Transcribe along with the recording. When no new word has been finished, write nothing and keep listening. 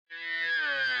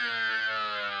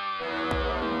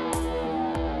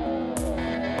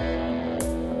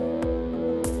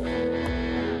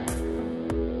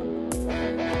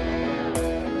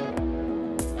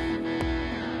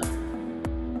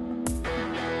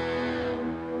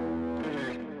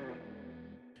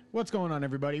What's going on,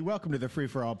 everybody? Welcome to the Free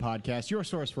For All podcast, your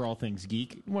source for all things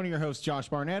geek. One of your hosts, Josh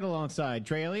Barnett, alongside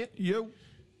Trey Elliott. Yo.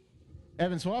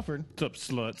 Evan Swafford. What's up,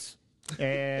 sluts?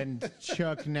 And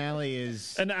Chuck Nally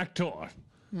is... An actor.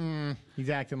 He's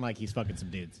acting like he's fucking some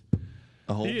dudes.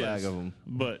 A whole He bag is, of them.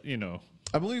 but, you know.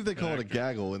 I believe they call it a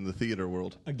gaggle in the theater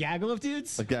world. A gaggle of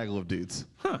dudes? A gaggle of dudes.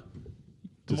 Huh.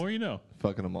 The more you know.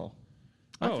 Fucking them all.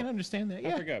 I can understand that, I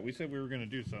yeah. forgot. We said we were going to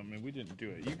do something, and we didn't do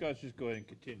it. You guys just go ahead and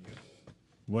continue.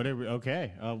 Whatever.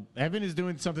 Okay. Evan is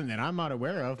doing something that I'm not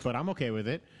aware of, but I'm okay with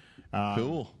it.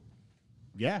 Cool.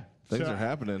 Yeah. Things So, are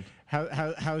happening.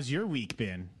 How's your week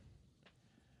been?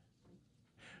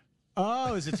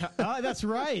 Oh, is it? Oh, that's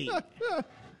right. Oh,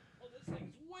 this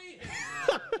thing's way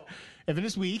Evan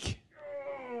is weak.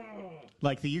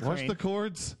 Like the Ukraine. Watch the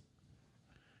chords.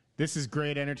 This is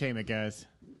great entertainment, guys.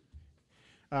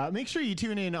 Make sure you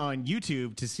tune in on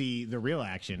YouTube to see the real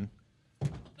action.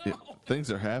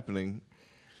 Things are happening.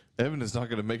 Evan is not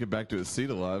going to make it back to his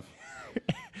seat alive.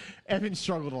 Evan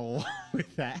struggled a lot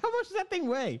with that. How much does that thing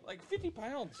weigh? Like 50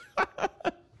 pounds.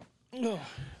 Oh,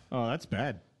 that's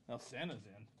bad. Now Santa's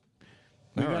in.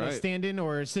 We All got to right. stand in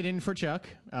or sit in for Chuck.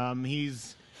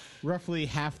 He's roughly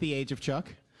half the age of Chuck.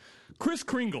 Chris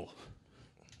Kringle.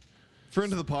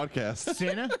 Friend of the podcast.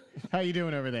 Santa, how you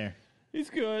doing over there? He's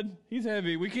good. He's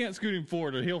heavy. We can't scoot him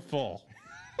forward or he'll fall.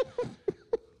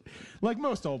 Like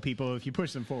most old people, if you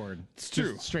push them forward, It's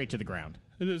true. just straight to the ground.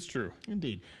 It is true.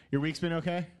 Indeed. Your week's been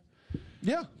okay?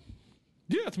 Yeah.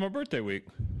 Yeah, it's my birthday week.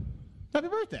 Happy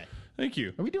birthday. Thank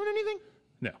you. Are we doing anything?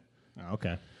 No, Oh,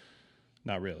 okay.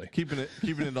 not really. Keeping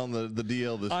it on the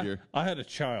DL this year. I had a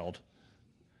child.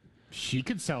 She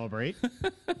could celebrate.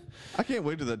 I can't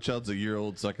wait till that child's a year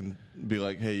old so I can be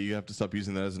like, hey, you have to stop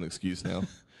using that as an excuse now.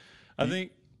 I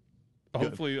think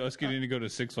hopefully us getting to go to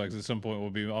Six Flags at some point will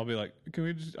be, I'll be like, can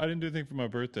we just, I didn't do anything for my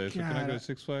birthday, so can I God, go to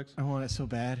Six Flags? I want it so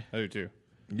bad. I do too.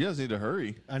 You guys need to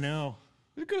hurry. I know.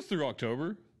 It goes through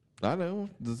October. I know.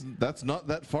 That's not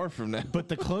that far from now. But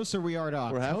the closer we are to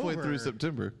October, We're halfway through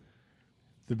September.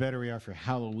 the better we are for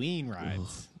Halloween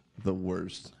rides. The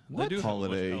worst They do have a bunch of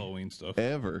holiday Halloween stuff.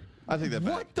 ever. I think that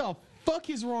back. What the fuck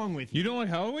is wrong with you? You don't like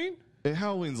Halloween?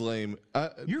 Halloween's lame.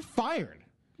 You're fired.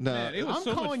 No, Man, it was I'm so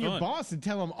much calling your fun. boss and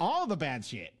tell him all the bad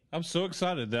shit. I'm so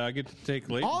excited that I get to take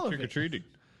Layton All of trick or it. treating.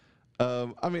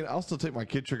 I mean, I'll still take my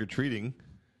kid trick or treating.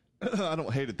 I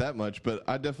don't hate it that much, but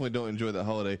I definitely don't enjoy that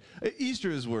holiday.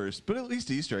 Easter is worse, but at least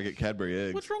Easter I get Cadbury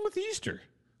eggs. What's wrong with Easter?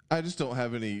 I just don't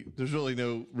have any. There's really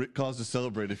no cause to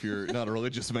celebrate if you're not a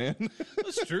religious man.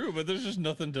 That's true, but there's just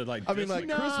nothing to like. I mean, like,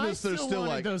 No, Christmas, I there's still wanted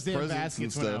like those damn presents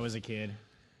baskets and when I stuff. was a kid.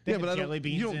 They Yeah, had but jelly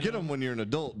beans you don't in get them when you're an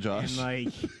adult, Josh.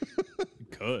 and like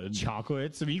could.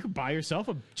 chocolates. I mean, you could buy yourself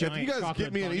a If giant you guys chocolate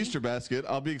get me an bunny. Easter basket,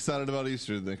 I'll be excited about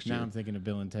Easter next year. Now I'm thinking of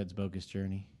Bill and Ted's Bogus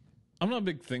Journey. I'm not a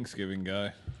big Thanksgiving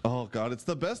guy. Oh God, it's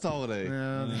the best holiday.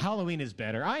 Halloween is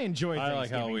better. I enjoy I like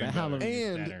Thanksgiving, but Halloween Halloween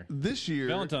is And better. this year,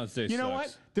 Valentine's Day You know sucks.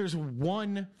 what? There's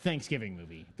one Thanksgiving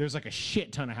movie. There's like a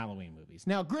shit ton of Halloween movies.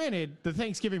 Now, granted, the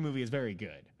Thanksgiving movie is very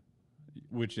good.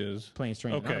 Which is? Planes,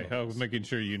 Trains, and Okay, I Automobiles. was making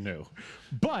sure you knew.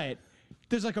 But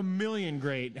there's like a million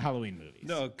great Halloween movies.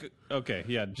 No, okay,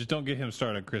 yeah, just don't get him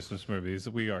started on Christmas movies.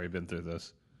 We already been through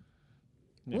this.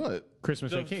 what?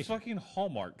 Christmas The Vacation. fucking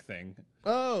Hallmark thing.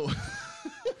 Oh,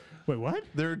 Wait, what?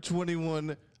 there are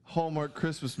 21 Hallmark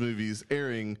Christmas movies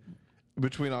airing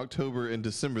between October and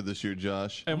December this year,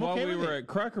 Josh. And while okay we with were it. at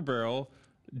Cracker Barrel,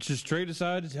 just Trey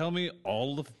decided to tell me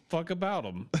all the fuck about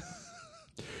them.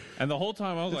 And the whole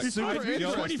time I was like, super I interesting.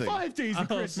 don't, 25 days of I was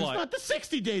Christmas, like- not the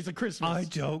 60 days of Christmas. I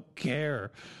don't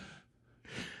care.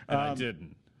 And I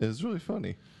didn't. It was really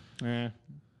funny. I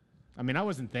mean, I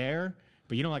wasn't there,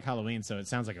 but you don't like Halloween, so it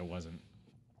sounds like it wasn't.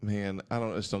 Man, I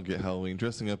just don't get Halloween.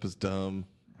 Dressing up is dumb.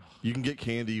 You can get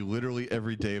candy literally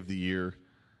every day of the year.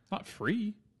 Not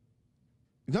free.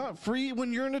 Not free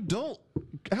when you're an adult.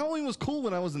 Halloween was cool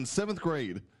when I was in 7th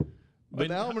grade. But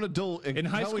now I'm an adult. And In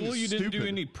high Halloween school, is you didn't do stupid.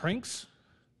 any pranks?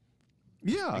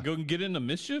 Yeah. Go and get into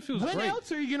mischief? It was When great.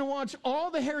 else are you going to watch all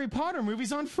the Harry Potter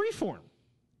movies on Freeform?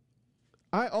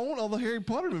 I own all the Harry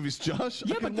Potter movies, Josh.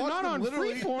 Yeah, I but can they're watch not them on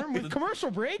literally. Freeform with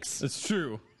commercial breaks. That's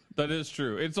true. That is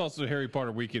true. It's also Harry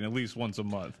Potter weekend at least once a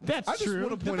month. That's I just true.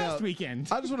 want to The point best out. weekend.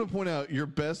 I just want to point out your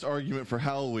best argument for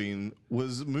Halloween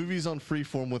was movies on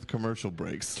Freeform with commercial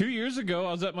breaks. 2 years ago,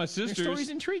 I was at my Your sister's, stories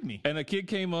intrigue me. and a kid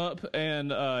came up,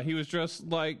 and he was dressed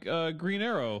like Green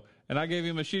Arrow, and I gave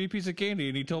him a shitty piece of candy,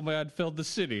 and he told me I'd failed the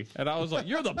city, and I was like,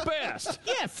 "You're the best."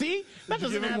 Yeah, see? That you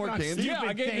doesn't give him happen more on candy? stupid Yeah,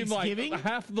 I gave him Thanksgiving. like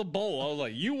half the bowl. I was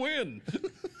like, "You win."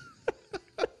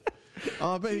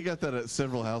 Oh, I bet you got that at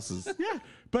several houses. Yeah.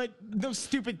 But no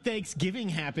stupid Thanksgiving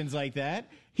happens like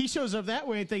that. He shows up that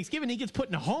way at Thanksgiving. He gets put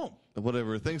in a home.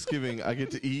 Whatever. Thanksgiving, I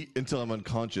get to eat until I'm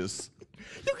unconscious.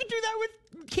 You can do that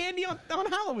with candy on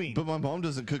Halloween. But my mom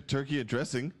doesn't cook turkey and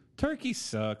dressing. Turkey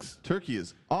sucks. Turkey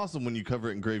is awesome when you cover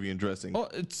it in gravy and dressing. Oh,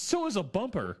 so is a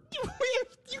bumper.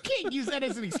 You can't use that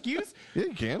as an excuse. Yeah,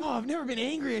 you can. Oh, I've never been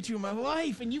angry at you in my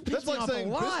life, and you piss That's me like off saying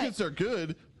a lot. biscuits are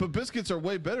good, but biscuits are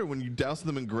way better when you douse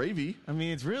them in gravy. I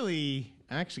mean, it's really.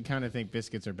 I actually kind of think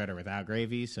biscuits are better without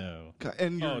gravy. So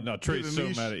And you're Oh, no, Trey's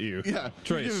giving so me mad at you. Yeah,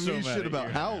 Trey's you're so giving me mad shit at about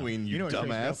you. Halloween, you what Trey's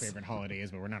real dumbass. favorite holiday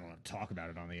is, but we're not allowed to talk about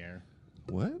it on the air.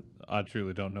 What? I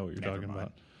truly don't know what you're Never talking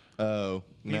mind. about. Oh,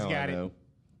 now got I it. know.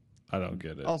 I don't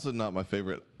get it. Also, not my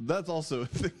favorite. That's also a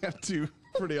thing I do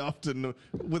pretty often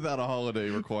without a holiday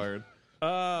required.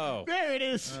 Oh. There it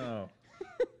is. Oh.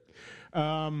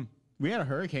 We had a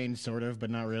hurricane, sort of, but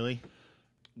not really.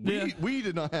 We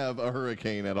did not have a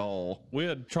hurricane at all. We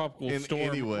had tropical In storm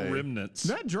any way. remnants.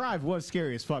 That drive was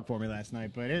scary as fuck for me last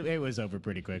night, but it was over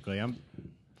pretty quickly.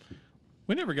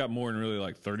 We never got more than really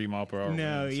like 30 mile per hour.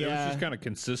 No, winds. It was yeah. just kind of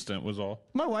consistent was all.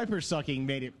 My wipers sucking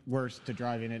made it worse to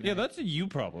drive in it. Yeah, that's a you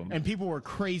problem. And people were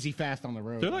crazy fast on the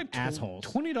road. They're like assholes.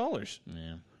 $20.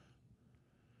 Yeah.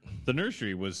 The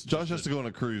nursery was. Josh has to go on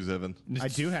a cruise, Evan. I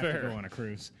do have Fair. to go on a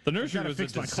cruise. The nursery I've gotta was a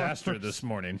fix my car disaster first. this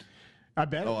morning. I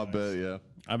bet. Oh, it I was. bet, yeah.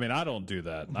 I mean, I don't do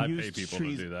that. I pay Used people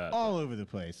trees to do that. all over the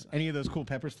place. Any of those cool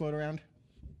peppers float around?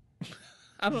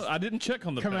 I didn't check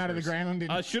on the Come out of the peppers. ground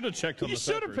and- I should have checked on You the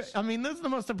should have. peppers. I mean, those are the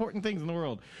most important things in the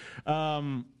world.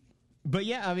 But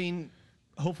yeah, I mean,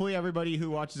 hopefully everybody who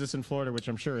watches this in Florida, which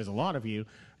I'm sure is a lot of you,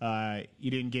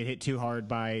 you didn't get hit too hard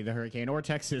by the hurricane, or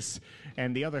Texas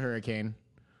and the other hurricane,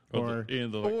 or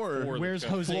Or where's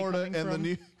Jose Florida coming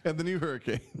and from? the new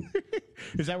hurricane.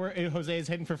 Is that where Jose is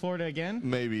heading for Florida again?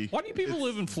 Maybe. Why do you people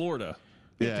live in Florida?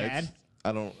 Yeah, Dad?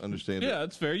 I don't understand Yeah, it.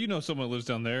 it's fair. You know someone lives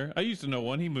down there. I used to know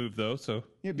one. He moved though, so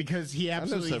Yeah, because he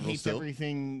absolutely several hates still.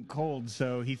 everything cold.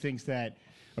 So he thinks that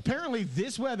apparently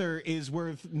this weather is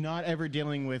worth not ever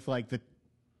dealing with. Like the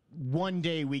one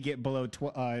day we get below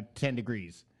 10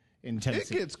 degrees in It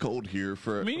Tennessee. gets cold here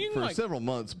for mean, you can, for like- several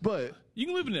months, but you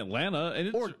can live in Atlanta and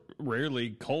it's Or-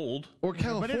 rarely cold. or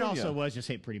California. But it also was just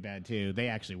hit pretty bad too. They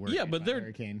actually were. Yeah, hit but by a they're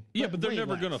hurricane. but they're way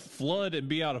never less. going to flood and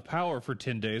be out of power for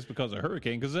 10 days because of a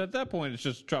hurricane. Because at that point, it's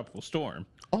just a tropical storm.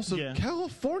 Also, Yeah.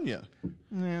 California.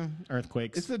 Yeah,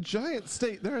 earthquakes. It's a giant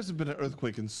state. There hasn't been an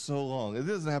earthquake in so long. It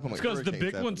doesn't happen like Because the hurricanes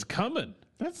big happen. one's coming.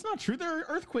 That's not true. There are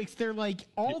earthquakes. They're like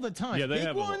all the time. Yeah, they Big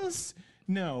have a lot. ones.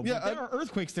 No, Yeah, but there are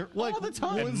earthquakes. They're like all the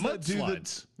time. And ones that do the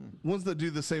mudslides. ones that do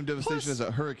the same devastation Plus, as a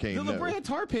hurricane. The La no. Brea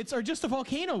tar pits are just a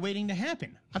volcano waiting to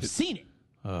happen. I've seen it.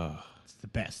 It's the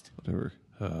best. Whatever.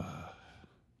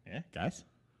 Yeah, guys.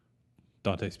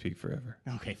 Dante's Peak forever.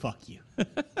 Okay, fuck you.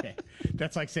 Okay.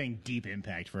 That's like saying Deep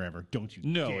Impact forever. Don't you?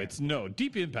 No, dare. it's no.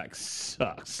 Deep Impact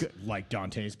sucks. Good, like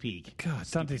Dante's Peak. God,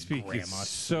 Dante's Peak grandma is swimming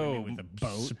so with a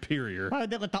boat. superior. Why did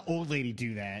they let the old lady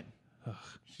do that?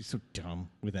 She's so dumb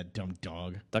with that dumb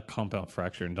dog. That compound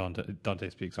fracture in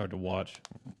Dante's Peak is hard to watch.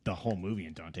 The whole movie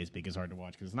in Dante's Peak is hard to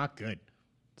watch because it's not good.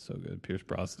 So good. Pierce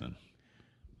Brosnan.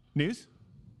 News?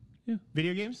 Yeah.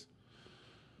 Video games?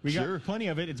 We Sure. got plenty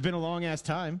of it. It's been a long ass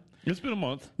time. It's been a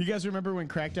month. You guys remember when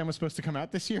Crackdown was supposed to come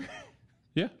out this year?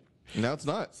 Yeah. Now it's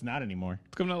not. It's not anymore.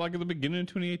 It's coming out like at the beginning of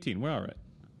 2018. We're all right.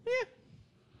 Yeah.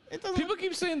 It doesn't. People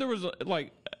keep saying there was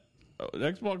like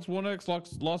Xbox One X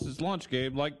lost its launch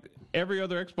game. Like every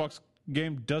other Xbox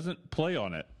game doesn't play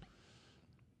on it.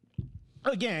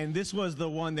 Again, this was the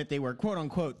one that they were quote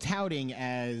unquote touting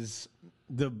as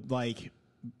the like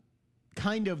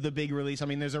kind of the big release. I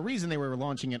mean, there's a reason they were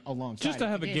launching it alongside. Just to it.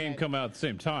 have a They game had- come out at the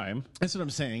same time. That's what I'm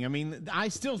saying. I mean, I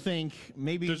still think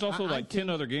maybe There's also I like 10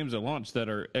 other games at launch that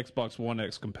are Xbox One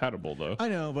X compatible, though. I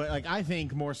know, but like I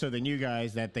think more so than you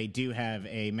guys that they do have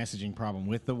a messaging problem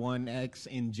with the One X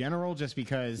in general, just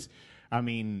because. I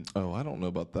mean, Oh, I don't know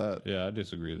about that. Yeah, I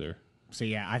disagree there. so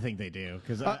yeah, I think they do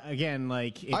because again,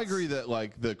 like I agree that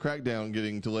like the Crackdown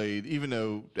getting delayed, even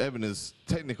though Evan is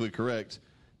technically correct,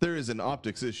 there is an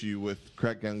optics issue with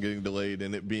Crackdown getting delayed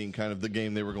and it being kind of the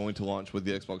game they were going to launch with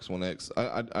the Xbox One X.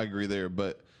 I agree there,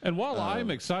 but And while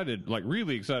I'm excited, like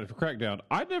really excited for Crackdown,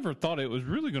 I never thought it was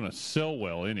really going to sell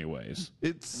well anyways.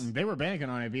 it's they were banking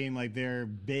on it being like their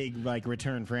big like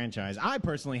return franchise. I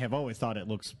personally have always thought it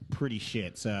looks pretty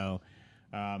shit. So.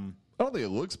 I don't think it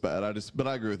looks bad. But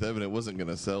I agree with Evan. It wasn't going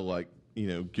to sell like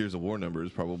Gears of War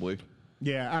numbers probably.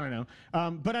 Yeah, I don't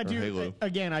know. But I do, Halo.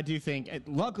 again, I do think,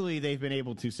 luckily they've been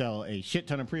able to sell a shit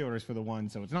ton of pre-orders for the one,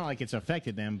 so it's not like it's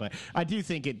affected them, but I do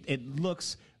think it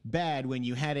looks bad when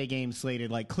you had a game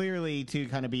slated, like, clearly to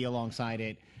kind of be alongside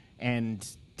it, and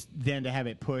then to have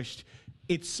it pushed.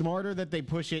 it's smarter that they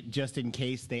push it just in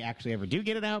case they actually ever do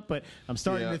get it out. But I'm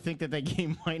starting Yeah. to think that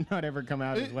game might not ever come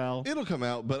out as well. It'll come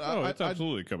out, but Oh, it's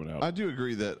absolutely coming out. I do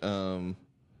agree that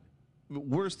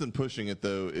worse than pushing it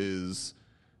though is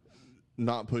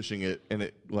not pushing it and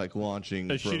it like launching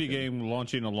a broken. shitty game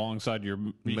launching alongside your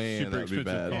Man, super that would be expensive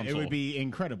bad. console. It would be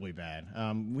incredibly bad.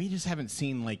 We just haven't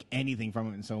seen like anything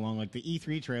from it in so long. Like the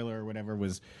E3 trailer or whatever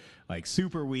was like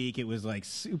super weak. It was like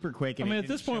super quick. I And mean, it at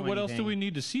this didn't point, show what else do anything. we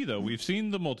need to see, though? We've seen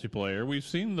the multiplayer. We've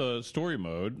seen the story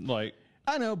mode. Like,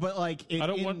 I know, but like I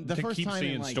don't want the to first keep time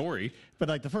seeing in, like, story. But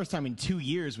like the first time in 2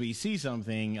 years we see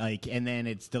something like, and then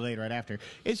it's delayed right after.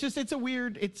 It's a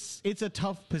weird. It's a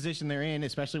tough position they're in,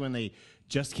 especially when they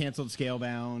just canceled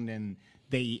Scalebound and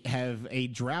they have a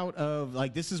drought of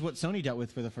like this is what Sony dealt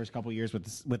with for the first couple of years with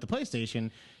the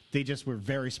PlayStation. They just were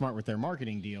very smart with their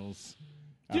marketing deals.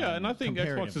 Yeah, and I think Xbox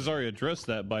comparatively. has already addressed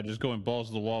that by just going balls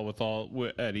to the wall at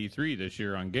E3 this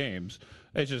year on games.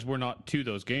 It's just we're not to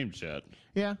those games yet.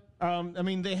 Yeah. I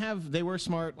mean, they were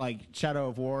smart. Like Shadow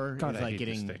of War God, is I like hate this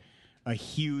getting thing. a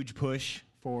huge push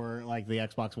for like the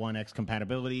Xbox One X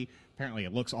compatibility. Apparently,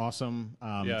 it looks awesome.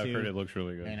 Yeah, I've too. heard it looks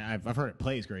really good. And I've heard it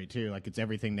plays great too. Like it's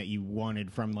everything that you wanted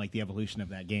from like the evolution of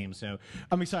that game. So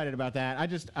I'm excited about that.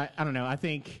 I don't know. I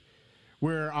think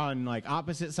we're on like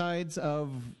opposite sides of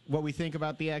what we think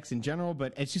about the X in general,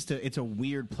 but it's a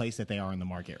weird place that they are in the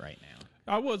market right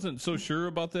now. I wasn't so sure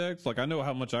about the X. Like, I know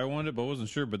how much I wanted, but I wasn't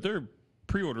sure. But their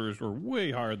pre-orders were way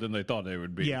higher than they thought they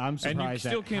would be. Yeah, I'm surprised and you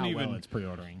still at can't how even, well it's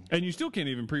pre-ordering. And you still can't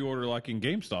even pre-order like in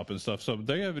GameStop and stuff. So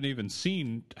they haven't even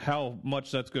seen how much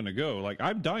that's going to go. Like,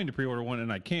 I'm dying to pre-order one,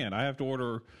 and I can't. I have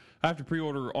to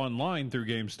pre-order online through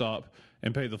GameStop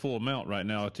and pay the full amount right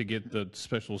now to get the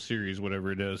special series,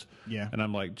 whatever it is. Yeah. And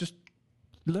I'm like, just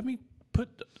let me put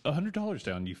 $100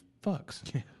 down, you fucks.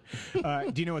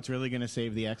 Do you know what's really going to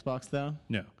save the Xbox though?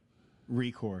 No.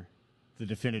 Recore, the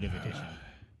definitive edition.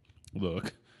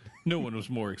 Look, no one was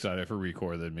more excited for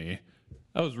Recore than me.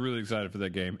 I was really excited for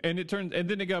that game, and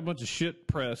then it got a bunch of shit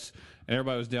press, and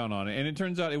everybody was down on it. And it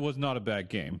turns out it was not a bad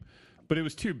game, but it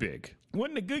was too big.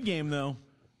 Wasn't a good game though.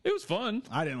 It was fun.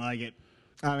 I didn't like it.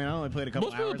 I mean, I only played a couple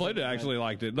Most people hours. who played it of actually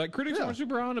liked it. Like critics weren't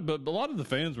super on it, but a lot of the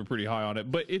fans were pretty high on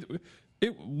it. But it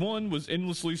one was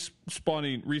endlessly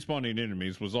respawning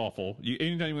enemies was awful.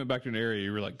 Anytime you went back to an area,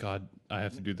 you were like, God, I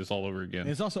have to do this all over again.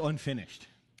 It's also unfinished.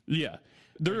 Yeah.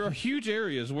 There are huge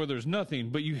areas where there's nothing,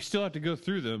 but you still have to go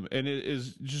through them, and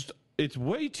it's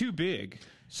way too big.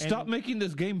 Stop making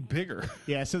this game bigger.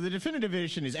 Yeah, so the definitive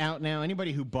edition is out now.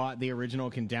 Anybody who bought the original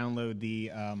can download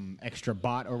the extra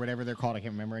bot or whatever they're called. I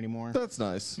can't remember anymore. That's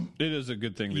nice. It is a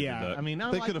good thing they did Yeah, that. I mean, I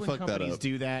They like could've when fucked that companies up.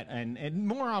 do that, and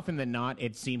more often than not,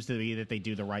 it seems to be that they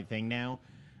do the right thing now.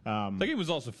 that game was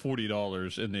also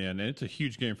 $40 in the end, and it's a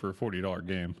huge game for a $40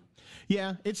 game.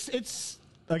 Yeah, it's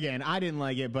again, I didn't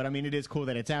like it, but I mean, it is cool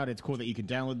that it's out. It's cool that you can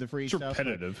download the free stuff. but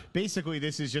repetitive. Basically,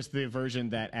 this is just the version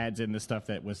that adds in the stuff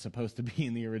that was supposed to be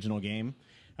in the original game.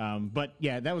 But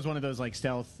yeah, that was one of those like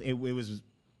stealth. It was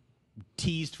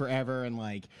teased forever, and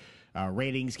like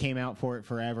ratings came out for it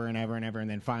forever and ever and ever, and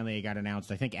then finally it got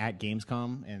announced. I think at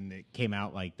Gamescom, and it came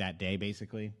out like that day,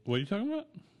 basically. What are you talking about?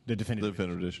 The definitive. The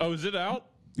Definitive Edition. Oh, is it out?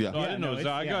 Yeah. Oh, I Yeah, didn't no, know it was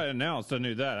it's- out. I got it announced. I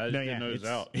knew that. I just didn't know it was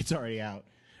out. It's already out.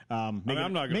 I'm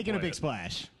not gonna making a play big it.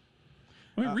 splash.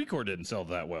 I mean, Recore didn't sell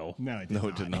that well. No, it No,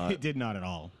 it did not. It did not at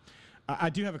all. I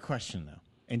do have a question though,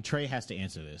 and Trey has to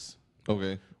answer this.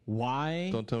 Okay. Why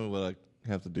Don't tell me what I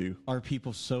have to do. are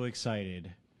people so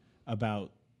excited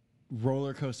about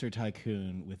Roller Coaster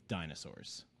Tycoon with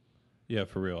dinosaurs? Yeah,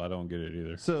 for real. I don't get it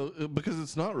either. So, because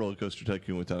it's not Roller Coaster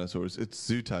Tycoon with dinosaurs, it's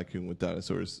Zoo Tycoon with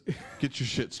dinosaurs. Get your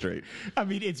shit straight. I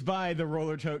mean, it's by the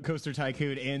Coaster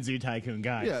Tycoon and Zoo Tycoon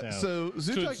guys. Yeah. So Zoo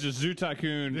So Tycoon. it's just Zoo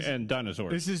Tycoon and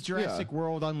dinosaurs. This is Jurassic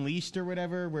World Unleashed or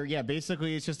whatever, where, yeah,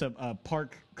 basically it's just a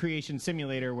park creation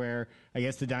simulator where I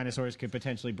guess the dinosaurs could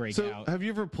potentially break So, out. have you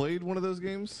ever played one of those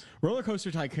games? Roller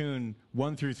Coaster Tycoon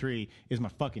 1 through 3 is my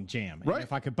fucking jam. And Right.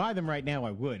 if I could buy them right now,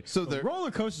 I would. So But they're- roller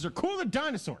coasters are cooler than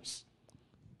dinosaurs.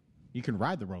 You can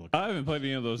ride the roller coaster. I haven't played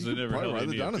any of those. They could never probably held ride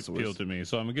the any dinosaurs. appeal to me.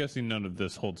 So I'm guessing none of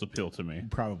this holds appeal to me.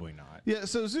 Probably not. Yeah.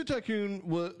 So Zoo Tycoon,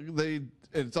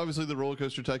 it's obviously the Roller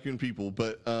Coaster Tycoon people,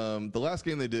 but the last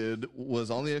game they did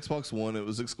was on the Xbox One. It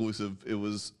was exclusive. It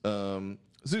was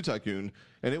Zoo Tycoon,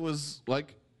 and it was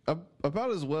like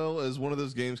about as well as one of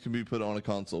those games can be put on a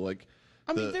console. Like,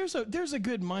 I mean, there's a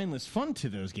good mindless fun to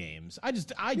those games. I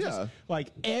just Yeah. like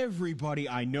everybody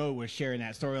I know was sharing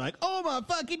that story. Like, oh my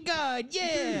fucking god,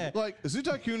 yeah. like Zoo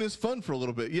Tycoon is fun for a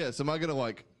little bit. Yes. Am I gonna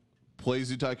like play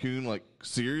Zoo Tycoon like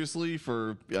seriously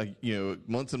for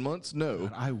months and months? No.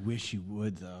 I wish you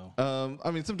would though.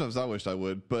 I mean, sometimes I wished I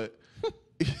would, but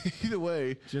either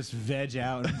way, Just veg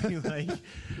out and be like,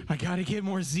 I gotta get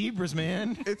more zebras,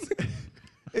 man.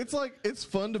 it's like it's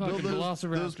fun to build Fucking those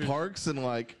velociraptors. parks, and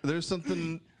like there's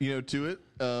something to it,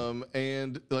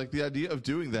 and like the idea of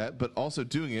doing that, but also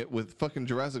doing it with fucking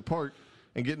Jurassic Park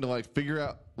and getting to like figure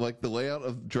out like the layout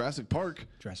of Jurassic Park.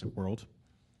 Jurassic World.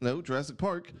 No, Jurassic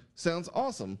Park sounds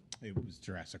awesome. It was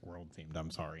Jurassic World themed. I'm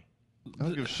sorry. I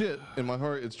don't give a shit. In my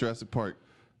heart, it's Jurassic Park.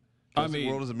 Jurassic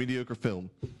World is a mediocre film.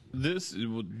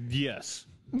 Yes,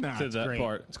 Nah, to it's that great.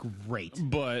 part, It's great.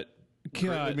 but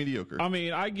God, mediocre. I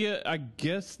mean, I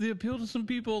guess the appeal to some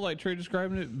people, like Trey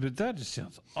describing it, but that just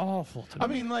sounds awful to me. I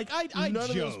mean, like, I None of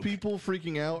those joke. people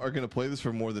freaking out are going to play this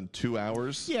for more than 2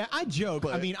 hours. Yeah, I joke.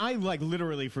 I But- mean, I like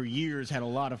literally for years had a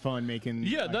lot of fun making.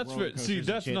 yeah, like, that's roller fair. See, coasters and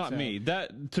that's shit, not so- me.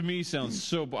 That to me sounds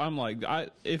so. I'm like,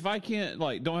 if I can't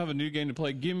don't have a new game to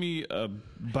play, give me a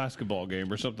basketball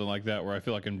game or something like that where I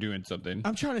feel like I'm doing something.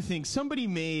 I'm trying to think. Somebody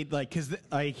made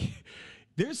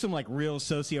there's some like real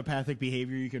sociopathic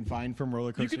behavior you can find from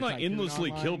roller coasters. You can like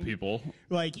endlessly kill people.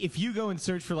 Like if you go and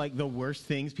search for like the worst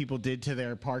things people did to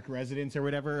their park residents or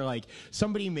whatever, like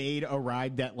somebody made a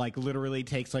ride that like literally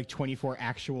takes like 24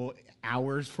 actual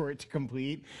hours for it to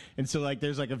complete. And so like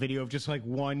there's like a video of just like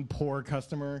one poor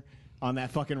customer on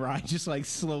that fucking ride, just like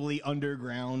slowly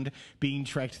underground being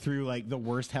trekked through like the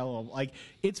worst hell of, like,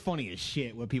 it's funny as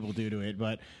shit what people do to it.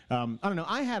 But I don't know.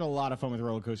 I had a lot of fun with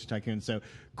Roller Coaster Tycoon, so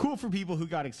cool for people who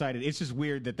got excited. It's just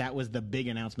weird that was the big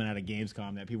announcement out of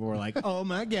Gamescom that people were like, oh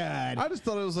my God, I just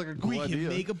thought it was like a cool we idea. can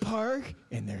make a park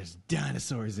and there's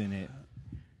dinosaurs in it.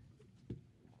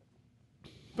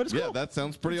 But it's cool. That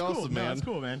sounds pretty It's cool. awesome, No, man. it's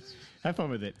cool, man. Have fun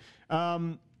with it. I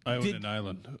own Did- an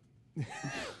island.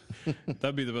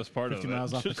 That'd be the best part of 50 it.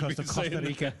 miles off the Just coast me of Costa saying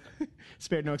Rica.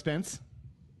 Spared no expense.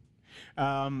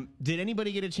 Did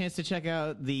anybody get a chance to check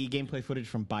out the gameplay footage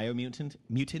from Biomutant?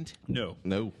 Mutant? No.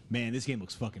 No. Man, this game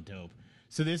looks fucking dope.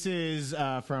 So this is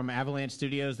from Avalanche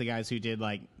Studios, the guys who did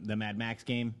like the Mad Max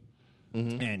game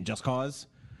and Just Cause.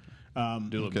 Do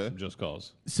love Okay. some Just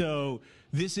Cause. So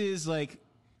this is like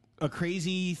a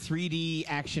crazy 3D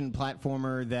action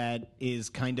platformer that is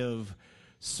kind of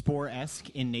Spore-esque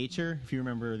in nature. If you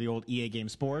remember the old EA game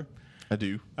Spore. I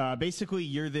do. Basically,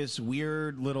 you're this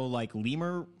weird little like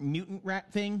lemur mutant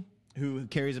rat thing who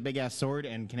carries a big ass sword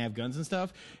and can have guns and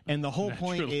stuff. And the whole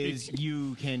point Naturally. is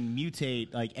you can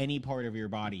mutate like any part of your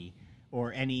body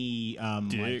or any like,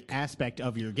 Dick. aspect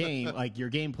of your game, like your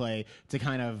gameplay, to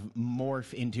kind of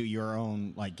morph into your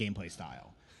own like gameplay style.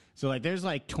 So like there's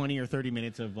like 20 or 30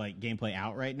 minutes of like gameplay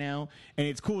out right now, and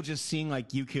it's cool just seeing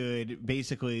like you could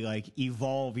basically like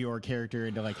evolve your character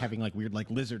into like having like weird like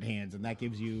lizard hands, and that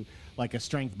gives you like a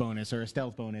strength bonus or a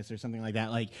stealth bonus or something like that.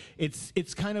 Like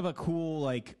it's kind of a cool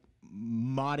like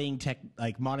modding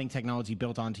technology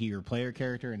built onto your player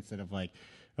character instead of like,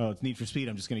 oh, it's Need for Speed,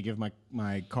 I'm just gonna give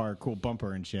my car a cool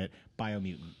bumper and shit.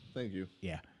 Biomutant. Thank you.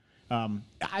 Yeah.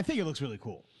 I think it looks really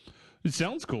cool. It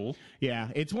sounds cool. Yeah,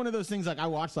 it's one of those things like I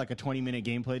watched like a 20-minute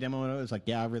gameplay demo and I was like,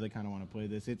 yeah, I really kind of want to play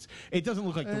this. It doesn't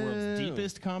look like the world's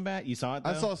deepest combat. You saw it,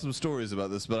 though? I saw some stories about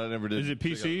this, but I never did. Is it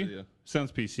check out the PC? video.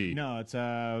 Sounds PC. No, it's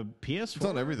PS4. It's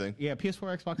on everything. Yeah,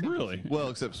 PS4, Xbox. and Really? PC. Well,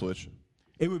 except Switch.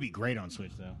 It would be great on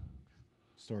Switch though.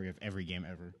 Story of every game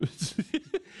ever.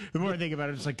 The more I think about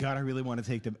it, I'm just like, God, I really want to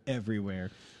take them everywhere.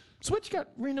 Switch got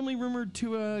randomly rumored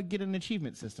to get an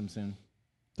achievement system soon.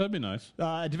 That'd be nice.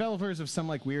 Developers of some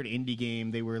like weird indie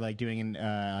game, they were like doing an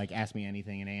like Ask Me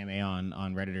Anything, an AMA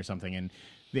on Reddit or something, and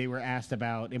they were asked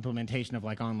about implementation of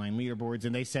like online leaderboards,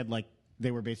 and they said like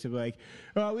they were basically like,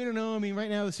 oh, we don't know. I mean, right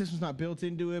now the system's not built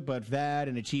into it, but that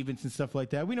and achievements and stuff like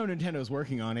that, we know Nintendo's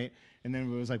working on it. And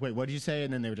then it was like, wait, what did you say?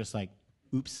 And then they were just like,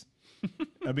 oops.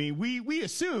 I mean,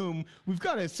 we've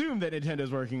got to assume that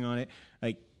Nintendo's working on it.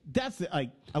 Like,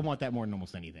 I want that more than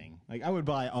almost anything. Like, I would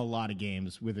buy a lot of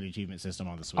games with an achievement system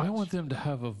on the Switch. I want them to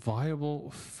have a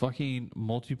viable fucking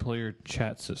multiplayer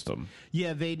chat system.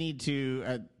 Yeah, they need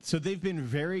to. So they've been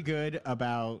very good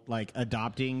about like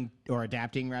adapting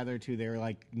rather to their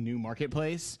like new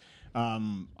marketplace.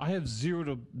 I have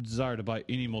zero desire to buy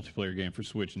any multiplayer game for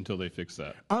Switch until they fix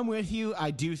that. I'm with you.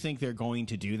 I do think they're going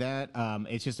to do that.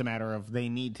 It's just a matter of they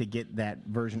need to get that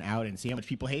version out and see how much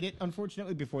people hate it,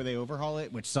 unfortunately, before they overhaul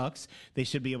it, which sucks. They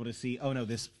should be able to see, oh no,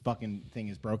 this fucking thing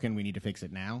is broken. We need to fix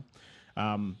it now.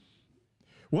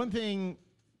 One thing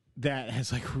that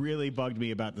has like really bugged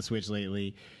me about the Switch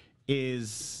lately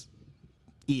is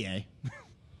EA.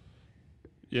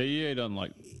 Yeah, EA doesn't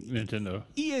like Nintendo.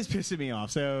 EA is pissing me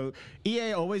off. So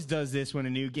EA always does this when a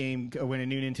new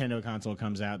Nintendo console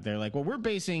comes out. They're like, well, we're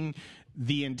basing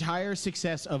the entire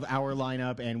success of our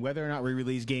lineup and whether or not we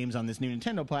release games on this new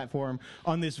Nintendo platform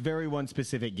on this very one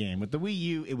specific game. With the Wii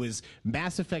U, it was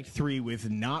Mass Effect 3 with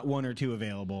not 1 or 2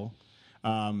 available.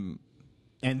 And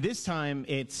this time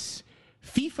it's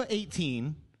FIFA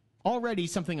 18, already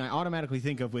something I automatically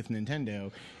think of with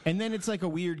Nintendo. And then it's like a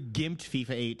weird gimped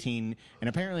FIFA 18. And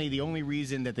apparently the only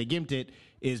reason that they gimped it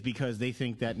is because they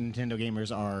think that Nintendo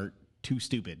gamers are too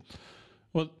stupid.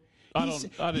 Well, I didn't hear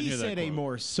that He said a quote.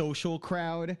 more social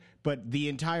crowd, but the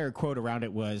entire quote around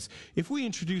it was, if we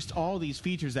introduced all these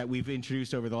features that we've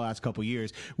introduced over the last couple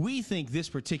years, we think this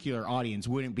particular audience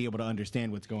wouldn't be able to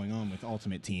understand what's going on with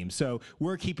Ultimate Team. So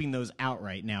we're keeping those out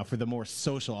right now for the more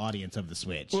social audience of the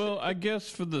Switch. Well, I guess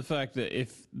for the fact that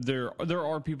if there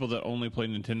are people that only play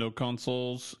Nintendo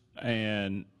consoles,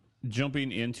 and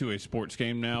jumping into a sports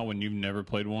game now when you've never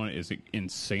played one is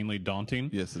insanely daunting.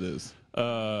 Yes, it is.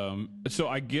 So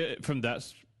I get it from that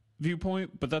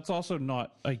viewpoint, but that's also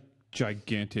not a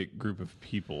gigantic group of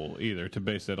people either to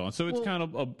base that on. So it's kind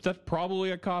of that's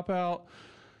probably a cop out.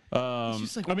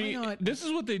 just like, I why mean, not? this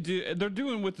is what they did. They're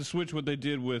doing with the Switch what they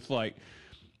did with like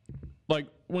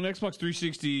when Xbox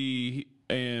 360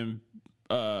 and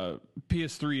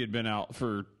PS3 had been out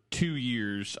for 2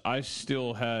 years. I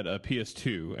still had a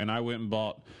PS2, and I went and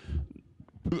bought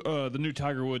the new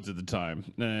Tiger Woods at the time.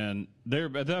 And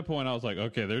at that point, I was like,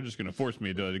 okay, they're just going to force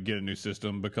me to get a new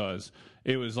system because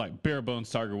it was like bare bones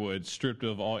Tiger Woods, stripped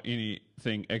of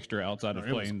anything extra outside of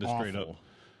It was playing the straight up awful.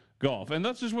 golf. And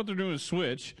that's just what they're doing with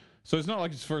Switch. So it's not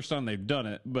like it's the first time they've done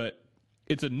it, but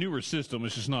it's a newer system.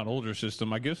 It's just not an older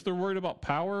system. I guess they're worried about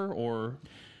power or...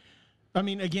 I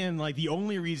mean, again, like the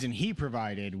only reason he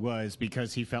provided was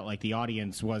because he felt like the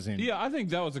audience wasn't. Yeah, I think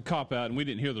that was a cop-out, and we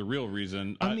didn't hear the real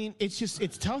reason. I mean,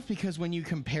 it's tough because when you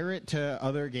compare it to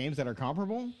other games that are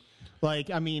comparable, like,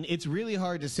 I mean, it's really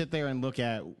hard to sit there and look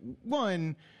at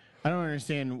one. I don't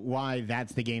understand why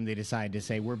that's the game they decided to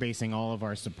say we're basing all of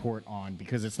our support on,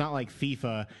 because it's not like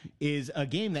FIFA is a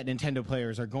game that Nintendo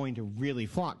players are going to really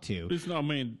flock to. It's not, I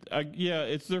mean, yeah,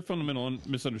 it's their fundamental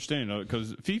misunderstanding of it,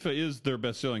 because FIFA is their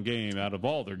best-selling game out of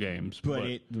all their games.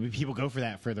 But people go for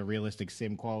that for the realistic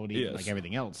sim quality and Yes. like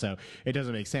everything else, so it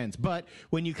doesn't make sense. But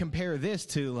when you compare this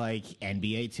to like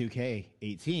NBA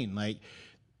 2K18, like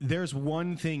there's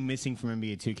one thing missing from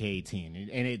NBA 2K18,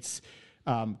 and it's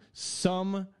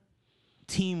some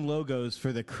team logos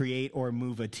for the create or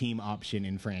move a team option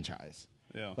in franchise.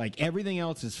 Yeah. Like everything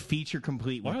else is feature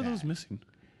complete. Why with are those that. missing?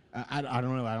 I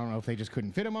don't know. I don't know if they just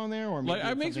couldn't fit them on there, or maybe Like,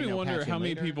 it it's makes me something they'll wonder patch how in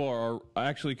many later. people are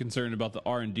actually concerned about the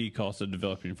R&D cost of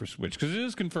developing for Switch, because it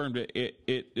is confirmed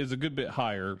it is a good bit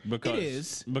higher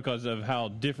because of how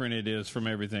different it is from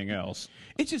everything else.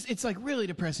 It's like really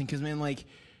depressing because, man, like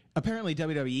apparently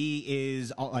WWE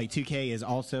is like 2K is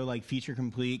also like feature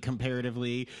complete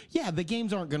comparatively. Yeah, the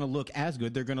games aren't going to look as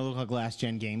good. They're going to look like last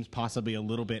gen games, possibly a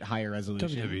little bit higher resolution.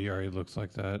 WWE already looks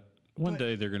like that. One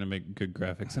day they're going to make good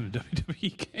graphics in a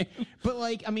WWE game. But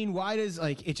like, I mean, why does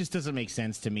like it just doesn't make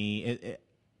sense to me.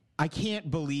 I can't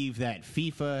believe that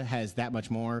FIFA has that much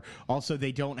more. Also,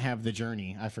 they don't have the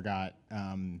journey. I forgot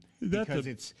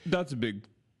because That's a big.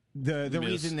 The miss.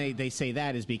 reason they say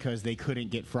that is because they couldn't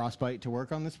get Frostbite to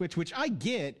work on the Switch, which I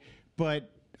get,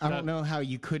 but I don't know how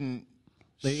you couldn't.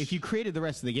 Like, if you created the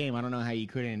rest of the game, I don't know how you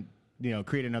couldn't,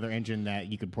 create another engine that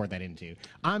you could port that into.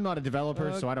 I'm not a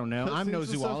developer, so I don't know. I'm no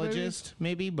cutscenes and stuff, zoologist,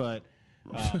 maybe, but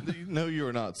No, you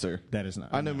are not, sir. that is not.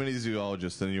 I know many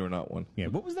zoologists, and you are not one. Yeah,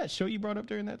 what was that show you brought up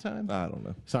during that time? I don't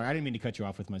know. Sorry, I didn't mean to cut you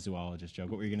off with my zoologist joke.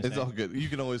 What were you going to It's say? all good. You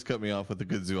can always cut me off with a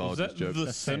good Was zoologist that joke.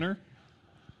 the Sinner?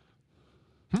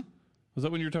 Was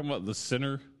that when you were talking about the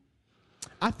Sinner?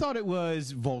 I thought it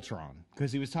was Voltron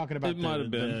because he was talking about It might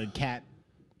have been. the cat.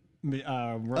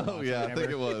 Robots Oh or yeah, I whatever.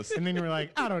 think it was. And then you were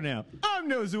like, I don't know. I'm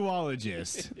no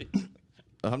zoologist.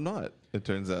 I'm not. It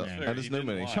turns out. Yeah. I just know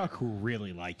many. Chuck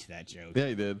really liked that joke. Yeah,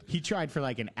 he did. He tried for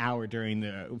like an hour during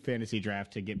the fantasy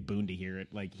draft to get Boone to hear it.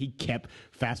 Like he kept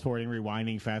fast forwarding,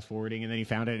 rewinding, fast forwarding, and then he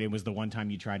found out it was the one time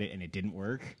you tried it and it didn't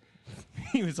work.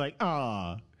 He was like,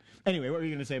 "Ah." Anyway, what were you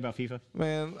going to say about FIFA?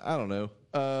 Man, I don't know.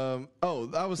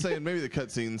 I was saying maybe the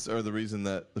cutscenes are the reason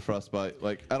that the Frostbite.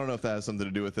 Like, I don't know if that has something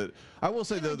to do with it. I will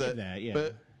say though get that, that, yeah.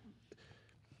 but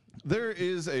there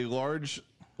is a large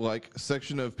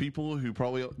section of people who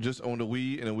probably just owned a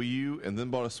Wii and a Wii U and then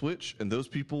bought a Switch, and those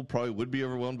people probably would be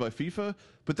overwhelmed by FIFA.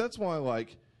 But that's why,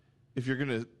 if you're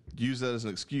gonna use that as an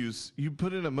excuse, you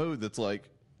put in a mode that's like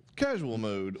casual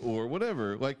mode or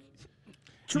whatever.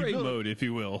 Trade mode, if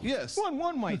you will. Yes.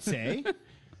 One might say.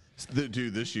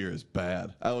 Dude, this year is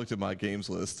bad. I looked at my games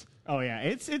list. Oh yeah,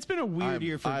 it's been a weird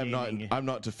year for gaming. I'm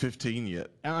not to 15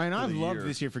 yet. And I've loved year.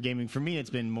 this year for gaming. For me,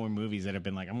 it's been more movies that have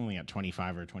been like, I'm only at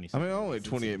 25 or 27. I mean, I only had It's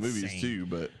 28 movies insane. too,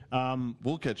 but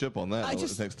we'll catch up on that in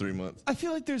the next 3 months. I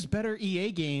feel like there's better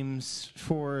EA games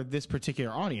for this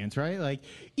particular audience, right? Like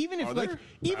even if Are like there?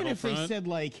 even if they Battlefront? said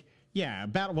like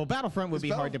Battlefront would be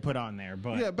hard to put on there,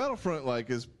 but Yeah, Battlefront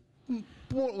is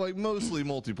mostly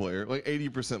multiplayer, like 80%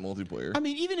 multiplayer. I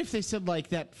mean, even if they said like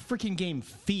that freaking game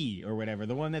Fee or whatever,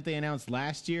 the one that they announced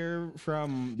last year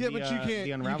from Yeah, the, but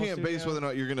you Unravel can't base studio. whether or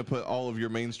not you're going to put all of your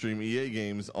mainstream EA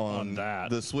games on that.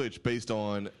 the Switch based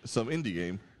on some indie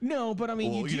game. No, but I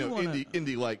mean, Well, you do want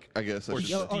indie like I guess. I should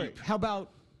say. all right, how about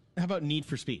Need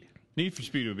for Speed? Need for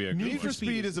Speed would be a good Need one. for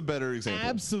Speed is a better example.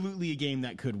 Absolutely a game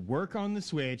that could work on the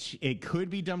Switch. It could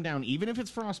be dumbed down, even if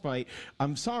it's Frostbite.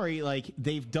 I'm sorry, like,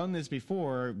 they've done this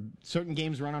before. Certain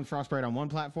games run on Frostbite on one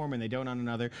platform and they don't on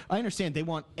another. I understand they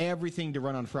want everything to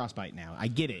run on Frostbite now. I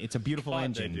get it. It's a beautiful They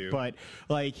engine. do. But,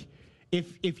 like,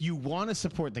 if you want to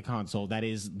support the console that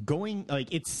is going, like,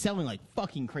 it's selling like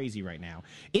fucking crazy right now.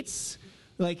 It's,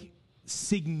 like,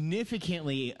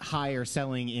 significantly higher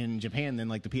selling in Japan than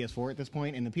like the PS4 at this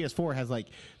point, and the PS4 has like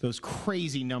those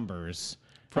crazy numbers.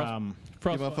 Give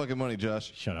my fucking money,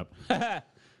 Josh. Shut up.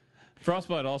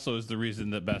 Frostbite also is the reason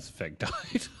that Mass Effect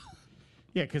died.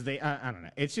 Yeah, because I don't know.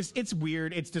 It's just, it's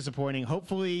weird. It's disappointing.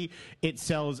 Hopefully it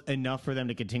sells enough for them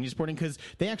to continue supporting, because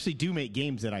they actually do make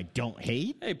games that I don't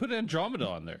hate. Hey, put Andromeda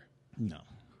on there. No,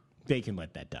 they can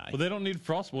let that die. Well, they don't need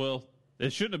Frost. Well,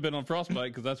 it shouldn't have been on Frostbite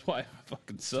because that's why it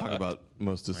fucking sucked. Talk about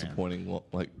most disappointing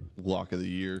lock of the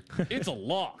year. It's a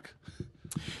lock.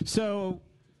 So,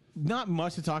 not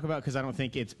much to talk about because I don't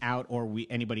think it's out or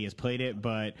anybody has played it.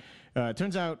 But it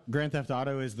turns out Grand Theft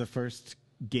Auto is the first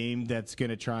game that's going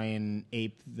to try and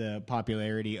ape the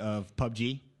popularity of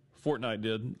PUBG. Fortnite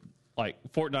did. Like,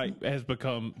 Fortnite has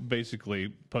become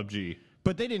basically PUBG.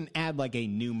 But they didn't add like a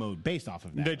new mode based off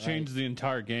of that. They right? changed the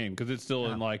entire game because it's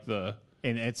still in like the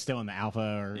And it's still in the alpha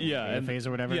or beta phase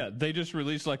or whatever. Yeah, they just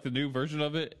released like the new version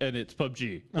of it, and it's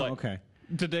PUBG. Like, okay.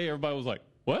 Today, everybody was like,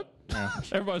 "What?"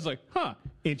 Everybody's like, "Huh."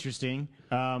 Interesting.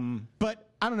 But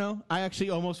I don't know. I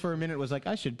actually almost for a minute was like,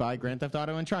 I should buy Grand Theft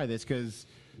Auto and try this because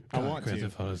I want Grand to.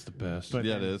 Theft Auto is the best. But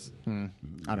Yeah, it is.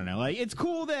 I don't know. Like, it's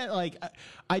cool that like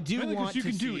I do Really, want because you to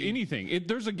can do see- anything.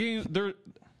 There's a game there.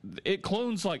 It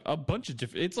clones like a bunch of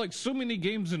different. It's like so many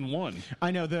games in one. I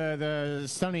know the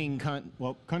stunning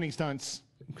cunning stunts.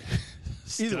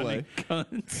 Either way.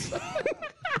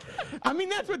 I mean,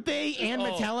 that's what they and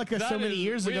Metallica so many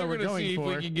years ago were going see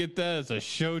for. if we can get that as a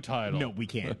show title. No, we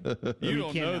can't. you we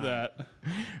don't know cannot.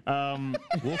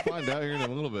 that. We'll find out here in a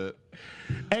little bit.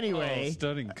 Anyway, Oh,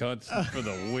 stunning cunts for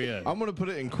the win. I'm going to put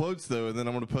it in quotes, though, and then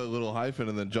I'm going to put a little hyphen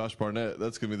and then Josh Barnett.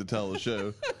 That's going to be the title of the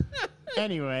show.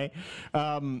 anyway,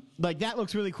 like that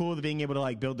looks really cool. The being able to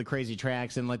like build the crazy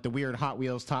tracks and like the weird Hot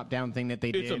Wheels top down thing that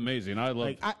they did. It's amazing. I love.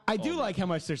 Like I do like how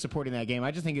much they're supporting that game.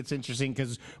 I just think it's interesting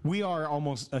because we are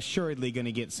almost assuredly going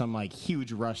to get some like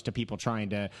huge rush to people trying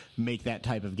to make that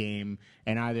type of game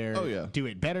and either do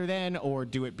it better than or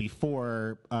do it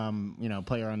before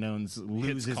PlayerUnknown's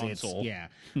loses console.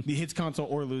 hits console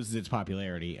or loses its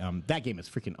popularity. That game is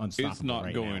freaking unstoppable. It's not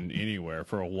right going now. anywhere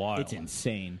for a while. It's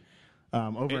insane.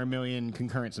 Over 1 million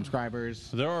concurrent subscribers.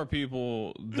 There are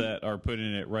people that are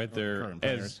putting it right there current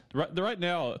as right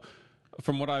now.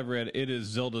 From what I've read, it is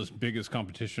Zelda's biggest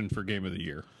competition for Game of the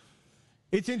Year.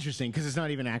 It's interesting because it's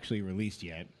not even actually released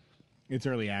yet. It's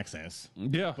early access.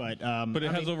 Yeah, But, it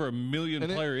I has mean- over 1 million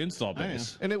And it- player install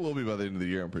base. And it will be by the end of the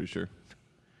year, I'm pretty sure.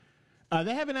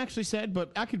 They haven't actually said,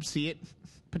 but I could see it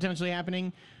potentially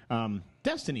happening.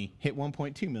 Destiny hit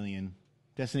 1.2 million.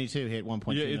 Destiny 2 hit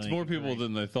 1.2 Yeah, million. it's more people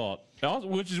than they thought. Also,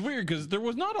 which is weird because there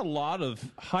was not a lot of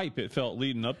hype. It felt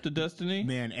leading up to Destiny.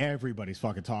 Man, everybody's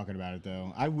fucking talking about it,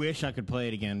 though. I wish I could play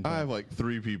it again. But I have like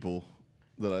 3 people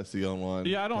that I see online.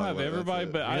 Yeah, I don't talk have about it. everybody,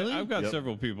 That's but it. Really? I've got Yep.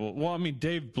 several people. Well, I mean,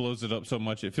 Dave blows it up so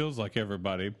much it feels like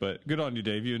everybody. But good on you,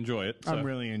 Dave. You enjoy it. So. I'm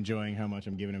really enjoying how much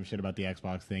I'm giving him shit about the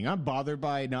Xbox thing. I'm bothered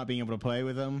by not being able to play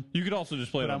with them. You could also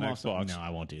just play it But on I'm also Xbox. no, I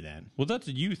won't do that. Well, that's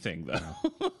a you thing, though.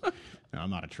 No, I'm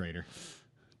not a traitor.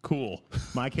 Cool.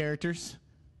 My characters,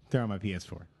 they're on my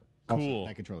PS4. Also, Cool.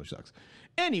 that controller sucks.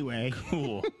 Anyway,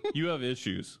 Cool. You have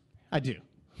issues. I do.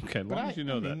 Okay, as long as you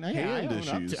know that. Hand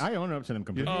issues. I own up to them Your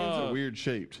completely. hands are weird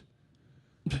shaped.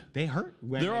 They hurt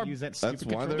when There I are- use that That's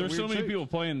stupid why controller. There's so weird many shape. people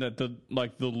playing that the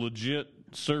legit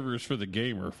servers for the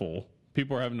game are full.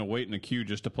 People are having to wait in a queue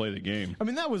just to play the game. I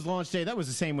mean, that was launch day. That was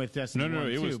the same with Destiny No, 1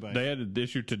 it too, was. but They had an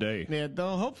issue today. yeah,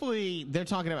 though hopefully they're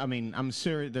talking about. I mean, I'm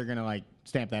sure they're gonna like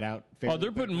stamp that out. Oh,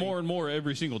 they're putting more and more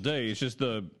every single day. It's just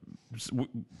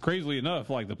crazily enough,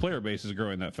 like the player base is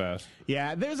growing that fast.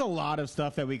 Yeah, there's a lot of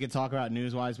stuff that we could talk about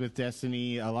news-wise with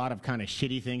Destiny. A lot of kind of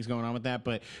shitty things going on with that,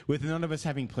 but with none of us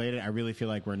having played it, I really feel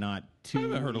like we're not too. I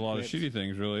haven't heard a lot of shitty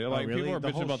things really. Like really? people are The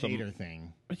bitching whole about shader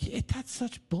thing. That's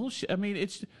such bullshit. I mean,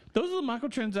 those are the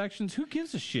microtransactions. Who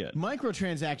gives a shit?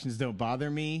 Microtransactions don't bother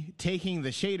me. Taking the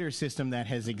shader system that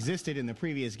has existed in the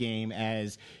previous game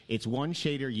as it's one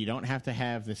shader, you don't have to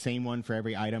have the same one for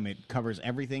every item. It covers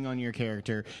everything on your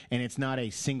character, and it's not a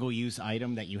single-use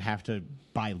item that you have to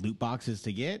buy loot boxes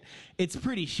to get. It's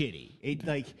pretty shitty.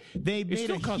 They made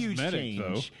still a huge cosmetic,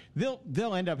 change.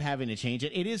 They'll end up having to change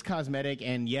it. It is cosmetic,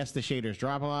 and yes, the shaders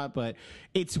drop a lot, but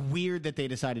it's weird that they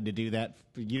decided to do that.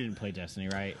 You didn't play Destiny,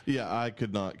 right? Yeah, I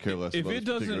could not care less If about it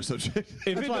this particular doesn't- subject.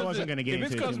 If That's it why I doesn't- wasn't gonna get If into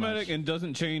it's it too cosmetic much. and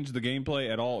doesn't change the gameplay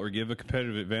at all or give a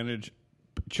competitive advantage,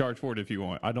 charge for it if you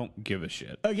want. I don't give a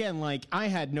shit. Again, like I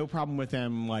had no problem with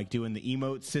them like doing the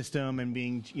emote system and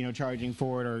being, charging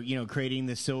for it, or creating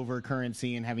the silver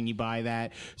currency and having you buy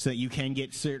that so that you can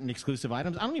get certain exclusive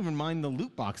items. I don't even mind the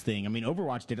loot box thing. I mean,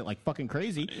 Overwatch did it like fucking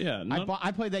crazy. Yeah,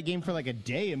 I played that game for like a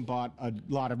day and bought a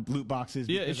lot of loot boxes.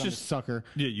 Yeah, because it's I'm just a sucker.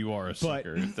 Yeah, you are a But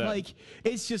sucker.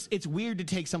 it's weird to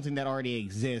take something that already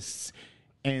exists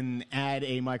and add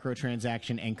a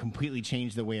microtransaction and completely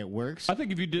change the way it works. I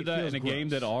think if you did that feels in a game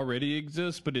gross. that already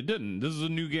exists, but it didn't. This is a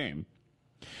new game.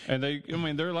 And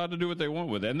they're allowed to do what they want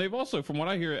with it. And they've also, from what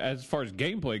I hear, as far as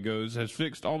gameplay goes, has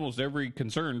fixed almost every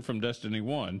concern from Destiny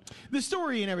 1. The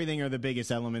story and everything are the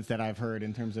biggest elements that I've heard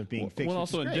in terms of being fixed. Well,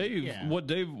 also, which and is great. Dave, Yeah. what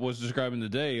Dave was describing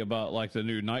today about like the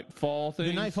new Nightfall thing.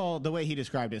 The Nightfall, the way he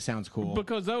described it sounds cool.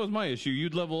 Because that was my issue.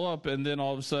 You'd level up, and then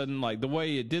all of a sudden, like the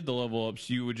way it did the level ups,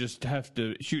 you would just have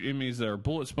to shoot enemies that are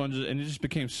bullet sponges, and it just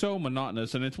became so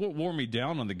monotonous. And it's what wore me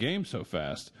down on the game so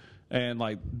fast. And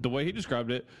like the way he described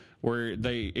it, where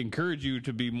they encourage you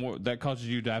to be more, that causes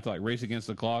you to have to like race against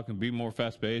the clock and be more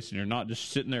fast paced, and you're not just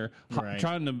sitting there Right.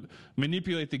 trying to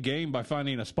manipulate the game by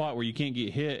finding a spot where you can't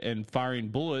get hit and firing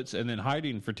bullets and then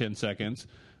hiding for 10 seconds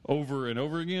over and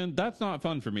over again. That's not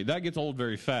fun for me. That gets old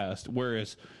very fast.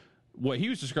 Whereas what he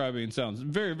was describing sounds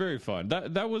very, very fun.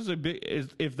 That was a big,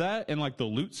 if that and like the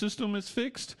loot system is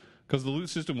fixed, because the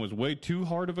loot system was way too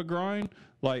hard of a grind,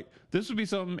 like this would be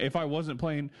something, if I wasn't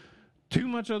playing too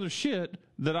much other shit,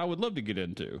 that I would love to get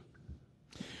into.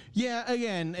 Yeah,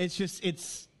 again,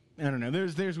 it's I don't know.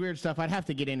 There's weird stuff. I'd have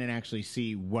to get in and actually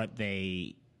see what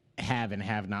they have and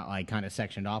have not like kind of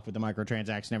sectioned off with the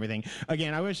microtransactions and everything.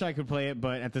 Again, I wish I could play it,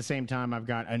 but at the same time, I've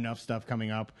got enough stuff coming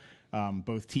up,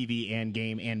 both TV and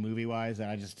game and movie wise,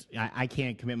 that I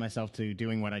can't commit myself to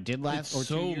doing what I did last or 2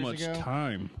 so years much ago.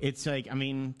 time. It's like, I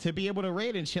mean, to be able to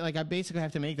rate and shit, like I basically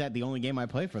have to make that the only game I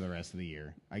play for the rest of the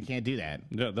year. I can't do that.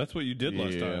 Yeah, that's what you did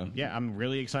last Yeah. time. Yeah, I'm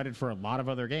really excited for a lot of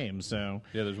other games. So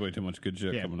Yeah, there's way too much good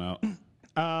shit Yeah. coming out.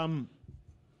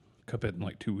 Cuphead in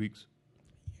like 2 weeks.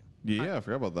 Yeah, I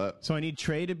forgot about that. So I need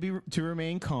Trey to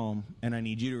remain calm, and I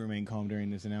need you to remain calm during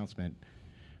this announcement.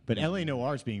 But LA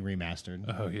Noir is being remastered.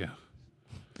 Oh yeah.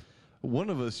 One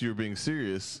of us, you're being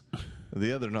serious.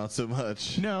 The other, not so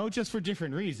much. No, just for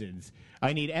different reasons.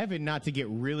 I need Evan not to get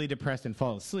really depressed and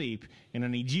fall asleep, and I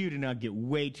need you to not get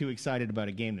way too excited about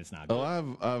a game that's not good. Oh,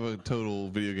 I have a total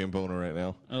video game boner right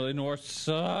now. LA Noir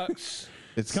sucks.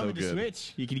 It's Coming so to good.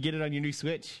 Switch. You can get it on your new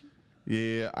Switch.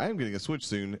 Yeah, I am getting a Switch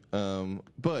soon,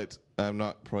 but I'm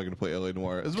not probably going to play LA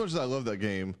Noire. As much as I love that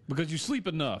game, Because you sleep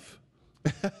enough.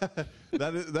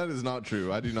 that is not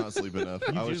true. I do not sleep enough.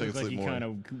 I wish I could like sleep you more. kind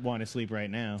of want to sleep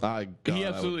right now. He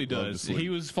absolutely does. He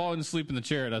was falling asleep in the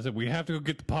chair, and I said, "We have to go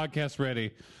get the podcast ready."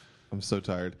 I'm so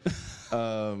tired.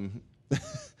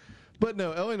 But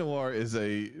no, LA Noire is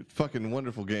a fucking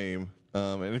wonderful game.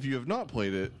 And if you have not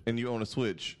played it and you own a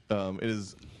Switch, it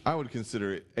is, I would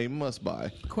consider it a must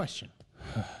buy. Question.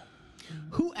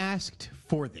 Who asked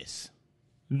for this?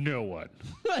 No one.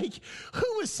 Like, who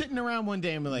was sitting around one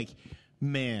day and be like,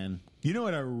 man, you know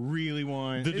what I really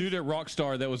want? The dude at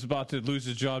Rockstar that was about to lose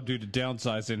his job due to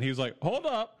downsizing, he was like, "Hold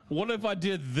up, what if I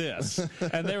did this?"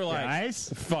 And they were like,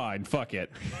 Guys? "Fine, fuck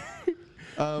it."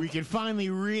 We can finally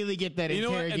really get that You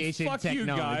know what? And interrogation fuck you,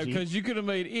 guy, technology. because you could have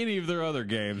made any of their other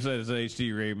games as an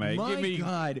HD remake. My Give me,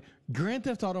 God, Grand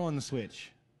Theft Auto on the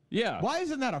Switch. yeah. Why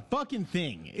isn't that a fucking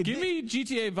thing? Give me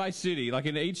GTA Vice City, like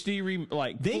an HD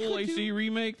They full could HD do-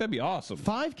 remake. That'd be awesome.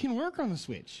 5 can work on the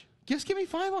Switch. Just give me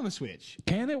 5 on the Switch.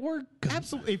 Can it work?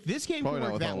 Absolutely. If this game Probably can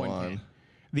not work, with that one online. can.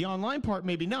 The online part,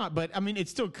 maybe not, but I mean, it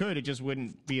still could. It just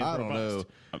wouldn't be as I don't robust.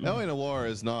 know. LA Noire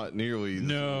is not nearly.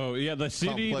 No, yeah, the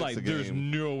city, Complex like, a there's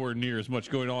game. nowhere near as much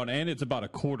going on, and it's about a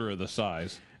quarter of the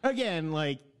size. Again,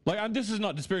 like Like, this is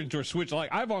not disparaging to our Switch. Like,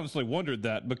 I've honestly wondered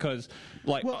that because,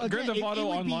 like, Well, Grand again, Theft Auto it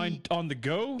would Online be- on the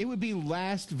go. It would be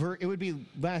last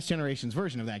generation's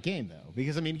version of that game, though,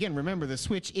 because I mean, again, remember the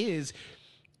Switch is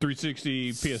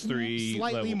 360, PS3,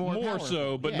 slightly level. more so,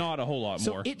 powerful. but Yeah. not a whole lot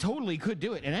so more. it totally could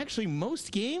do it. And actually,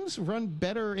 most games run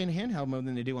better in handheld mode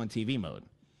than they do on TV mode.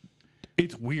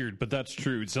 It's weird, but that's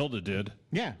true. Zelda did.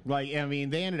 Yeah, like I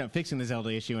mean, they ended up fixing the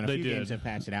Zelda issue, and a They few did. games have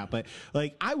patched it out. But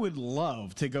like, I would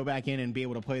love to go back in and be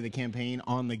able to play the campaign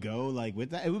on the go, like with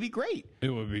that. It would be great. It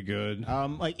would be good.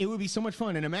 Like it would be so much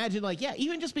fun. And imagine, like, yeah,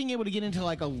 even just being able to get into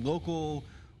like a local,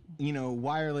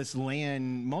 wireless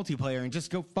LAN multiplayer and just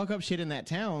go fuck up shit in that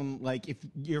town. Like if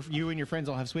you and your friends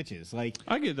all have Switches, like.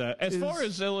 I get that. As far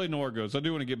as LA Noir goes, I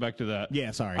do want to get back to that.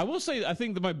 Yeah, sorry. I will say, I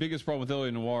think that my biggest problem with LA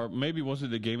Noir maybe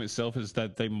wasn't the game itself, is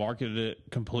that they marketed it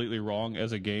completely wrong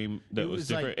as a game that was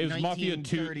different. Like it was Mafia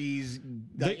 2.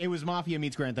 1930s. It was Mafia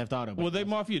meets Grand Theft Auto. Well, they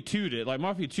Mafia 2'd it. Like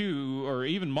Mafia 2 or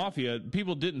even Mafia,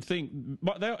 people didn't think.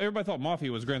 Everybody thought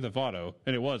Mafia was Grand Theft Auto,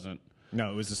 and it wasn't.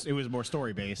 No, it was more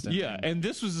story based. Yeah, and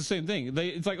this was the same thing.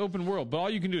 It's like open world, but all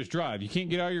you can do is drive. You can't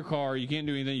get out of your car. You can't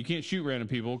do anything. You can't shoot random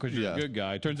people because you're a good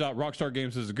guy. Turns out Rockstar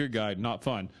Games is a good guy, not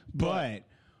fun. But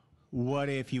what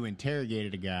if you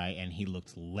interrogated a guy and he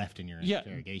looked left in your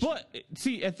interrogation? But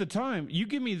see, at the time, you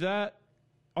give me that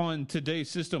on today's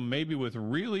system, maybe with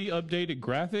really updated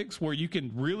graphics where you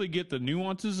can really get the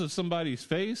nuances of somebody's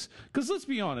face. Because let's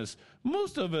be honest,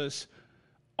 most of us,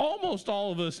 almost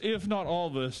all of us, if not all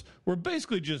of us, were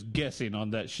basically just guessing on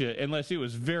that shit unless it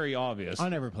was very obvious. I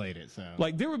never played it, so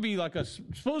Like there would be like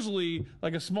supposedly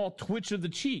like a small twitch of the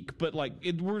cheek, but like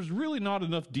it was really not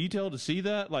enough detail to see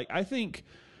that. Like I think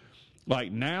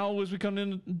like now as we come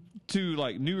into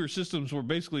like newer systems where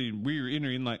basically we're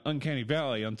entering like Uncanny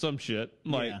Valley on some shit.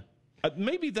 Like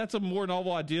maybe that's a more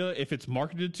novel idea if it's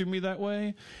marketed to me that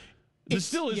way. It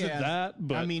still isn't that,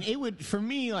 but I mean, it would for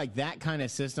me like that kind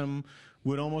of system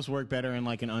would almost work better in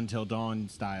like an Until Dawn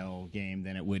style game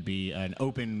than it would be an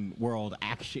open world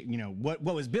action. What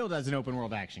was built as an open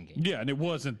world action game. yeah, and it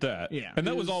wasn't that. Yeah. And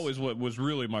that was always what was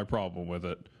really my problem with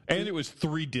it. And it was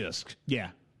 3 discs. Yeah.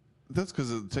 That's because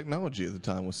the technology at the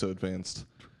time was so advanced.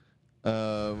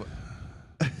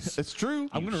 It's true.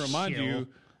 I'm going to remind Chill. you,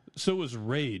 so was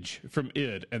Rage from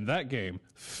id, and that game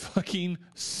fucking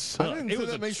sucked. It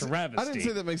was a travesty. I didn't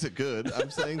say that makes it good. I'm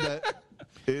saying that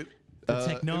it.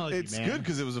 technology, it's man. good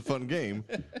because it was a fun game,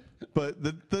 but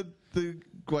the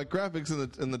like graphics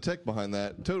and the tech behind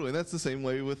that totally. And that's the same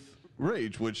way with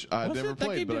Rage, which I've Was never it? That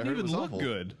played, game but I didn't heard it even was look awful.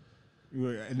 good.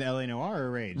 In the LA Noir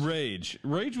or Rage?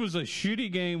 Rage was a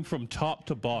shooty game from top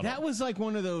to bottom. That was like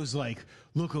one of those like,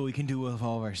 look what we can do with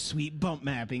all of our sweet bump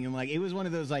mapping, and like it was one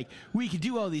of those like we could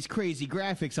do all these crazy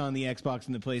graphics on the Xbox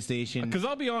and the PlayStation. Because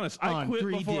I'll be honest, I on quit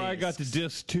 3 before I got to discs.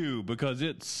 disc 2 because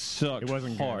it sucked It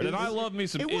wasn't good. hard. And I love me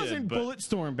some It wasn't but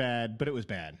Bulletstorm bad, but it was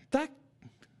bad. that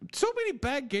so many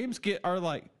bad games are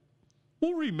like,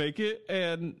 we'll remake it,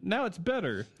 and now it's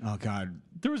better. Oh God,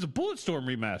 There was a Bulletstorm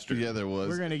remaster. Yeah, there was.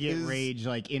 we're gonna get Is- Rage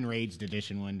like Enraged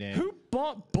edition one day. Who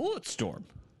bought Bulletstorm?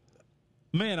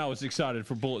 Man, I was excited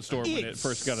for Bulletstorm when It it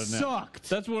first got announced. sucked.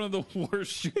 That's one of the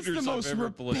worst shooters It's the I've most ever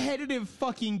played. repetitive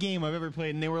fucking game I've ever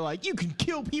played, and they were like, "You can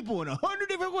kill people in 100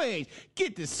 different ways.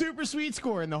 Get this super sweet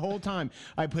score." And the whole time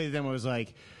I played them, I was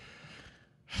like,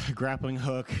 grappling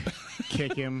hook,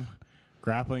 kick him,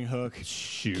 grappling hook,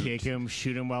 Shoot. kick him,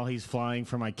 shoot him while he's flying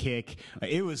for my kick.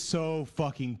 It was so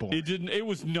fucking boring. It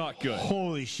was not good.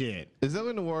 Holy shit! Is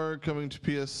LA Noir coming to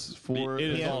PS4? It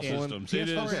is and all Xbox One? systems. It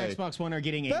PS4 is. and Xbox One are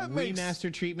getting a That makes-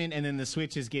 remaster treatment, and then the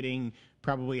Switch is getting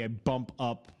probably a bump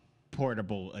up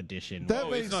portable edition. That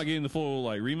Oh, makes it's not getting the full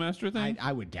like remaster thing.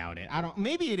 I would doubt it. I don't.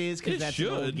 Maybe it is because It that's an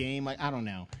old should. game. Like I don't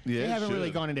know. Yeah, they it haven't really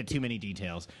should. gone into too many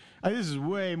details. This is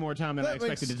way more time than I That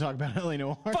expected makes- to talk about LA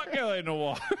Noir. Fuck LA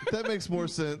Noir. that makes more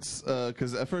sense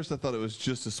because at first I thought it was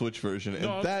just a Switch version, and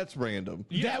No, that's random.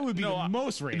 That would be the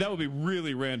most random. That would be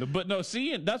really random. But no,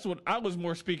 seeing that's what I was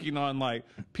more speaking on, like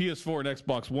PS4 and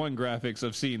Xbox One graphics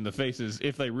of seeing the faces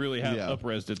if they really have Yeah.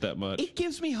 up-resed it that much. It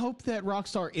gives me hope that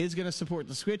Rockstar is going to support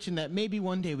the Switch, and that maybe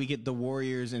one day we get the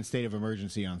Warriors in State of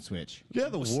Emergency on Switch. Yeah,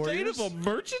 the State Warriors. of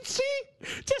emergency?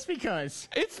 Just because.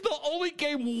 It's the only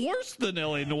game worse than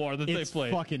LA Noir that It's they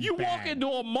play. fucking you walk bad. into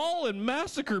a mall and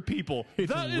massacre people.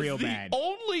 It's That is real the bad.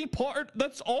 only part.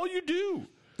 That's all you do.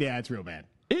 Yeah, it's real bad.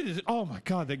 It is. Oh my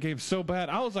god, that game's so bad.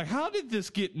 I was like, how did this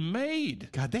get made?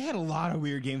 God, they had a lot of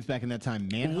weird games back in that time.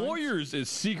 Manhunt. Warriors is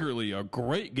secretly a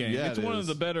great game. Yeah, it's it one is. of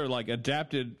the better like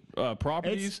adapted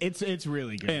properties. It's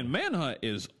really good. And Manhunt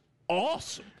is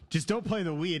awesome. Just don't play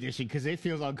the Wii edition because it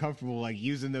feels uncomfortable, like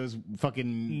using those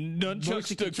fucking Nunchucks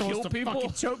motion to controls kill people?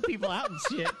 fucking choke people out and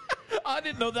shit. I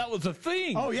didn't know that was a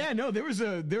thing. Oh yeah, no, there was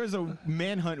a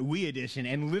Manhunt Wii edition,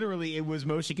 and literally it was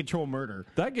motion control murder.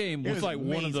 That game was was like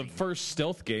one of the amazing. first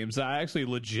stealth games that I actually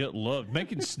legit loved.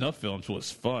 Making snuff films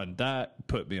was fun. That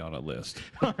put me on a list.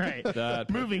 All right, That-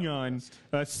 moving on.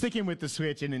 Sticking with the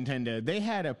Switch and Nintendo, they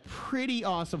had a pretty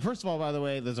awesome. First of all, by the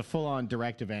way, there's a full-on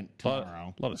direct event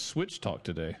tomorrow. A lot of Switch talk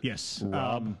today. Yes,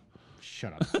 Rob.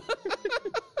 shut up.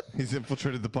 He's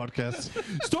infiltrated the podcast.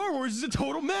 Star Wars is a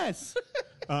total mess.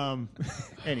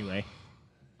 Anyway,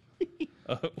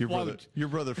 Your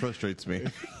brother frustrates me.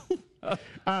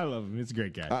 I love him. He's a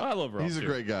great guy. I love Rob. He's a too.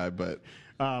 great guy, but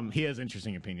He has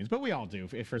interesting opinions, but we all do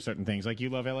for certain things. Like you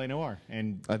love LA Noir,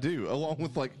 and I do, along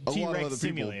with like a lot of T-Rex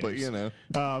other people. But simulators. you know,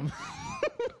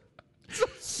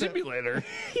 Simulator.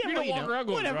 You well, don't you walk know, around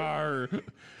going, whatever. "Rawr."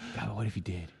 God, what if he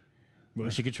did?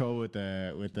 Motion control with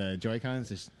the Joy-Cons,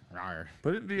 just rawr.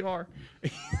 Put it in VR.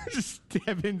 Just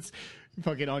Devin's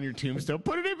fucking on your tombstone.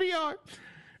 Put it in VR.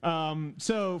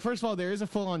 So first of all, there is a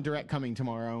full-on direct coming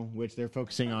tomorrow, which they're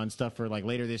focusing on stuff for like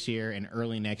later this year and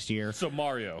early next year. So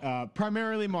Mario.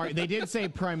 Primarily Mario. They did say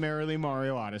primarily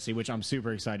Mario Odyssey, which I'm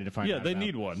super excited to find out. Yeah, they about.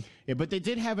 need one. Yeah, but they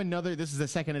did have another. This is the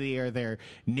second of the year. Their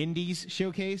Nindies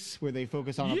showcase where they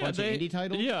focus on a bunch of indie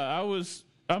titles. Yeah,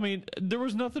 I mean, there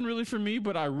was nothing really for me,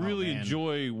 but I really man.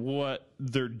 enjoy what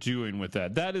they're doing with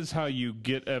that. That is how you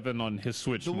get Evan on his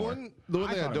Switch the more. one I thing I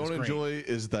thought it was don't great. enjoy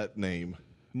is that name.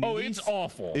 Oh, Nindies? it's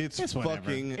awful. It's whatever.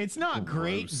 fucking. It's not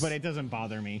great, gross. but it doesn't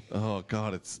bother me. Oh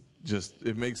God, it's just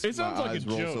it makes It my sounds like a eyes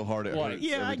roll joke. so hard it Like- hurts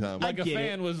Yeah, every time. like a get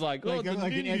fan it. was like, Like, the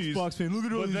like an Nindies. Xbox fan. Look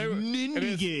at all But these they were- Nindy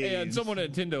and games. And someone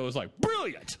at Nintendo was like,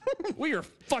 brilliant. We are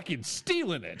fucking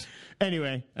stealing it.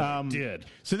 Anyway, did.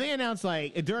 So they announced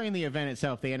like during the event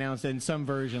itself, they announced in some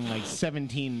version like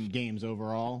 17 games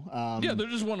overall. Yeah, there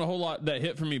just wasn't a whole lot that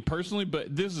hit for me personally,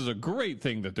 but this is a great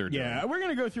thing that they're doing. Yeah, we're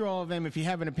gonna go through all of them. If you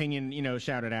have an opinion,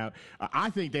 shout it out.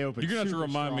 I think they opened. You're going to have to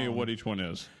super remind me of strong. what each one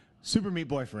is. Super Meat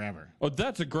Boy Forever. Oh,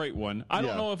 that's a great one. I Yeah.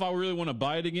 don't know if I really want to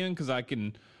buy it again because I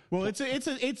can. Well,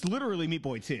 it's literally Meat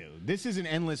Boy 2. This is an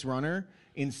endless runner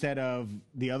instead of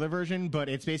the other version, but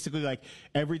it's basically like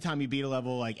every time you beat a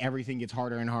level, like everything gets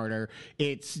harder and harder.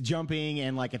 It's jumping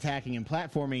and like attacking and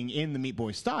platforming in the Meat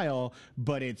Boy style,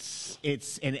 but it's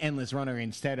an endless runner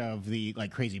instead of the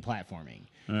like crazy platforming.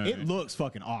 It looks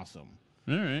fucking awesome.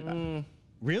 All right.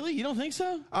 Really? You don't think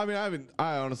so? I mean,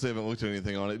 I honestly haven't looked at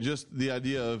anything on it. Just the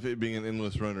idea of it being an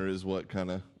endless runner is what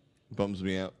kind of bums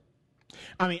me out.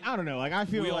 I mean, I don't know. Like I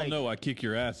feel We all like know I kick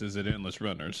your asses at Endless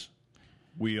Runners.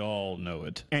 We all know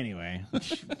it. Anyway,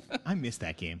 I missed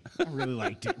that game. I really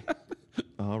liked it.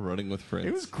 Oh, running with friends.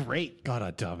 It was great. God,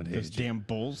 I dominated Those damn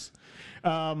bulls.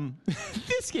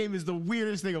 This game is the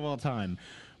weirdest thing of all time.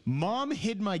 Mom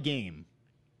hid my game.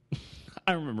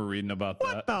 I remember reading about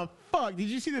What that. the fuck? Did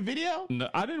you see the video? No,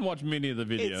 I didn't watch many of the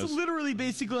videos. It's literally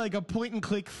basically like a point and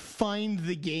click find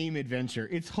the game adventure.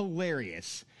 It's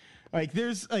hilarious. Like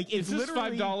there's like it's is this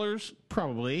literally $5?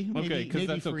 Probably. Maybe, Okay, 'cause maybe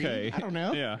that's free. okay. I don't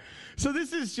know. Yeah. So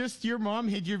this is just your mom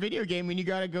hid your video game and you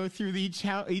got to go through each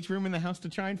room in the house to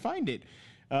try and find it.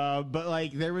 But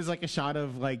like there was like a shot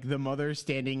of like the mother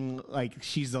standing like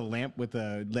she's a lamp with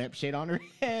a lampshade on her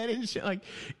head and shit. Like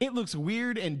it looks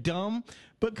weird and dumb,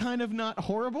 but kind of not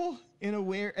horrible in a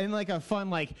way and like a fun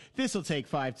like this will take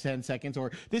 5-10 seconds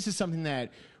or this is something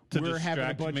that To we're having a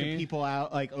distract bunch me? of people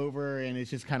out like over and it's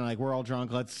just kind of like we're all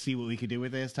drunk. Let's see what we could do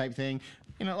with this type thing.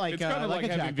 Like It's kind of like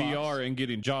a having Jackbox. VR and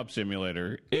getting Job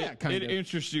Simulator. Yeah, kind it of.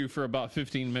 interests you for about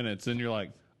 15 minutes, and you're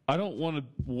like, I don't want to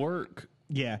work.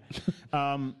 Yeah.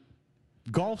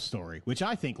 Golf Story, which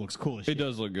I think looks cool as shit. It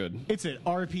does look good. It's an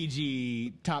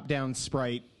RPG top-down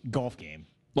sprite golf game.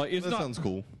 Like it's That not sounds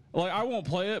cool. like I won't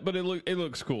play it, but it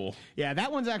looks cool. Yeah,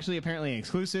 that one's actually apparently an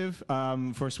exclusive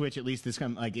for Switch. At least this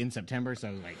come like in September,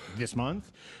 so like this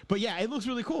month. But yeah, it looks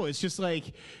really cool. It's just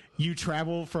like you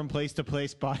travel from place to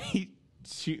place by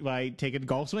taking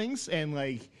golf swings, and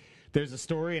like there's a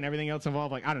story and everything else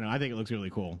involved. Like I don't know, I think it looks really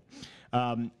cool.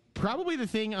 Probably the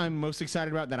thing I'm most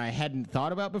excited about that I hadn't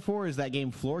thought about before is that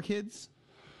game Floor Kids.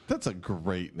 That's a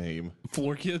great name.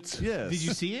 Floor Kids. Yes. Did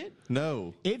you see it?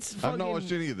 No. It's I've not fucking-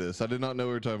 watched any of this. I did not know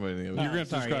we were talking about any of it. You're gonna have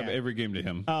to Sorry, describe yeah. every game to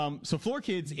him. So Floor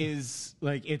Kids is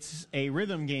like it's a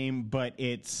rhythm game, but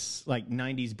it's like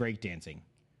 90s breakdancing.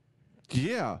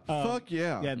 Yeah. Fuck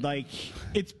yeah. Yeah, like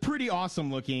it's pretty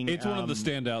awesome looking. it's one of the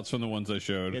standouts from the ones they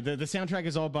showed. The soundtrack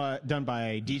is all done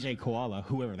by DJ Koala,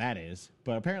 whoever that is.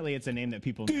 But apparently it's a name that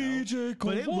people know. DJ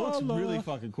But it looks Koala. really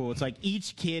fucking cool. It's like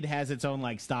each kid has its own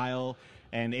like style.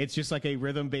 And it's just like a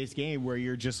rhythm-based game where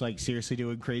you're just like seriously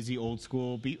doing crazy old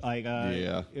school beat, like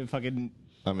fucking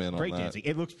I'm in on that. breakdancing.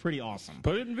 It looks pretty awesome.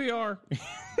 Put it in VR.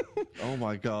 Oh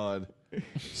my god.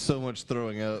 So much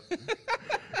throwing up.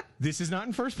 This is not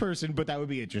in first person, but that would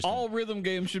be interesting. All rhythm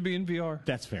games should be in VR.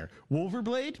 That's fair.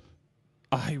 Wolverblade?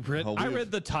 I read Oh, I we've-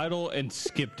 read the title and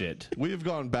skipped it. We have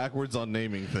gone backwards on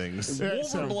naming things.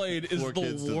 Wolverblade is Four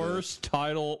kids to the the- worst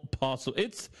title possible.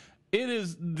 It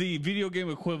is the video game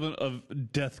equivalent of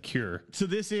Death Cure. So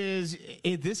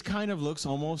this kind of looks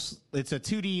almost, it's a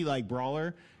 2D like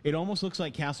brawler. It almost looks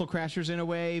like Castle Crashers in a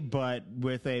way, but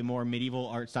with a more medieval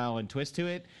art style and twist to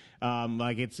it.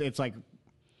 Like it's like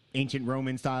ancient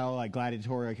Roman style, like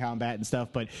gladiatorial combat and stuff,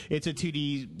 but it's a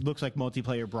 2D, looks like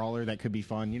multiplayer brawler that could be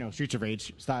fun, Streets of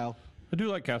Rage style. I do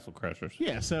like Castle Crashers.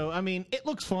 Yeah, so I mean, it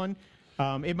looks fun.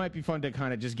 It might be fun to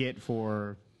kind of just get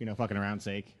for, fucking around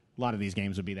sake. A lot of these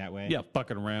games would be that way. Yeah,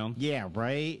 fucking around. Yeah,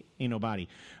 right? Ain't nobody.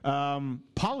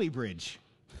 Polybridge.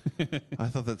 I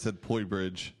thought that said Poi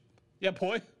Bridge. Yeah,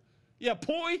 poi. Yeah,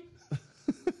 poi.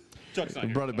 Chuck's not I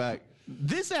here. brought it back.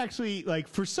 This actually, like,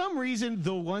 for some reason,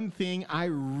 the one thing I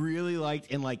really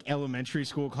liked in, like, elementary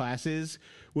school classes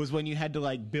was when you had to,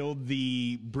 like, build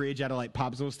the bridge out of, like,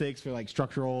 popsicle sticks for, like,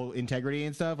 structural integrity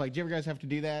and stuff. Like, do you ever guys have to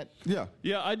do that? Yeah.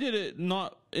 Yeah, I did it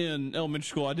not in elementary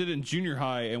school. I did it in junior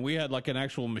high, and we had like an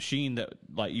actual machine that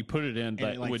like you put it in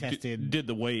that it, like, would tested- did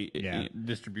the weight Yeah.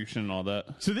 distribution and all that.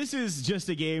 So this is just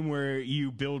a game where you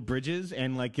build bridges,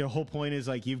 and, like, the whole point is,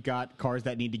 like, you've got cars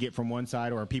that need to get from one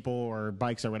side, or people or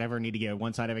bikes or whatever need to get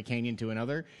one side of a canyon to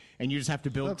another, and you just have to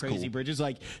build That's crazy cool. bridges.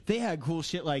 Like, they had cool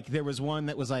shit. Like, there was one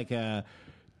that was like a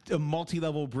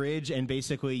multi-level bridge, and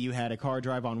basically you had a car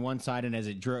drive on one side, and as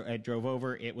it drove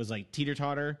over, it was like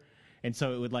teeter-totter, and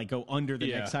so it would like go under the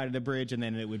Yeah. next side of the bridge, and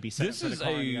then it would be set This up for is the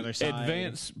car on the a other side.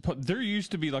 advanced. There used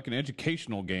to be like an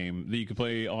educational game that you could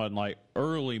play on like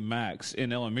early Macs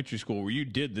in elementary school where you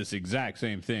did this exact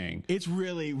same thing. It's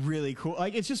really, really cool.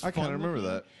 Like, it's just I fun kinda remember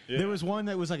looking. that. There was one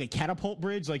that was like a catapult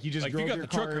bridge. Like, you just Like drove you got your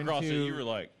the truck car across into, it, you were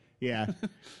like, yeah.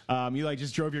 You like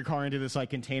just drove your car into this like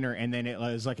container, and then it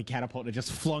was like a catapult that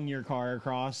just flung your car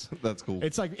across. That's cool.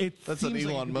 It's like That's an seems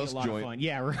like it Elon could be a Musk lot of joint. fun.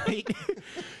 Yeah, right.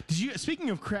 Did you? Speaking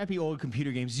of crappy old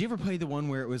computer games, did you ever play the one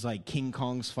where it was like King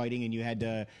Kong's fighting, and you had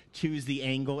to choose the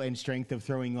angle and strength of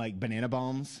throwing like banana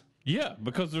bombs? yeah,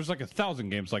 because there's like 1,000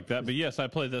 games like that. But yes, I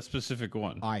played that specific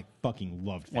one. I fucking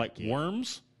loved that Like game.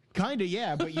 Worms. Kinda,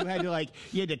 yeah, but you had to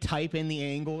you had to type in the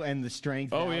angle and the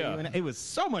strength. Oh, value, yeah. and it was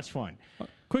so much fun.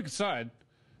 Quick aside,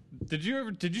 did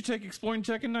you take Exploring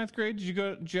Tech in 9th grade?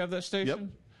 Did you have that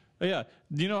station? Yep. Yeah.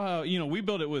 You know how we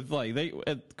built it with like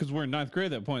because we're in 9th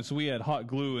grade at that point, so we had hot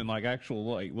glue and like actual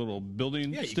like little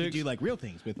building Yeah, sticks. you could do like real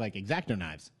things with like X-Acto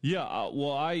knives. Yeah,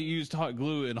 well, I used hot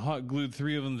glue and hot glued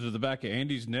 3 of them to the back of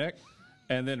Andy's neck,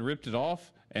 and then ripped it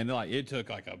off, and like it took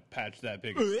like a patch that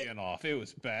big of skin off. It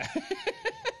was bad.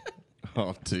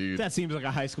 Oh, dude. That seems like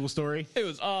a high school story. It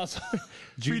was awesome. We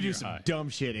do Junior some high. dumb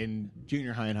shit in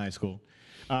junior high and high school.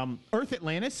 Earth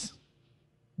Atlantis.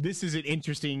 This is an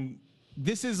interesting.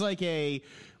 This is like a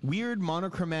weird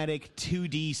monochromatic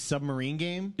 2D submarine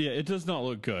game. Yeah, it does not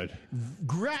look good.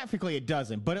 Graphically, it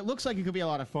doesn't, but it looks like it could be a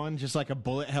lot of fun, just like a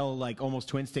bullet hell, like almost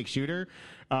twin stick shooter.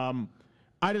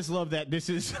 I just love that this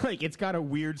is like it's got a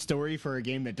weird story for a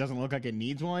game that doesn't look like it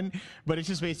needs one, but it's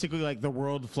just basically like the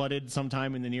world flooded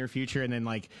sometime in the near future, and then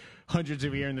like hundreds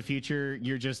of years in the future,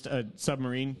 you're just a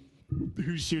submarine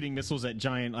who's shooting missiles at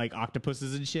giant like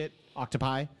octopuses and shit,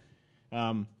 octopi.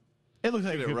 It looks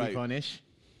like it it could right. be fun-ish.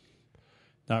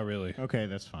 Not really. Okay,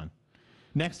 that's fun.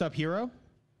 Next up, Hero.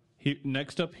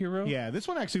 Next up, Hero. Yeah, this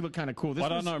one actually looked kind of cool. This Why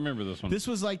do I was- not remember this one? This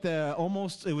was like it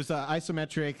was an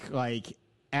isometric like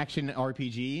action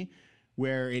RPG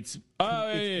where it's Oh,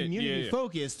 it's community yeah.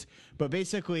 focused, but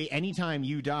basically anytime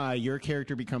you die, your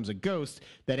character becomes a ghost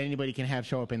that anybody can have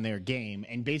show up in their game,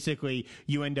 and basically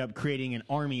you end up creating an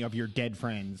army of your dead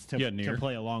friends to Nier.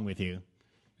 play along with you.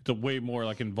 It's a way more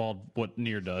like involved what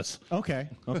Nier does. Okay,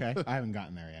 I haven't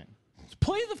gotten there yet.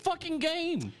 Play the fucking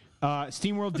game.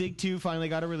 SteamWorld Dig 2 finally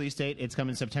got a release date. It's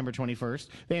coming September 21st.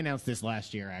 They announced this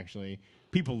last year, actually.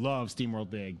 People love SteamWorld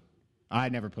Dig. I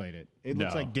never played it. It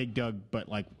looks No. like Dig Dug, but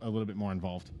like a little bit more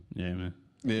involved. Yeah, man.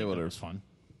 Yeah, It whatever. was fun.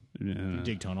 Yeah.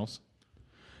 Dig tunnels.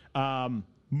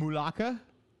 Mulaka.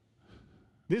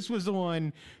 This was the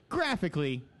one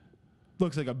graphically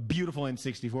looks like a beautiful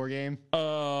N64 game.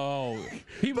 Oh,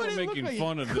 people But are it looked making like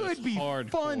fun it of could this be hardcore.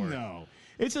 fun though.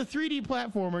 It's a 3D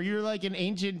platformer. You're like an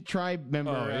ancient tribe member,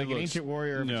 Oh, it like an looks- ancient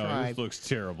warrior of a No, tribe. this looks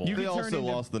terrible. You They can turn also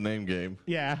into- lost the name game.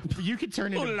 Yeah, you could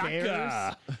turn into Mulaka.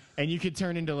 bears, and you could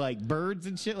turn into like birds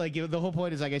and shit. Like the whole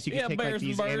point is, I guess you can take like bears and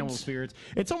these birds. animal spirits.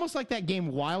 It's almost like that game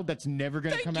Wild that's never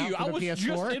going to Thank come you. out I for was the just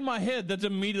PS4. in my head. That's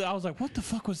immediately. I was like, "What the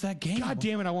fuck was that game?" God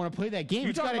damn it! I want to play that game. You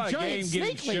It's talk got about a a giant game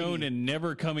getting snake shown lady. and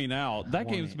never coming out. That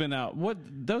game's been out. What?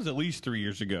 That was at least 3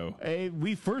 years ago.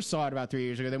 We first saw it about 3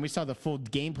 years ago. Then we saw the full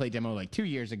gameplay demo like 2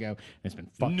 years ago. And it's been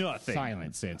fucking Nothing.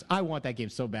 silent since. I want that game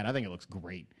so bad. I think it looks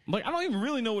great. Like, I don't even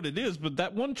really know what it is, but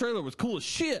that one trailer was cool as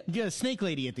shit. You get a snake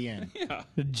lady at the end. Yeah.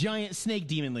 The giant snake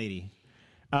demon lady.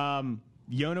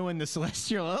 Yono and the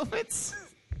Celestial Elephants.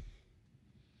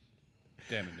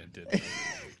 Damn it, it did.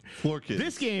 Floor Kids.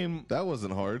 This game. That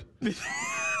wasn't hard.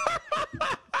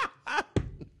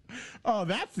 Oh,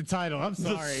 that's the title. I'm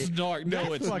sorry. Snark. No,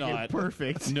 That's it's fucking not.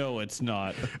 perfect. No, it's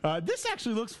not. This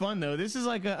actually looks fun though. This is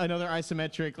like another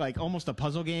isometric, like almost a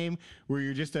puzzle game where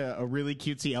you're just a really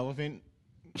cutesy elephant.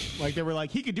 Like they were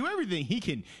like, he can do everything. He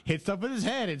can hit stuff with his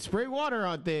head and spray water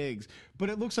on things. But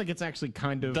it looks like it's actually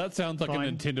kind of That sounds like fun.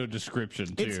 a Nintendo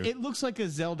description too. It looks like a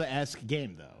Zelda-esque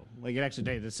game though. Like it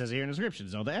actually, this says here in the description,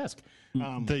 Zelda-esque.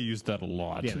 They used that a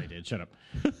lot. Yeah, they did. Shut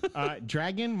up.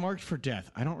 Dragon Marked for Death.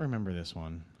 I don't remember this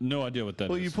one. No idea what that is.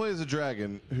 Well, you play as a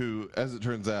dragon who, as it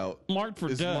turns out, Marked for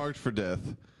is death. marked for death.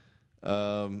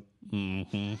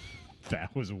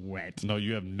 That was wet. No,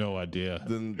 you have no idea.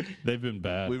 Then They've been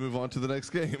bad. we move on to the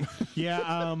next game.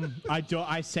 Yeah,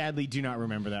 I sadly do not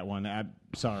remember that one. I'm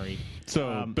sorry. So,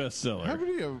 bestseller. How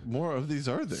many more of these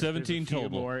are there? 17 Few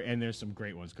total. more, and there's some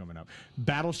great ones coming up.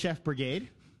 Battle Chef Brigade.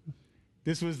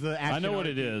 This was the action know what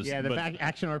it is, Yeah, the but-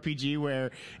 action RPG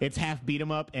where it's half beat 'em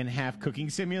up and half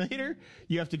cooking simulator.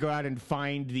 You have to go out and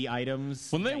find the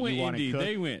items. When they that went you wanna indie, cook.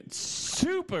 they went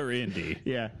super indie.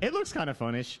 Yeah, it looks kind of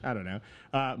funnish. I don't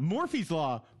know. Morphe's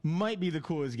Law might be the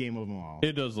coolest game of them all.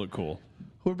 It does look cool.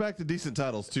 We're back to decent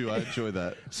titles too. I enjoy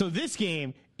that. So this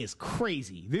game is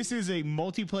crazy. This is a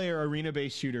multiplayer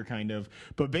arena-based shooter kind of,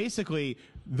 but basically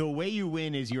the way you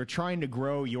win is you're trying to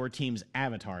grow your team's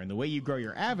avatar. And the way you grow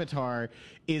your avatar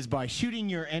is by shooting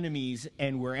your enemies,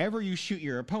 and wherever you shoot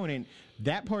your opponent,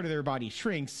 that part of their body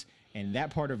shrinks and that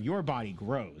part of your body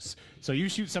grows. So you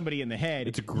shoot somebody in the head,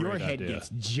 It's a great your head idea. gets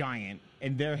giant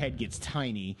and their head gets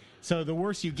tiny. So the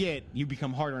worse you get, you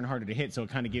become harder and harder to hit, so it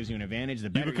kind of gives you an advantage. The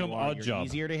better become you are, Odd you're Job.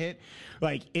 easier to hit.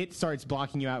 Like it starts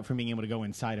blocking you out from being able to go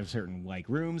inside of certain like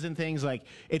rooms and things. Like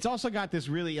it's also got this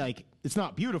really like it's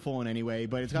not beautiful in any way,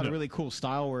 but it's got a really cool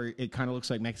style where it kind of looks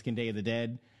like Mexican Day of the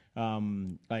Dead.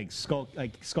 Like skull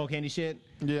candy shit.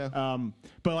 Yeah.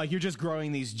 But like you're just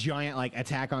growing these giant like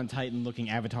Attack on Titan looking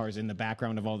avatars in the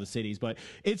background of all the cities. But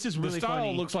it's just The really style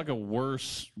funny. looks like a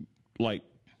worse, like,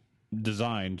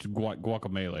 designed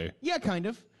Guacamole. Yeah, kind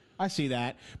of. I see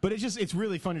that. But it's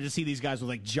really funny to see these guys with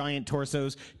like giant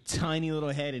torsos, tiny little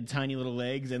head and tiny little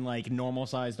legs and like normal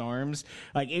sized arms.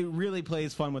 Like it really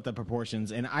plays fun with the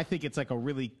proportions, and I think it's like a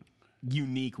really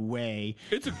unique way.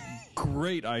 It's a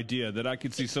great idea that I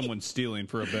could see someone stealing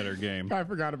for a better game. I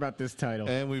forgot about this title.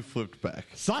 And we flipped back.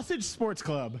 Sausage Sports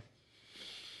Club.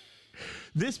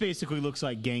 This basically looks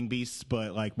like Gang Beasts,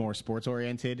 but like more sports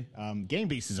oriented. Gang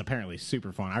Beasts is apparently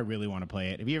super fun. I really want to play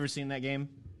it. Have you ever seen that game?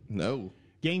 No.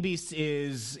 Gang Beasts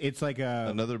it's like a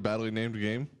Another badly named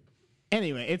game.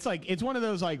 anyway, it's one of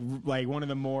those like one of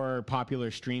the more popular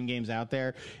stream games out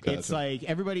there. It's Gotcha. like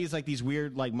everybody is like these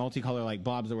weird like multicolor like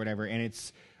blobs or whatever, and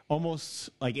it's almost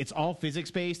like it's all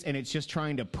physics based, and it's just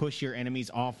trying to push your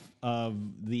enemies off of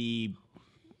the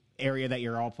area that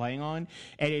you're all playing on,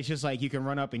 and it's just like you can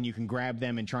run up and you can grab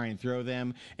them and try and throw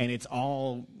them, and it's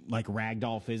all like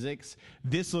ragdoll physics.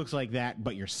 This looks like that,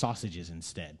 but you're sausages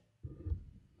instead.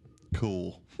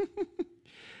 Cool.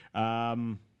 I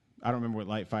don't remember what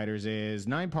Light Fighters is.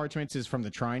 Nine Parchments is from the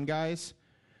Trine guys,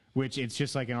 which it's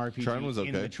just like an RPG. Trine was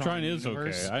in the okay. Trine is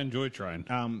universe. okay. I enjoy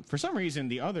trying. For some reason,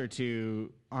 the other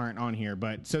two aren't on here.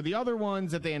 But so the other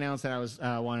ones that they announced that I was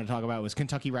wanted to talk about was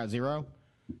Kentucky Route Zero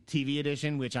TV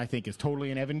edition, which I think is totally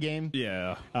an Evan game.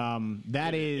 Yeah.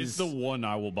 That is It's the one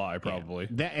I will buy, probably.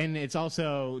 that, and it's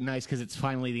also nice because it's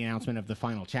finally the announcement of the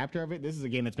final chapter of it. This is a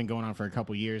game that's been going on for a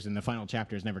couple years, and the final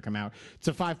chapter has never come out. It's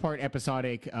a 5-part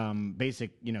episodic,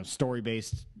 basic,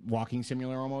 story-based walking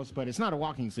simulator almost, but it's not a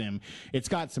walking sim. It's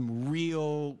got some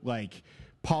real, like,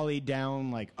 polyed down,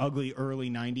 like, ugly early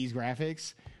 90s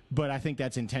graphics. But I think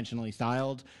that's intentionally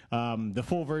styled. The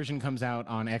full version comes out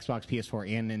on Xbox,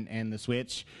 PS4, and the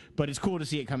Switch. But it's cool to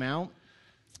see it come out.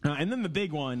 And then the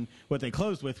big one, what they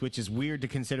closed with, which is weird to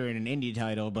consider it an indie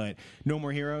title, but No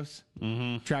More Heroes.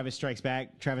 Mm-hmm. Travis Strikes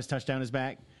Back. Travis Touchdown is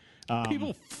back.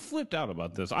 People flipped out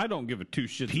about this. I don't give a two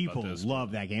shits People about this.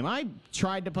 love that game. I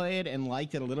tried to play it and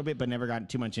liked it a little bit, but never got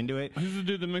too much into it. Who's the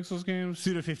dude that makes those games?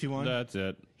 Suda51. That's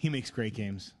it. He makes great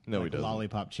games. No, he like doesn't.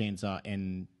 Lollipop Chainsaw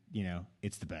and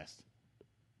it's the best.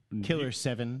 Killer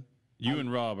 7. You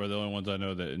and Rob are the only ones I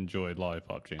know that enjoyed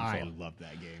Lollipop Chainsaw. I love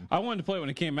that game. I wanted to play it when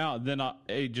it came out, then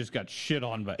it just got shit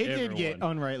on by everyone. It did get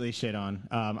unrightly shit on.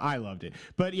 I loved it.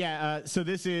 But yeah, so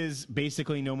this is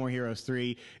basically No More Heroes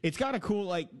 3. It's got a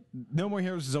cool, No More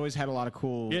Heroes has always had a lot of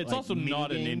cool. Yeah, it's also mini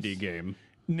not games. an indie game.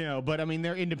 No, but I mean,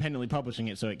 they're independently publishing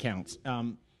it, so it counts.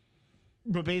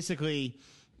 But basically,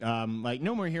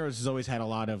 No More Heroes has always had a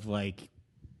lot of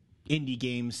indie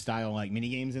game style mini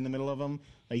games in the middle of them.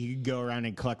 You could go around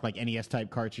and collect NES type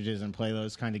cartridges and play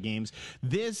those kind of games.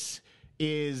 This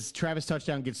is Travis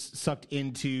Touchdown gets sucked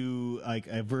into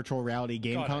a virtual reality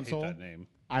game God, console. I hate that name.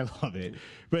 I love it.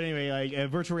 But anyway, a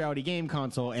virtual reality game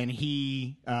console, and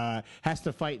he has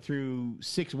to fight through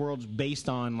 6 worlds based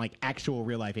on actual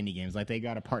real life indie games. They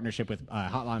got a partnership with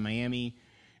Hotline Miami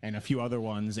and a few other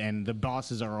ones, and the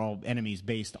bosses are all enemies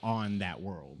based on that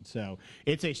world. So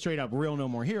it's a straight up real No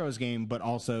More Heroes game, but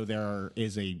also there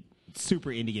is a super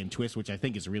indie game twist, which I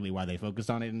think is really why they focused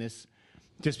on it in this.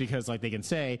 Just because they can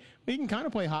say, we can kind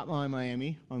of play Hotline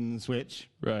Miami on the Switch.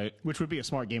 Right. Which would be a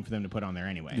smart game for them to put on there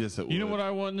anyway. Yes, it would. You know what I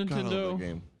want, God, I love Nintendo? that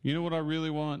game. You know what I really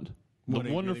want? What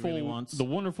it really wants? The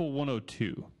Wonderful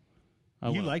 102.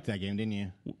 You liked that game, didn't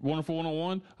you? Wonderful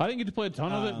 101. I didn't get to play a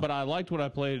ton of it, but I liked what I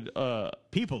played.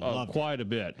 People loved it. quite a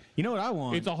bit. You know what I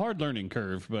want? It's a hard learning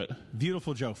curve, but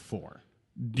Beautiful Joe 4.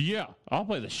 yeah, I'll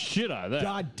play the shit out of that.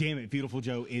 God damn it, Beautiful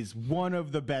Joe is one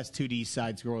of the best 2D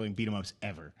side-scrolling beat-em-ups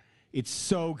ever. It's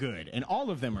so good, and all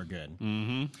of them are good.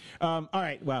 Mm-hmm. All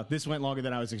right, wow, this went longer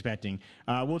than I was expecting.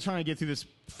 We'll try and get through this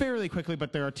fairly quickly,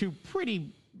 but there are 2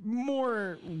 pretty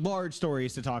more large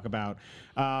stories to talk about.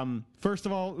 First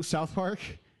of all, South Park.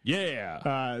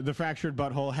 Yeah. The Fractured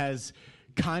Butthole has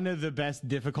kind of the best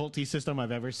difficulty system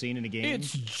I've ever seen in a game.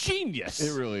 It's genius.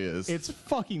 It really is. It's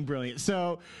fucking brilliant.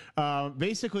 So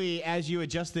basically, as you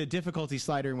adjust the difficulty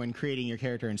slider when creating your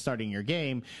character and starting your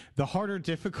game, the harder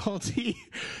difficulty,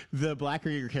 the blacker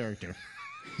your character.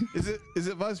 Is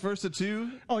it vice versa too?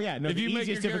 Oh yeah, no. If The you make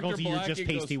easiest your character difficulty, you're black, just it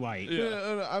goes- pasty white.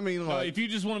 Yeah. I mean, If you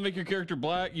just want to make your character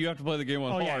black, you have to play the game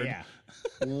on Oh yeah, hard. yeah.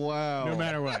 wow, No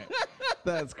matter what.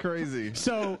 that's crazy.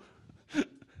 So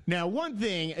now one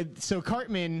thing, so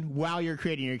Cartman, while you're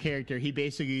creating your character, he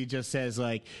basically just says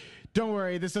don't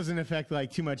worry, this doesn't affect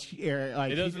too much air.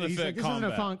 It doesn't affect this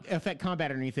combat. doesn't affect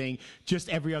combat or anything. Just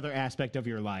every other aspect of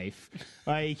your life.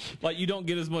 Like you don't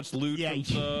get as much loot Yeah, from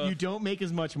stuff. you don't make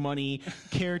as much money.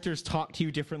 Characters talk to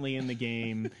you differently in the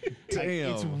game.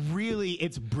 Damn.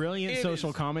 It's brilliant It social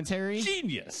is commentary.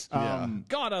 Genius. Yeah.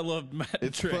 God, I love Matt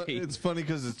and Trey. It's funny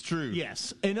because it's true.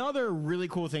 Yes. Another really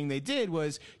cool thing they did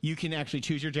was you can actually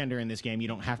choose your gender in this game. You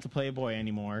don't have to play a boy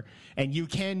anymore, and you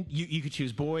could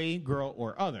choose boy, girl,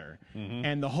 or other.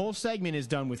 And the whole segment is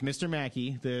done with Mr.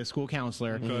 Mackey, the school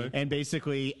counselor. Okay. And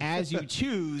basically, as you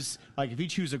choose, if you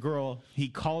choose a girl, he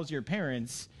calls your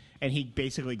parents, and he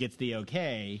basically gets the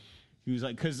okay. He was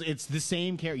because it's the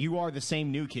same character. You are the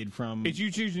same new kid from. It's you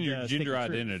choosing your Yeah, Stick gender of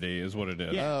Truth. identity is what it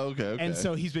is. Yeah. Oh, okay. And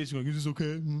so he's basically is this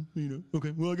okay?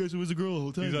 Okay. Well, I guess it was a girl the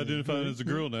whole time. He's identifying as a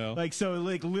girl now.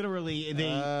 Literally,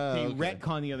 they okay.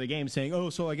 retcon the other game, saying,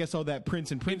 "Oh, so I guess all that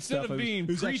Prince and Prince Instead stuff of being it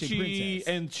was actually preachy Princess."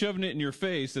 and shoving it in your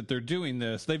face that they're doing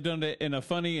this, they've done it in a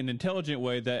funny and intelligent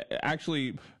way that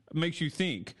actually makes you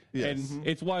think. Yes. And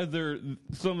it's why they're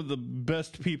some of the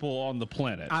best people on the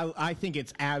planet. I think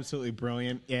it's absolutely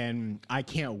brilliant, and I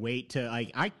can't wait to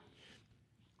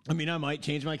I mean, I might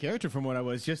change my character from what I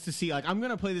was just to see. I'm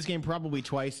going to play this game probably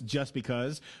twice just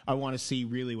because I want to see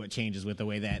really what changes with the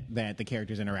way that the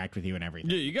characters interact with you and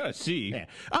everything. yeah, you gotta see. Yeah.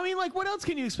 I mean, what else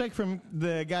can you expect from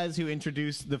the guys who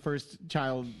introduced the first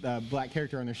child black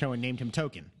character on their show and named him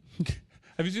Token?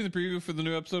 Have you seen the preview for the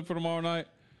new episode for tomorrow night?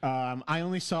 I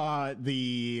only saw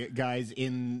the guys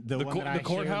in the one that I the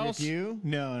courthouse? shared with you.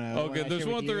 No. Okay, there's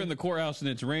one they're in the courthouse and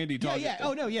it's Randy Yeah, talking. yeah.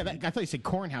 Oh no, yeah. I thought you said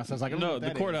Cornhouse. I was like, I don't know No, what the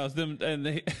that courthouse. Them and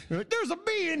they, is. There's a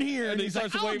bee in here, and he he's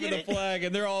starts like, "I'll waving get the it." flag,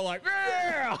 and they're all like,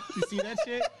 "Yeah!" You see that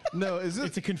shit? No, is it?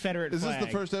 It's a Confederate Is this flag.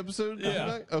 the first episode?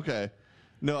 Yeah. Okay.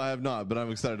 No, I have not, but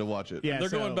I'm excited to watch it. Yeah, They're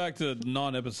so- going back to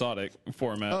non-episodic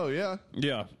format. Oh yeah.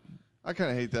 Yeah. I kind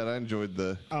of hate that. I enjoyed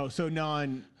the. Oh, so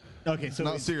non. Okay, so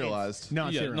Not it's serialized.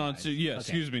 Non Yeah, serialized. yeah, Okay.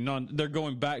 excuse me. They're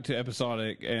going back to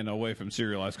episodic and away from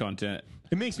serialized content.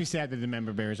 It makes me sad that the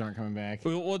member bears aren't coming back.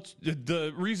 Well,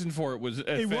 the reason for it was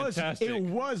fantastic. It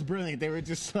was brilliant. They were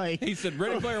just like. He said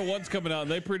Ready Player One's coming out, and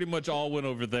they pretty much all went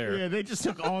over there. Yeah, they just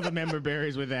took all the member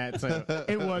berries with that. So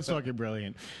it was fucking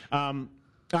brilliant.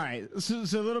 All right, so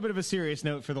a little bit of a serious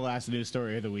note for the last news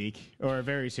story of the week, or a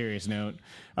very serious note.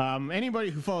 Anybody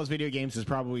who follows video games has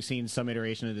probably seen some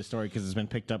iteration of this story because it's been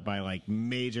picked up by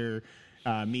major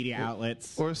media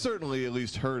outlets. Or certainly at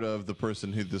least heard of the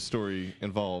person who the story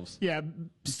involves. Yeah,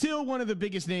 still one of the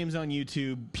biggest names on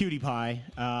YouTube,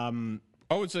 PewDiePie.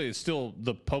 I would say it's still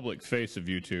the public face of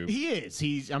YouTube. He is.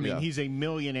 He's a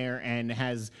millionaire and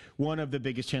has one of the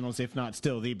biggest channels, if not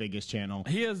still the biggest channel.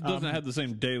 He doesn't have the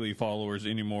same daily followers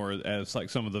anymore as like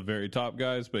some of the very top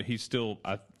guys, but he's still,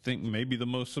 I think, maybe the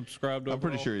most subscribed overall. I'm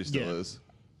pretty sure he still is.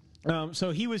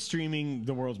 So he was streaming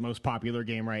the world's most popular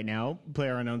game right now,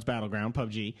 PlayerUnknown's Battleground,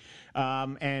 PUBG.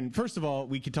 And first of all,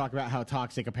 we could talk about how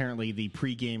toxic apparently the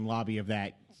pre-game lobby of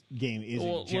that game is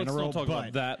in general. Let's not talk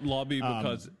about that lobby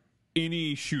because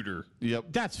any shooter. Yep.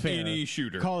 That's fair. Any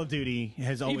shooter. Call of Duty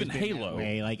has always Even been Halo. that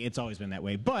way. Like, it's always been that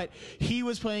way. But he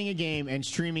was playing a game and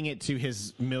streaming it to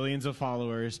his millions of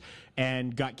followers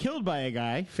and got killed by a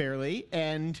guy, fairly,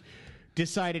 and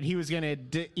decided he was going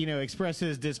to, express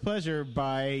his displeasure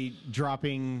by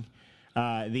dropping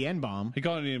the N-bomb He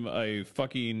called him a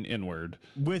fucking N-word.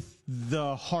 with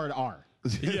the hard R.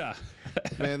 Yeah.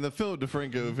 Man, the Philip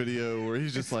DeFranco video where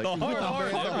he's just like, the hard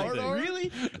R.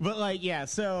 Really? But,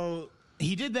 so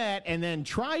he did that and then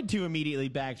tried to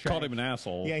immediately backtrack. Called him an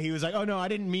asshole. Yeah, he was like, oh, no, I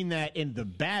didn't mean that in the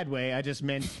bad way. I just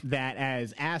meant that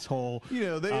as asshole.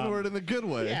 the N-word in the good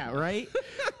way. Yeah, right?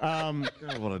 God,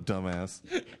 what a dumbass.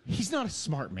 He's not a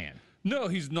smart man. No,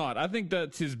 he's not. I think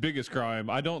that's his biggest crime.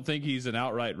 I don't think he's an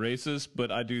outright racist,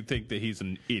 but I do think that he's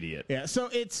an idiot. Yeah, so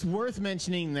it's worth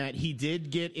mentioning that he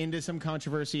did get into some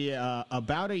controversy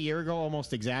about a year ago,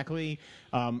 almost exactly,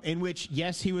 in which,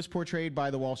 yes, he was portrayed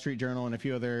by the Wall Street Journal and a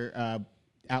few other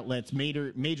outlets,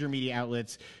 major media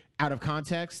outlets, out of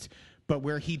context, but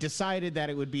where he decided that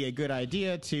it would be a good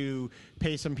idea to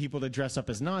pay some people to dress up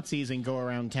as Nazis and go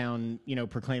around town,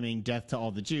 proclaiming death to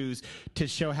all the Jews to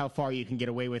show how far you can get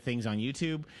away with things on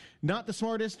YouTube. Not the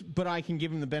smartest, but I can give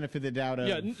him the benefit of the doubt of...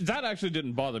 Yeah, that actually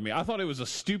didn't bother me. I thought it was a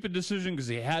stupid decision because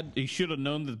he should have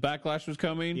known that the backlash was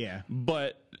coming. Yeah.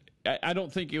 But I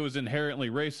don't think it was inherently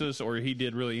racist or he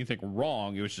did really anything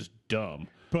wrong. It was just dumb.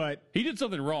 But he did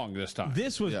something wrong this time.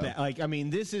 this was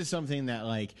this is something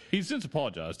that He's since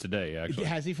apologized today. Actually,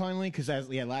 has he finally? Because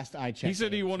last I checked, he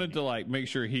said he wanted to make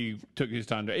sure he took his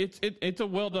time to. It's a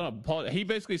well done apology. He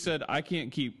basically said, "I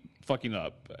can't keep fucking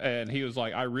up," and he was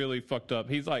like, "I really fucked up."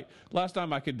 He's like, "Last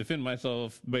time I could defend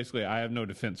myself. Basically, I have no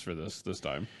defense for this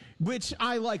time." Which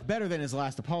I like better than his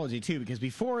last apology too, because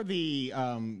before the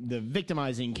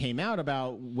victimizing came out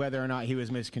about whether or not he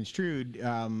was misconstrued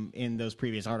in those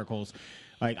previous articles.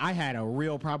 I had a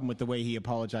real problem with the way he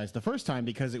apologized the first time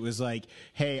because it was like,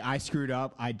 hey, I screwed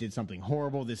up. I did something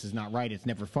horrible. This is not right. It's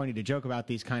never funny to joke about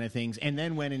these kind of things. And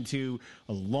then went into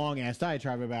a long-ass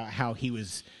diatribe about how he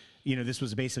was, this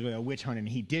was basically a witch hunt and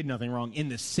he did nothing wrong in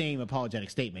the same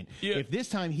apologetic statement. Yeah. If this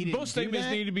time he didn't Both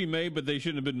statements need to be made, but they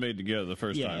shouldn't have been made together the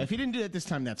first time. Yeah, if he didn't do that this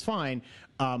time, that's fine.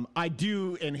 I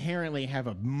do inherently have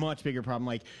a much bigger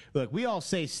problem. Look, we all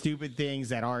say stupid things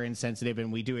that are insensitive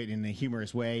and we do it in a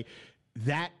humorous way.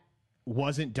 That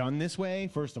wasn't done this way,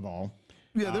 first of all.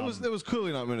 Yeah, that was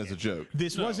clearly not meant as a joke.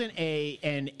 This wasn't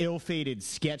an ill-fated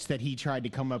sketch that he tried to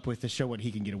come up with to show what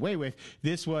he can get away with.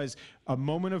 This was a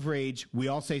moment of rage. We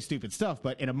all say stupid stuff,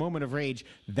 but in a moment of rage,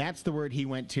 that's the word he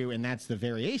went to, and that's the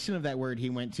variation of that word he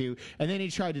went to. And then he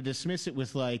tried to dismiss it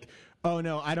with oh,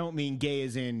 no, I don't mean gay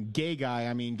as in gay guy.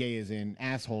 I mean gay as in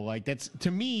asshole. That's, to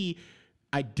me...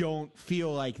 I don't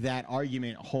feel like that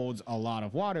argument holds a lot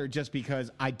of water just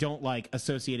because I don't like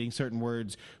associating certain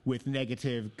words with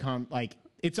negative,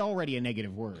 it's already a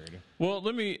negative word. Well,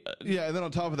 let me... yeah, and then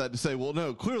on top of that to say, well,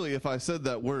 no, clearly if I said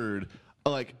that word,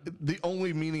 the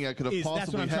only meaning I could have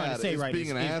possibly had is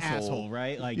being an asshole.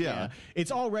 Right? Yeah.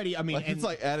 It's already, it's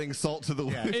like adding salt to the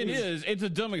wound. It is. It's a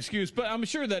dumb excuse, but I'm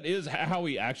sure that is how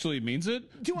he actually means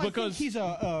it. Do I think he's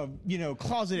a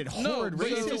closeted horrid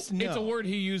racist? No. It's a word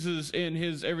he uses in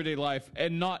his everyday life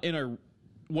and not in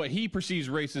what he perceives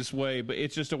racist way, but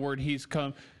it's just a word he's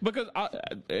come because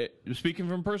speaking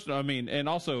from personal, and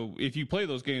also if you play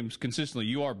those games consistently,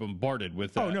 you are bombarded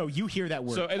with that. Oh no, you hear that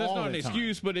word. So and that's all not an the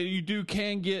excuse, time. but you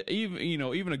can get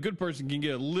even a good person can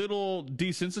get a little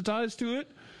desensitized to it.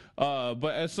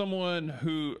 But as someone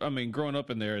who growing up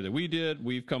in the area that we did,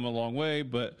 we've come a long way.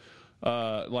 But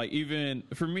even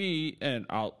for me, and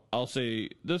I'll say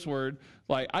this word.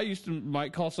 I used to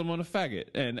might call someone a faggot,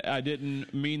 and I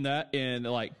didn't mean that in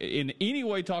any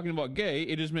way talking about gay.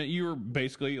 It just meant you were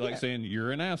basically saying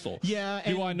you're an asshole. Yeah.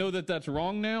 Do I know that that's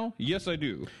wrong now? Yes, I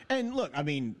do. And look,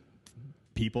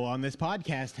 people on this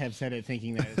podcast have said it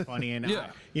thinking that it's funny, and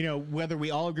yeah. Whether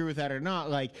we all agree with that or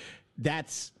not,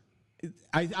 that's.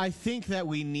 I think that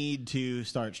we need to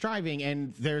start striving,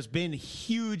 and there's been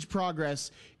huge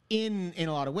progress in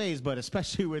a lot of ways, but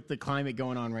especially with the climate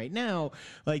going on right now,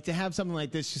 like to have something like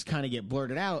this just kind of get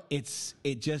blurted out, it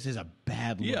just is a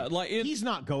bad look. Yeah, like he's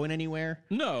not going anywhere.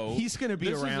 No, he's going to be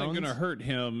this around. Isn't going to hurt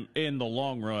him in the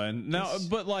long run. Now,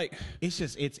 but like it's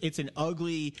just it's an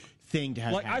ugly thing to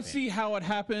have. Like happen. I see how it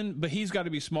happened, but he's got to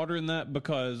be smarter than that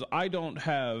because I don't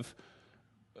have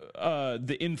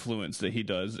the influence that he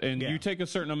does, and you take a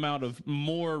certain amount of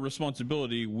more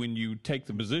responsibility when you take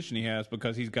the position he has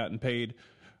because he's gotten paid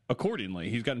accordingly.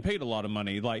 He's gotten paid a lot of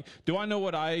money. Like, do I know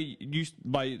what I used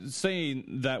by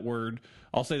saying that word?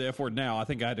 I'll say the F word now. I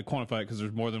think I had to quantify it because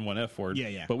there's more than one F word.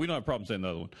 Yeah. But we don't have a problem saying the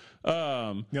other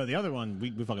one. No, the other one,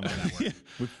 we fucking love that word.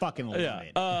 We fucking love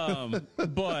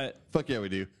it. But fuck yeah, we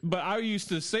do. But I used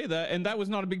to say that, and that was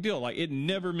not a big deal. Like, it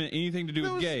never meant anything to do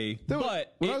with gay.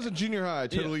 But when I was in junior high, I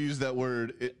totally used that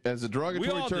word as a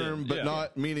derogatory term, but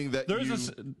not meaning that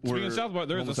speaking of South Park,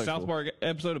 there's a South Park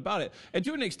episode about it. And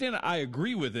to an extent, I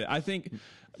agree with it. I think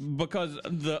because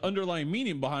the underlying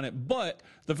meaning behind it, but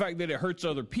the fact that it hurts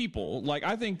other people. Like,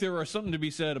 I think there are something to be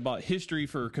said about history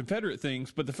for Confederate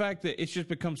things, but the fact that it's just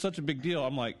become such a big deal,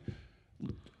 I'm like,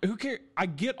 who cares? I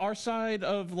get our side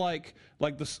of like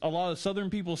a lot of Southern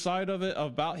people's side of it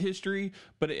about history,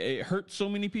 but it hurts so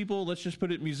many people. Let's just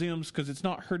put it in museums because it's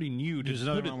not hurting you to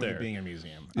put it there. Being a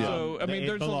museum, so I mean,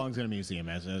 it belongs in a museum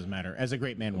as a matter as a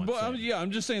great man once said. Yeah,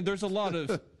 I'm just saying there's a lot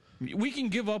of. We can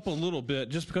give up a little bit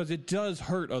just because it does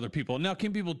hurt other people. Now,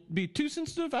 can people be too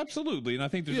sensitive? Absolutely, and I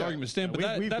think there's arguments stand, but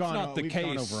that's not the case.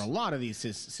 We've gone over a lot of these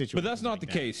situations, but that's not the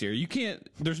case here. You can't.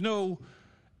 There's no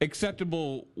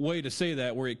acceptable way to say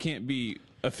that where it can't be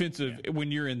offensive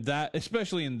when you're in that,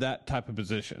 especially in that type of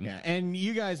position. Yeah, and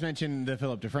you guys mentioned the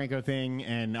Philip DeFranco thing,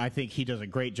 and I think he does a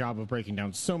great job of breaking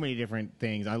down so many different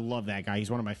things. I love that guy. He's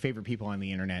one of my favorite people on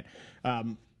the internet.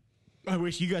 I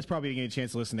wish you guys probably didn't get a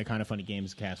chance to listen to Kind of Funny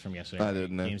Games cast from yesterday. I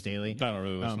didn't know. Games Daily. I don't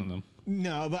really listen to them.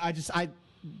 No, but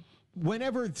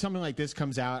whenever something like this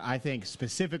comes out, I think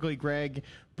specifically Greg,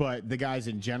 but the guys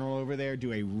in general over there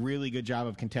do a really good job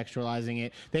of contextualizing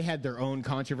it. They had their own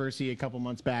controversy a couple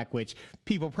months back, which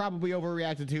people probably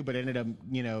overreacted to, but ended up,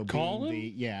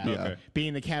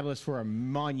 being the catalyst for a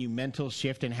monumental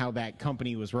shift in how that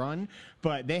company was run.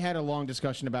 But they had a long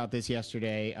discussion about this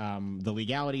yesterday, the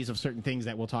legalities of certain things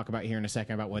that we'll talk about here in a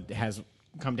second about what has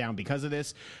come down because of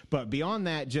this. But beyond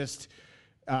that, just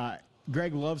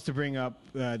Greg loves to bring up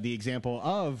the example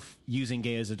of using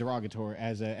gay as a derogatory,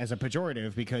 as a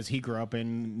pejorative, because he grew up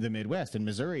in the Midwest in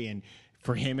Missouri, and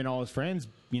for him and all his friends,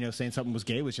 saying something was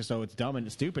gay was just, it's dumb and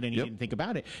it's stupid, and he didn't think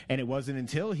about it. And it wasn't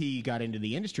until he got into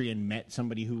the industry and met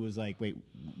somebody who was like, wait,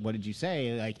 what did you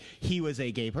say? Like, he was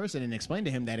a gay person, and explained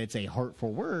to him that it's a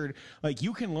hurtful word. Like,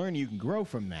 you can learn, you can grow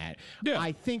from that. Yeah.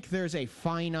 I think there's a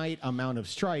finite amount of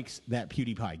strikes that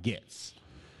PewDiePie gets.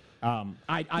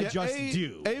 I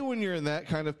do. When you're in that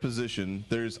kind of position,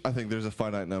 I think there's a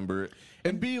finite number.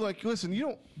 And B, like, listen, you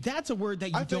don't. That's a word that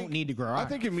you don't need to grow out. I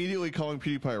think immediately calling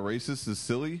PewDiePie a racist is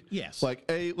silly. Yes.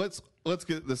 Like, let's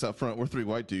get this up front. We're 3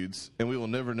 white dudes, and we will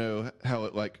never know how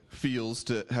it feels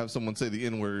to have someone say the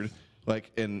N word.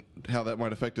 And how that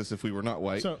might affect us if we were not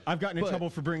white. So I've gotten in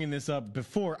trouble for bringing this up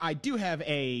before. I do have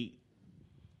a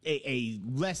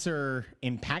lesser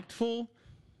impactful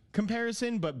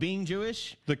comparison, but being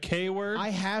Jewish, the K word, I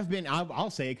have been. I'll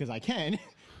say it because I can.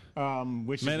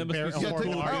 Which is a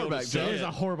horrible argument. There's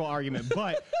a horrible argument,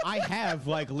 but I have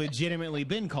legitimately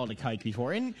been called a kike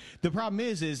before, and the problem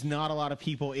is not a lot of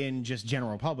people in just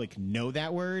general public know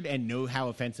that word and know how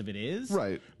offensive it is.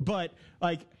 Right. But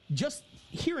just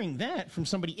hearing that from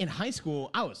somebody in high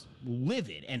school, I was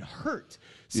livid and hurt.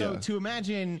 So to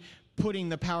imagine putting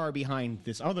the power behind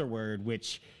this other word,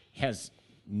 which has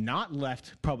not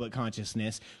left public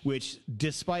consciousness, which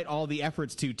despite all the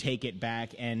efforts to take it back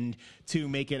and to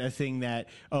make it a thing that,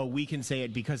 we can say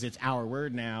it because it's our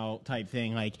word now type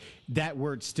thing, that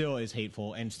word still is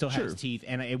hateful and still has teeth,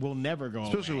 and it will never go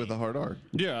especially away. With a hard R.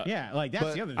 Yeah.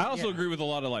 That's the other thing. I also agree with a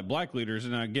lot of black leaders,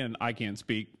 and again, I can't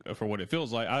speak for what it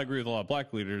feels like. I agree with a lot of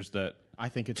black leaders that I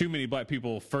think it's too many black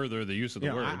people further the use of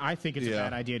the word. I think it's a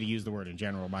bad idea to use the word in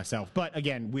general myself, but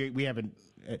again, we haven't.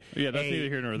 That's neither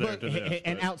here nor there.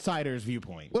 An outsider's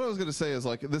viewpoint. What I was going to say is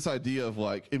this idea of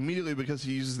immediately because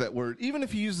he uses that word, even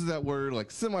if he uses that word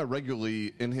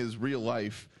semi-regularly in his real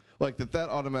life, that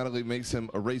automatically makes him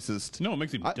a racist. No, it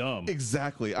makes him dumb.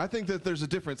 Exactly. I think that there's a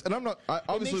difference, and I'm not.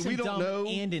 Obviously, we don't know.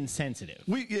 And insensitive.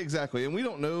 Exactly, and we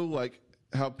don't know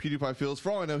how PewDiePie feels.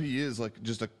 For all I know, he is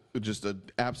just an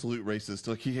absolute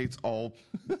racist. He hates all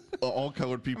all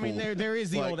colored people. I mean, there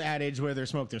is the Like, old adage where there's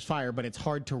smoke, there's fire, but it's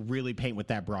hard to really paint with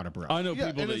that broad a brush. I know Yeah,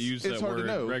 people and that it's- use it's that hard to word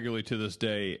know. regularly to this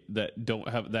day that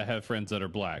have friends that are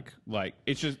black. Like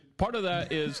it's just part of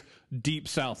that is deep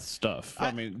South stuff.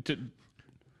 I mean,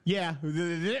 Yeah,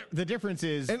 the difference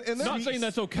is And that's- not saying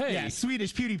that's okay. Yeah,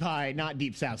 Swedish PewDiePie, not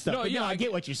deep south stuff. No, But yeah, I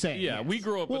get what you're saying. yeah, yes. we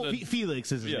grew up Well, with a-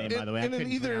 Felix is his Yeah. name, by the way. I and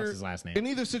couldn't pronounce his last name. in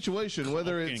either situation,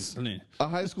 whether it's a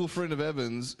high school friend of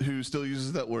Evan's who still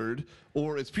uses that word,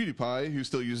 or it's PewDiePie who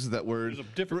still uses that word. There's a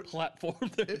different platform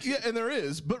there. Yeah, and there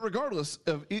is. But regardless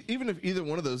of, even if either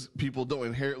one of those people don't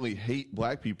inherently hate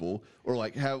black people or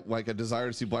like have like a desire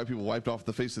to see black people wiped off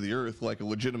the face of the earth, like a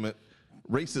legitimate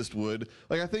racist would,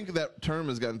 like I think that term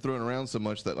has gotten thrown around so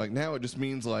much that like now it just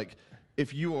means like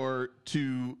if you are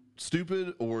too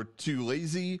stupid or too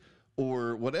lazy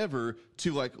or whatever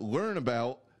to like learn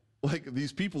about like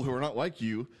these people who are not like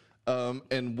you,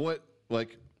 and what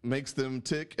like makes them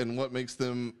tick and what makes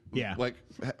them like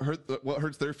what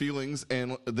hurts their feelings,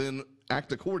 and then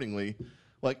act accordingly.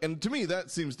 Like, and to me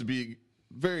that seems to be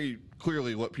very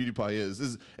clearly what PewDiePie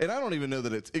is, and I don't even know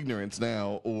that it's ignorance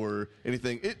now or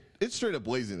anything. It's straight up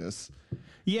laziness.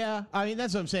 Yeah, I mean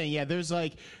that's what I'm saying. Yeah, there's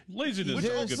like Laziness is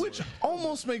a good Which word.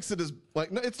 almost makes it as like,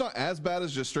 no, it's not as bad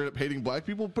as just straight up hating black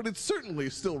people, but it's certainly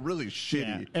still really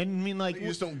shitty. yeah. And I mean like You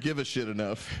just don't give a shit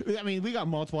enough. I mean, we got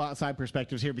multiple outside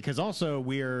perspectives here because also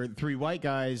we're three white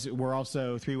guys. We're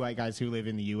also three white guys who live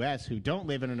in the U.S. who don't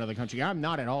live in another country. I'm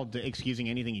not at all excusing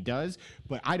anything he does,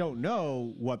 but I don't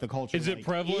know what the culture Is it like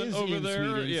prevalent is over in there?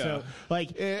 Sweden. Yeah. So,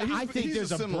 like, Yeah, I think he's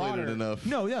there's a assimilated broader enough.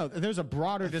 No, there's a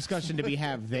broader discussion to be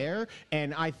had there,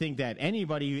 and I think that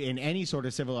anybody in any sort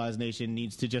of civilized nation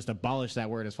needs to just abolish that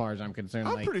word. As far as I'm concerned,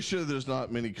 I'm like, pretty sure there's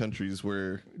not many countries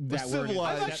where That word is-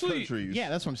 civilized I've actually- countries. yeah,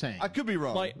 that's what I'm saying. I could be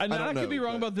wrong. Like, and I don't could be know,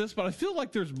 wrong but- about this, but I feel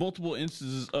like there's multiple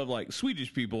instances of like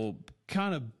Swedish people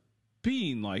kind of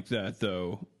being like that,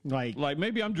 though. Like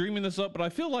maybe I'm dreaming this up, but I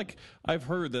feel like I've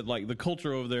heard that like the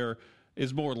culture over there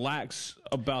is more lax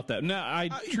about that. Now, I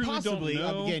truly possibly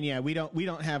don't know. again. Yeah, we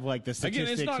don't have like the Again,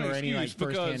 statistics it's not or an any like excuse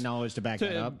firsthand because knowledge to back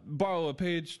that up. Borrow a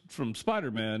page from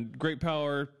Spider-Man: great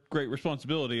power, great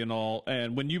responsibility, and all.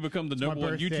 And when you become the My number one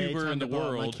birthday, YouTuber time in the to blow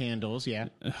out my world, candles. Yeah.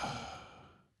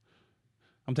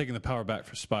 I'm taking the power back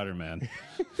for Spider-Man.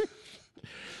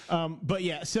 But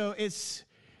yeah, so it's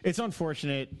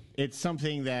unfortunate. It's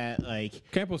something that like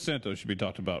Campo Santo should be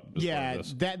talked about. As yeah, part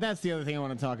of this. that's the other thing I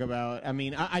want to talk about. I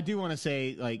mean, I do want to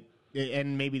say like,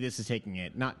 and maybe this is taking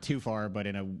it not too far, but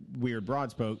in a weird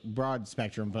broad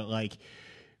spectrum. But like,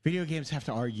 video games have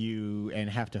to argue and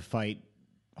have to fight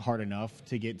hard enough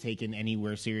to get taken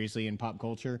anywhere seriously in pop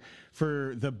culture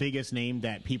for the biggest name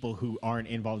that people who aren't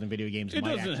involved in video games It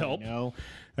might doesn't actually help. know.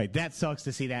 Like that sucks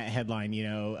to see that headline. You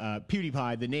know,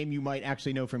 PewDiePie, the name you might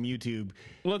actually know from YouTube.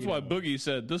 Well, that's why Boogie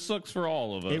said this sucks for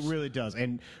all of us. It really does.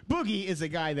 And Boogie is a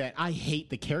guy that I hate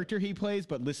the character he plays,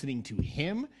 but listening to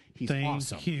him, he's Thank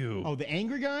awesome. you. Oh, the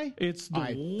angry guy? It's the I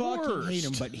fucking hate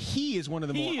him, worst. but he is one of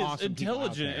the he more is awesome people out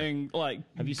intelligent there. and like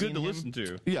Have you good seen to him? listen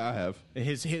to. Yeah, I have.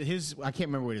 His I can't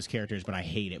remember what his character is, but I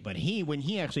hate it. But when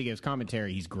he actually gives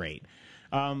commentary, he's great.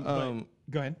 But,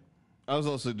 go ahead. I was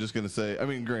also just going to say, I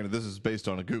mean, granted, this is based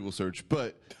on a Google search,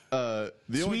 but the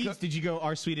only Swedes, did you go,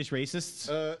 are Swedish racists?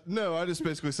 no, I just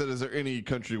basically said, is there any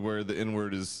country where the N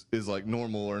word is like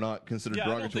normal or not considered Yeah, I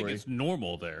don't think derogatory? it's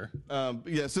normal there.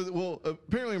 Yeah, so well,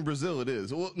 apparently in Brazil it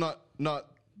is. Well, not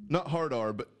hard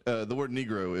R, but the word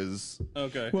Negro is.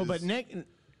 Okay. Well, but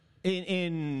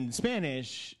in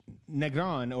Spanish,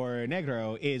 negron or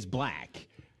negro is black.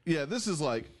 Yeah, this is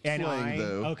like And slang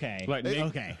though. Okay. Like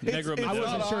okay. Negro It's I wasn't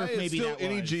not sure I, if maybe it's still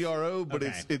that was. NEGRO, but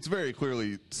Okay. it's very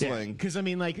clearly slang. Because I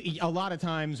mean, like a lot of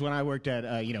times when I worked at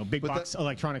big But box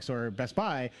electronics store, Best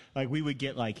Buy, like we would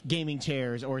get like gaming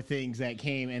chairs or things that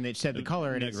came and it said the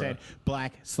color and it Negro. said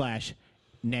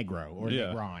black/negro or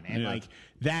Yeah. negron, and Yeah. like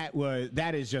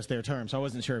that is just their term. So I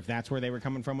wasn't sure if that's where they were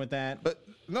coming from with that. But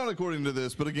not according to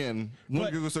this. But again, one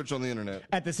But- Google search on the internet.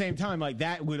 At the same time, like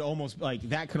that would almost like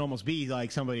that could almost be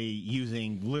like somebody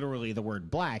using literally the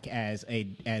word black as a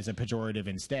pejorative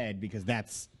instead, because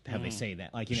that's how they say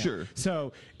that. Like, you know. Sure.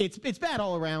 So it's bad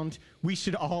all around. We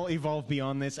should all evolve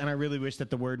beyond this, and I really wish that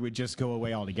the word would just go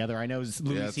away altogether. I know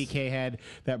Louis Yes. C.K. had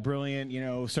that brilliant,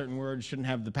 certain words shouldn't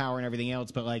have the power and everything else,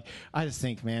 but like I just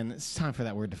think, man, it's time for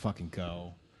that word to fucking go.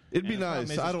 It'd be And the problem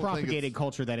nice. is I it's don't think propagated it's,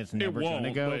 culture that it's never going to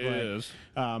won't, go. but it is.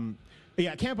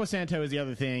 Yeah, Campo Santo is the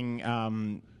other thing.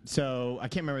 So I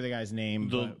can't remember the guy's name.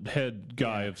 The head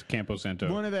guy of Campo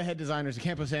Santo. One of the head designers of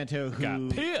Campo Santo who Got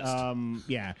pissed.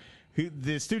 Yeah.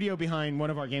 the studio behind one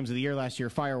of our games of the year last year,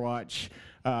 Firewatch,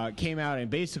 came out and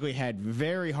basically had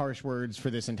very harsh words for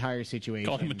this entire situation.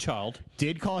 Called him a child.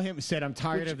 Did call him, said, I'm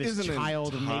tired Which of this isn't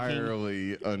child making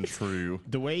entirely untrue.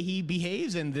 the way he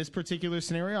behaves in this particular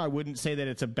scenario. I wouldn't say that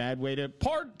it's a bad way to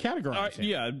categorize it.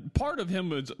 Yeah, part of him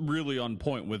was really on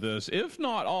point with this. If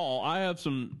not all, I have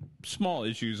some small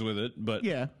issues with it, but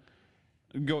Yeah.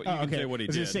 you can say what he I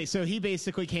was did. gonna say, so he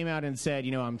basically came out and said,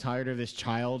 I'm tired of this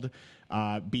child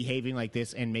behaving like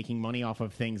this and making money off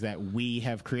of things that we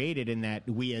have created and that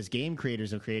we as game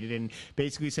creators have created, and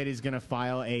basically said he's going to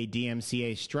file a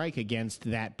DMCA strike against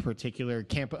that particular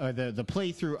the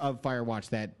playthrough of Firewatch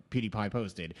that PewDiePie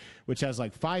posted, which has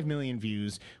like 5 million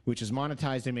views, which is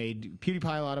monetized and made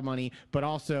PewDiePie a lot of money, but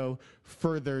also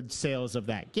furthered sales of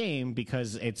that game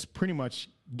because it's pretty much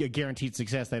a guaranteed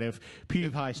success that if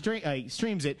PewDiePie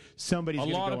streams it, somebody's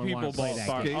going to go and want to play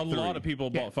that game. A lot of people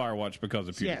bought Firewatch because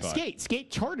of PewDiePie. Yeah,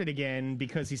 Skate charted again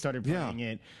because he started playing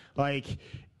it. Like,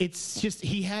 it's just,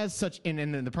 he has such, and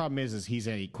then the problem is he's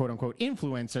a quote unquote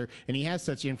influencer, and he has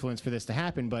such influence for this to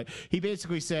happen. But he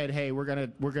basically said, hey, we're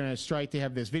gonna strike to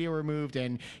have this video removed,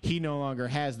 and he no longer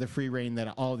has the free reign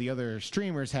that all the other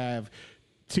streamers have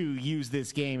to use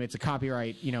this game. It's a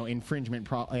copyright, infringement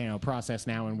process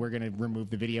now, and we're going to remove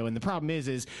the video. And the problem is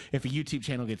if a YouTube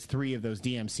channel gets 3 of those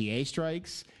DMCA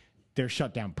strikes, they're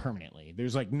shut down permanently.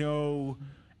 There's like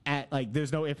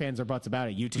there's no ifs, ands, or buts about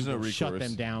it. YouTube will shut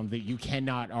them down. That you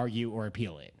cannot argue or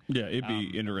appeal it. Yeah, it'd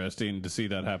be interesting to see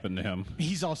that happen to him.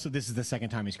 This is the second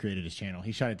time he's created his channel.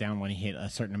 He shut it down when he hit a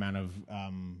certain amount of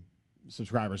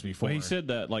subscribers before. Well, he said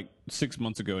that like 6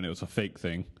 months ago, and it was a fake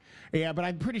thing. Yeah, but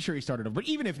I'm pretty sure he started over. But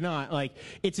even if not, like,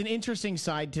 it's an interesting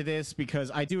side to this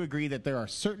because I do agree that there are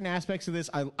certain aspects of this.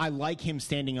 I like him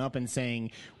standing up and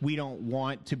saying we don't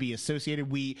want to be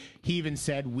associated. He even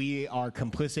said we are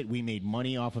complicit. We made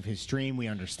money off of his stream. We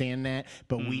understand that,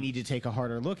 but we need to take a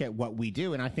harder look at what we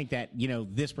do. And I think that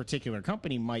this particular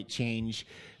company might change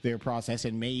their process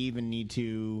and may even need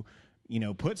to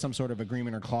put some sort of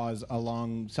agreement or clause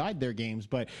alongside their games.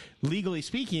 But legally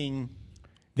speaking,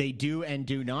 they do and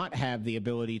do not have the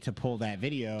ability to pull that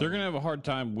video. They're gonna have a hard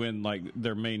time when like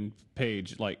their main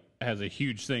page has a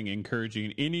huge thing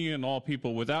encouraging any and all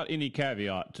people without any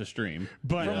caveat to stream.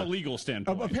 But from a legal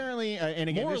standpoint, apparently, and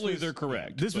again, morally they're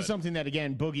correct. This was something that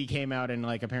again Boogie came out and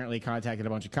apparently contacted a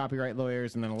bunch of copyright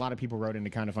lawyers, and then a lot of people wrote into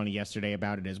Kinda Funny yesterday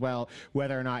about it as well.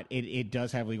 Whether or not it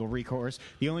does have legal recourse,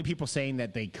 the only people saying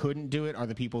that they couldn't do it are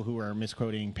the people who are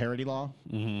misquoting parody law,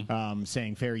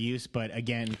 saying fair use. But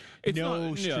again,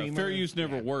 streamer, fair use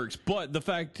never works. But the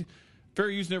fact. Fair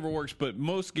use never works, but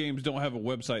most games don't have a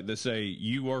website that say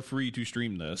you are free to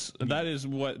stream this. That is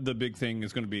what the big thing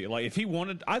is going to be. Like if he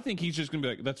wanted, I think he's just going to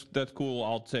be like, "That's cool,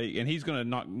 I'll take," and he's going to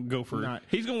not go for.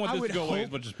 He's going to want this to go away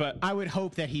as much as Pat. I would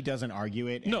hope that he doesn't argue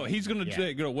it. No, he's going to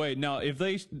take it away. Now, if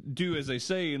they do as they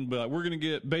say, and be like, we're going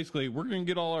to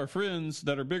get all our friends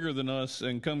that are bigger than us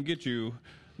and come get you.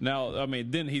 Now, I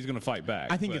mean, then he's going to fight back.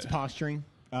 I think it's posturing.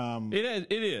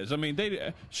 It is. I mean,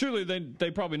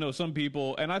 they probably know some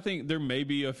people, and I think there may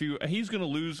be a few. He's going to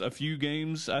lose a few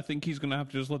games. I think he's going to have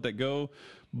to just let that go.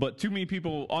 But too many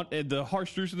people. The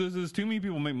harsh truth of this is too many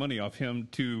people make money off him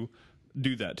to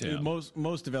do that to him.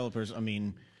 Most developers, I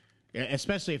mean,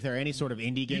 especially if they're any sort of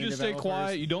indie game. You just stay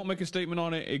quiet. You don't make a statement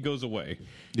on it. It goes away.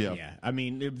 Yeah. I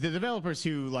mean, the developers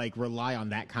who rely on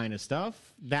that kind of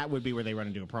stuff, that would be where they run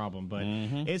into a problem. But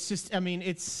it's just, I mean,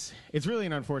 it's really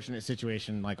an unfortunate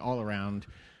situation, all around.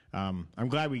 I'm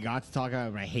glad we got to talk about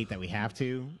it, but I hate that we have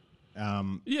to.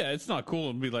 Yeah, it's not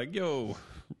cool to be like, yo,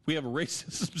 we have a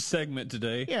racism segment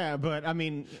today. Yeah, but I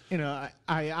mean,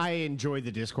 I enjoy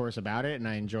the discourse about it, and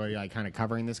I enjoy kind of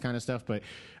covering this kind of stuff. But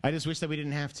I just wish that we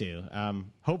didn't have to.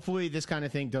 Hopefully, this kind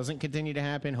of thing doesn't continue to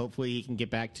happen. Hopefully, he can get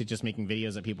back to just making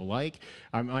videos that people like.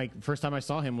 First time I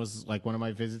saw him was one of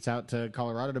my visits out to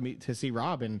Colorado to see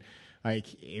Rob, and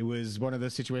it was one of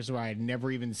those situations where I had never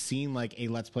even seen a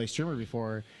Let's Play streamer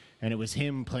before. And it was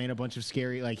him playing a bunch of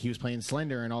scary, he was playing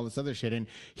Slender and all this other shit. And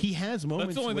he has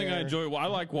moments. That's the only thing I enjoy. Well, I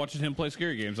like watching him play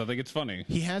scary games. I think it's funny.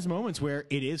 He has moments where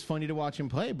it is funny to watch him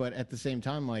play, but at the same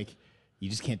time,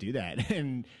 you just can't do that.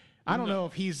 And I don't know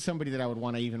if he's somebody that I would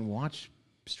want to even watch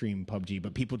stream PUBG,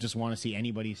 but people just want to see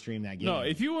anybody stream that game. No,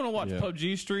 if you want to watch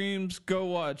PUBG streams, go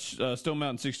watch Stone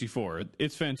Mountain 64.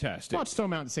 It's fantastic. Watch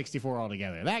Stone Mountain 64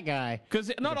 altogether. That guy,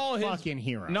 because not all of his fucking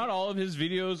hero. Not all of his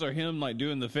videos are him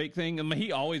doing the fake thing. I mean,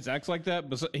 he always acts like that,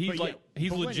 but he's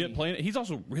legit playing it. He's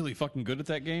also really fucking good at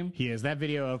that game. He is. That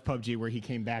video of PUBG where he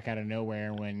came back out of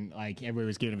nowhere when everybody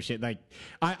was giving him shit.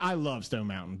 I love Stone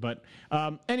Mountain, but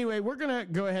anyway, we're gonna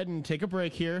go ahead and take a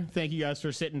break here. Thank you guys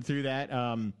for sitting through that.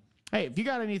 Hey, if you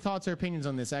got any thoughts or opinions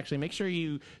on this, actually, make sure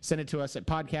you send it to us at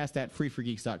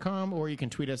podcast@freeforgeeks.com, or you can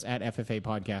tweet us at FFA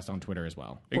Podcast on Twitter as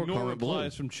well. Or Ignore comment below.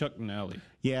 replies from Chuck Nally.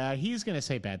 Yeah, he's going to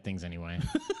say bad things anyway.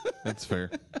 That's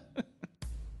fair.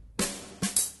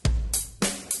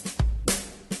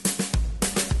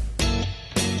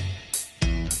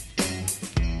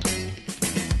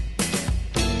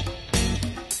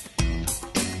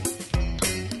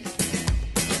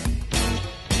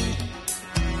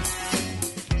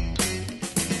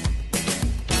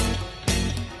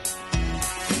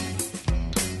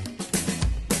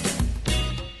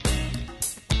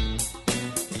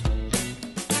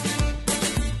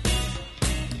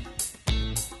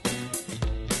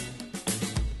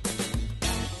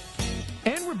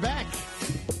 And we're back.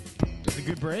 It's a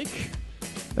good break.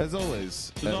 As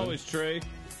always. As Evan. always, Trey.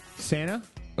 Santa?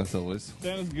 As always.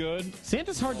 Sounds good.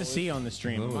 Santa's hard to see on the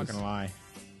stream, I'm not Always. going to lie.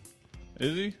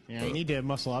 Is he? Yeah, you need to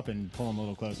muscle up and pull him a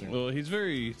little closer. Well, he's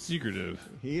very secretive.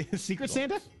 Secret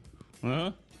Santa?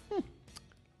 Uh-huh.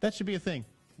 That should be a thing.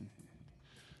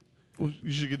 Well,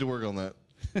 you should get to work on that.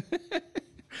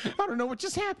 I don't know what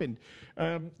just happened.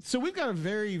 So we've got a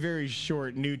very, very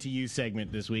short new to you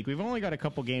segment this week. We've only got a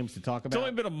couple games to talk It's about.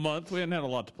 only been a month. We hadn't had a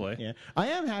lot to play. Yeah, I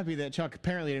am happy that Chuck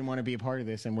apparently didn't want to be a part of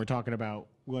this, and we're talking about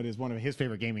what is one of his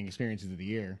favorite gaming experiences of the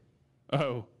year.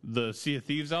 Oh, the Sea of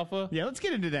Thieves alpha? Yeah, let's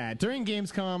get into that. During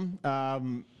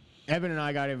Gamescom, Evan and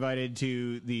I got invited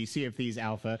to the Sea of Thieves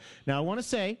Alpha. Now, I want to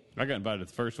say... I got invited to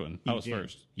the first one. I was did.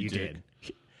 first. You dick.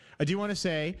 did. I do want to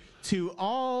say to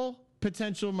all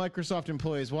potential Microsoft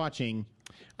employees watching,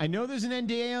 I know there's an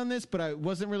NDA on this, but I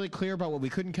wasn't really clear about what we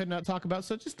could not talk about,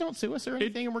 so just don't sue us or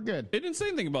anything, and we're good. It didn't say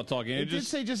anything about talking. It did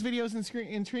say just videos and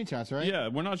screenshots, right? Yeah,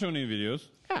 we're not showing any videos.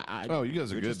 Yeah, Oh, you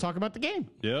guys are we're good. just talking about the game.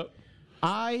 Yep.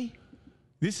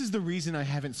 This is the reason I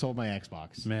haven't sold my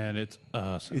Xbox. Man, it's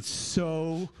awesome. It's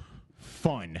so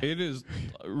fun. It is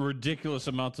ridiculous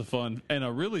amounts of fun and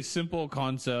a really simple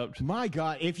concept. My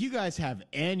God, if you guys have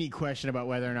any question about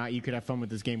whether or not you could have fun with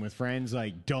this game with friends,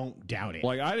 like, don't doubt it.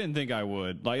 Like, I didn't think I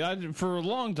would. Like, for a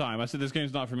long time, I said this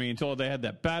game's not for me until they had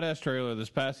that badass trailer this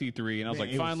past E3, and I was Man, like,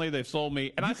 it was- finally, they've sold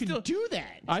me. And you I can still do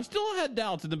that. I still had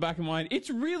doubts in the back of my mind. It's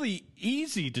really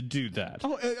easy to do that.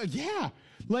 Oh, yeah.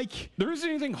 Like, There isn't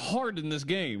anything hard in this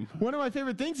game. one of my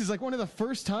favorite things is like one of the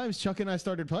first times Chuck and I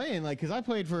started playing, like, because I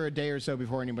played for a day or so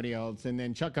before anybody else, and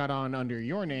then Chuck got on under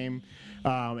your name and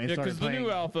Yeah, started because the playing. new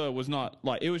alpha was not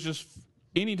like it was just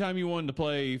anytime you wanted to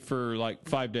play for like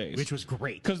 5 days, Which was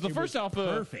great. Because the It first was alpha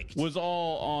perfect. was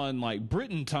all on like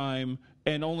Britain time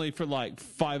and only for like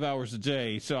 5 hours a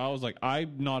day. So I was like,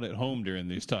 I'm not at home during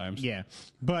these times. Yeah,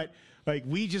 but like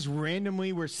we just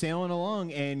randomly were sailing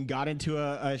along and got into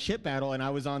a ship battle, and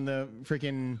I was on the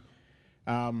freaking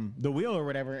the wheel or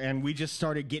whatever, and we just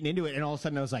started getting into it, and all of a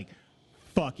sudden I was like,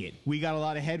 fuck it, we got a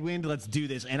lot of headwind, let's do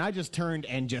this. And I just turned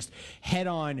and just head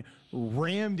on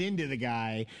rammed into the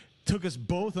guy. Took us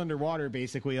both underwater,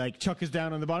 basically. Like, Chuck is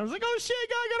down on the bottom. I was like, oh, shit,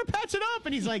 guy, I gotta patch it up.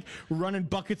 And he's, like, running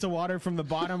buckets of water from the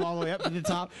bottom all the way up to the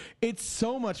top. It's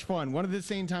so much fun. One of the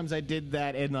same times I did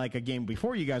that in, like, a game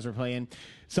before you guys were playing,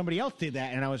 somebody else did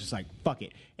that, and I was just like, fuck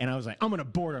it. And I was like, I'm gonna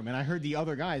board him. And I heard the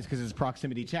other guys, because it's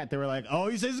proximity chat, they were like, oh,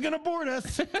 he says he's gonna board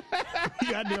us. We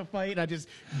got into a fight, and I just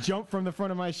jumped from the front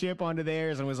of my ship onto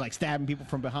theirs and was, like, stabbing people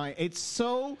from behind. It's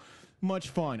so much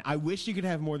fun. I wish you could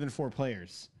have more than 4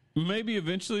 players. Maybe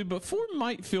eventually, but 4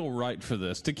 might feel right for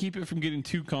this to keep it from getting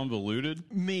too convoluted.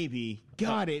 Maybe.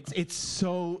 God, it's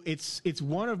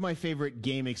one of my favorite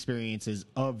game experiences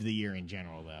of the year in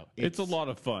general, though. It's a lot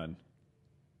of fun.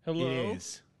 Hello, It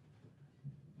is.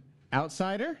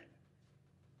 Outsider?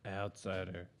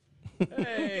 outsider.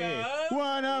 Hey,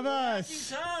 one of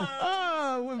us.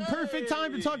 Oh, perfect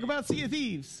time to talk about Sea of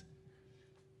Thieves.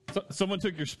 Someone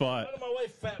took your spot. Out of my way,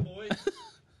 fat boy.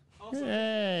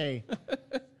 Hey,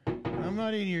 I'm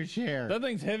not in your chair. That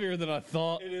thing's heavier than I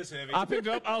thought. It is heavy. I picked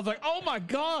it up. I was like, "Oh my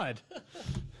god!"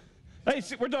 Hey,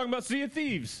 we're talking about Sea of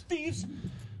Thieves. Thieves.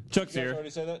 Chuck's You guys here. already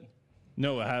say that?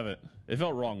 No, I haven't. It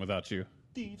felt wrong without you.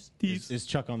 Thieves. Is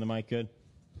Chuck on the mic good?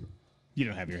 You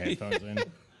don't have your headphones in.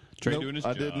 Trey Nope, doing his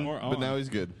I job. didn't, Or but on. now he's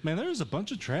good. Man, there's a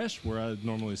bunch of trash where I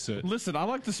normally sit. Listen, I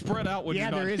like to spread out when Yeah,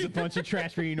 you're not there is a bunch of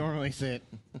trash where you normally sit.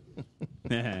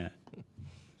 here.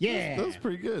 Yeah. That was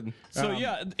pretty good. So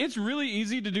yeah, it's really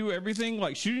easy to do everything,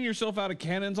 like shooting yourself out of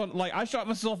cannons on. Like I shot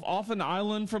myself off an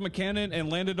island from a cannon and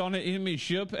landed on an enemy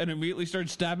ship and immediately started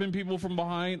stabbing people from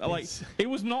behind. Like it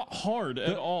was not hard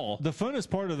at all. The funnest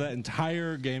part of that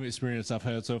entire game experience I've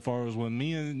had so far was when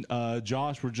me and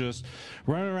Josh were just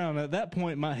running around. At that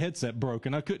point, my headset broke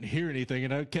and I couldn't hear anything,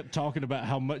 and I kept talking about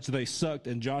how much they sucked,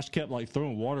 and Josh kept like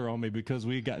throwing water on me because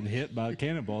we had gotten hit by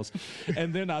cannonballs.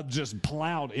 And then I just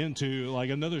plowed into like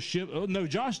another ship. Oh, no,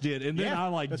 Josh did, and then Yeah, I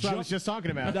like that's what I was just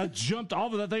talking about. I jumped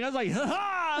off of that thing. I was like, "Ha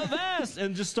ha, vest!"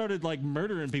 and just started like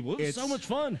murdering people. It was so It's- much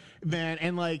fun. Man,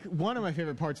 and like one of my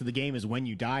favorite parts of the game is when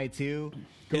you die too.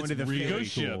 Going to the really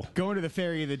ferry, cool. Going to the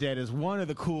Ferry of the Dead is one of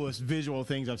the coolest visual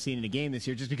things I've seen in a game this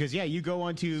year. Just because, yeah, you go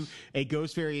onto a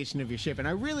ghost variation of your ship, and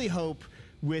I really hope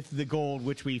with the gold,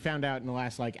 which we found out in the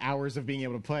last like hours of being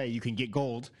able to play, you can get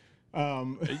gold.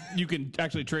 You can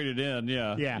actually trade it in,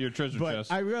 Yeah, your treasure but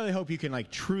chest. I really hope you can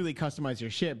like truly customize your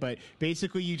ship. But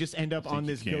basically, you just end up on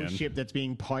this you ghost can. ship that's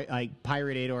being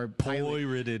pirated or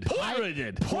Pirated.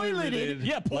 Piloted.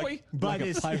 Yeah, boy. by Like a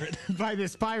this pirate. by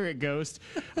this pirate ghost,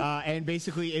 and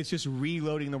basically it's just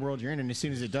reloading the world you're in. And as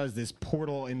soon as it does, this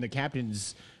portal in the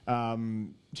captain's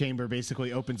chamber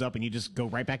basically opens up, and you just go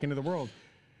right back into the world.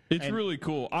 It's And- really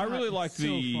cool. I really it's like so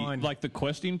the fun. like the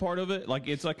questing part of it. Like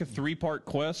it's like a 3-part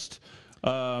quest,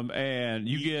 and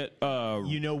you get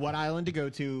You know what island to go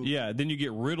to. yeah. Then you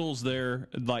get riddles there,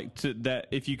 like to that.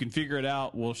 If you can figure it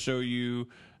out, will show you.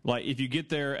 Like if you get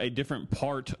there, a different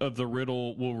part of the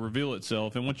riddle will reveal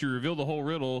itself, and once you reveal the whole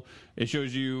riddle, it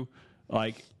shows you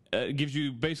like. It gives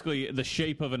you basically the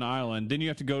shape of an island. Then you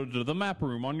have to go to the map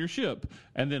room on your ship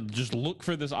and then just look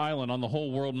for this island on the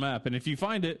whole world map. And if you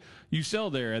find it, you sell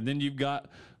there. And then you've got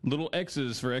little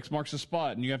X's for X marks the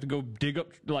spot. And you have to go dig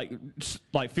up,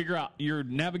 like figure out,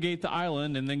 navigate the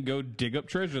island and then go dig up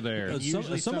treasure there.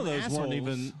 Usually Some of some those weren't assholes-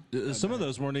 even some of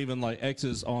those weren't even like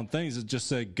X's on things. It just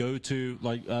said go to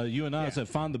like you and I said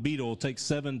find the beetle, take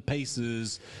 7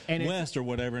 paces And west or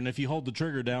whatever, and if you hold the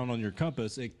trigger down on your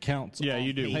compass, it counts. Yeah, off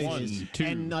you do. paces. 1, 2.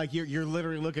 And like you're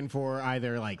literally looking for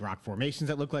either like rock formations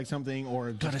that look like something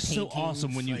or God, it's so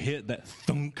awesome when you hit that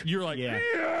thunk. You're like, Yeah.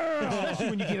 Especially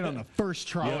when you get it on the first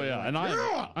try. oh yeah. And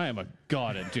I am a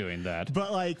god at doing that.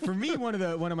 But like for me, one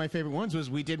of my favorite ones was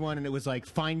we did one and it was like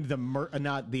find the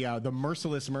the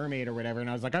merciless mermaid or whatever, and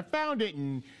I was like I found it,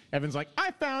 and Evan's like I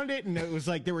found it, and it was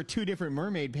like there were 2 different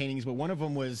mermaid paintings, but one of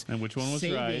them was And which one was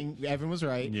saving, right? Evan was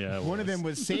right. Yeah, it one of was. them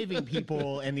was saving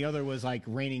people, and the other was like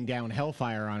raining down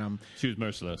hellfire on them, She was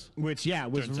merciless. which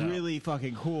was Turns out. really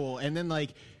fucking cool. And then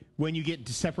like when you get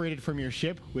separated from your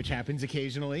ship, which happens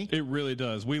occasionally. It really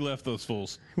does. We left those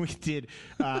fools. We did.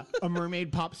 A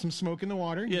mermaid popped some smoke in the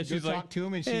water. Yeah, You she's go like, talk to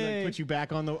him, and she "Hey." like puts you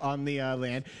back on the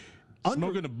land.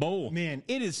 Smoke in a bowl. Man,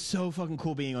 it is so fucking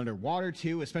cool being underwater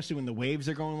too, especially when the waves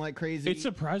are going like crazy. It's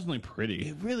surprisingly pretty.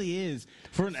 It really is.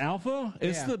 For an alpha,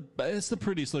 it's Yeah. the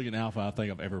prettiest looking alpha I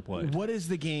think I've ever played. What is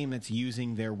the game that's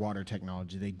using their water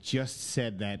technology? They just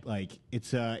said that like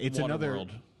it's another. Waterworld.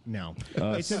 No,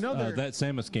 it's another. that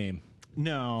Samus game.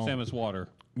 No, Samus water.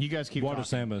 you guys keep Water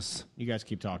talking. Samus. You guys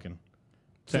keep talking.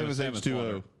 Samus Samus H2O.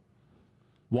 water.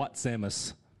 What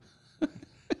Samus?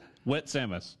 Wet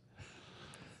Samus.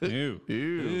 Ew.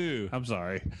 Ew. I'm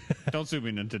sorry. Don't sue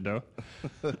me, Nintendo.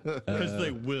 Because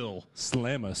they will.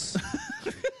 Slamus.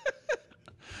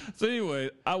 So anyway,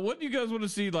 what do you guys want to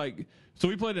see? Like, so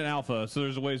we played an alpha, so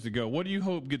there's a ways to go. What do you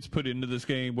hope gets put into this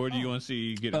game? What do you want to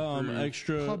see get improved?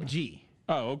 Extra. PUBG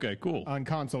Oh, okay, cool. on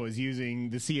console is using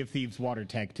the Sea of Thieves water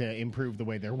tech to improve the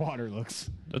way their water looks.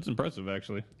 That's impressive,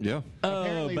 actually. Yeah. Oh,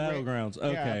 Apparently, Battlegrounds. yeah,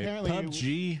 Okay. apparently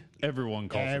PUBG. Everyone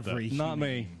calls Every it Not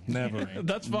me. Never. that.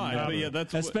 That's fine, but yeah,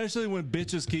 that's what, Especially when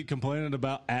bitches keep complaining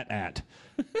about at.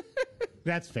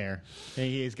 That's fair.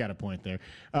 He's got a point there.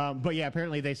 But yeah,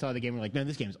 apparently they saw the game and were like, no,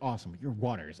 this game's awesome. Your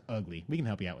water is ugly. We can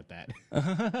help you out with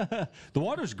that. The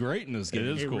water's great in this game. it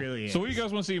is It cool. really So what do is. you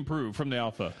guys want to see improve from the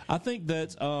alpha? I think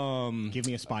that Give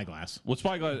me a spyglass. Well,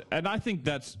 Spyglass, and I think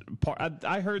that's part.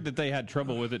 I heard that they had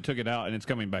trouble with it, took it out, and it's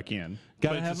coming back in.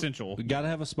 But it's essential. Got to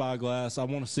have a spyglass. I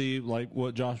want to see like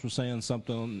what Josh was saying,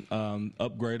 something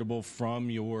upgradable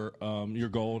from your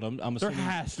gold. I'm There assuming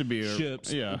has to be a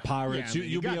ships, yeah. pirates. Yeah, I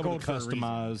mean, you You'll be got able gold to for a reason.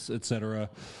 customize, etc.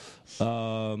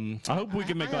 I hope we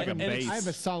can make like a I base. have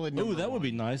a solid Oh, number that would one.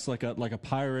 be nice, like a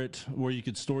pirate where you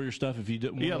could store your stuff if you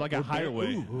didn't. Yeah, wanna- like a or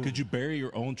hideaway. Ooh, could you bury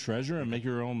your own treasure and make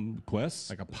your own quests?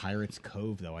 like a pirate's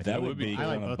cove, though. I that think would be I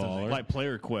like kind of both of those. baller. like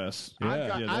player quests. I've yeah,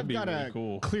 got, that'd be I've got really a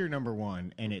cool. clear number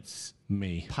one, and it's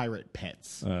Me. pirate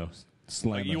pets. Oh, Slamus.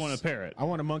 Like, you want a parrot? I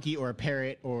want a monkey or a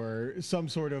parrot or some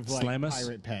sort of like Slamus?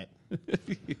 pirate pet.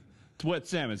 It's Wet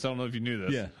Samus. I don't know if you knew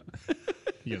this. Yeah.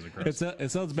 You guys are gross. It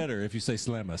sounds better if you say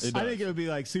slam us. I think it would be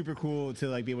like super cool to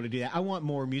like be able to do that. I want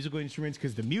more musical instruments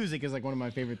because the music is like one of my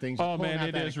favorite things. Oh Pulling man, out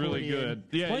it that is really accordion.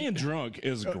 good. Yeah, Playing drunk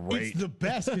is great. It's the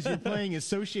best because your playing is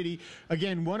so shitty.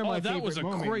 Again, one of my Oh, that favorite was a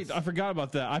moments. great. I forgot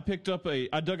about that.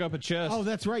 I dug up a chest. Oh,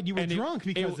 that's right. You were and drunk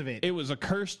because of it. It was a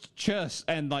cursed chest,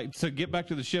 and like to get back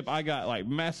to the ship, I got like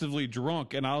massively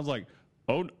drunk, and I was like,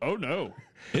 oh no.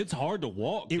 It's hard to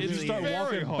walk. It You really start is.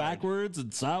 walking Very hard. backwards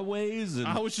and sideways and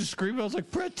I was just screaming. I was like,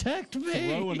 protect me.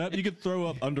 throwing up. You can throw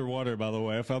up underwater, by the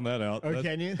way. I found that out. Oh, That-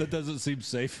 can you? That doesn't seem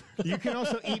safe. You can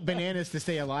also eat bananas to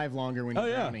stay alive longer when you're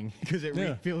yeah. drowning because it Yeah.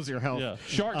 refills your health. Yeah,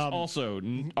 sharks also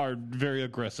are very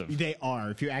aggressive. They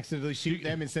are. If you accidentally shoot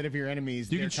them instead of your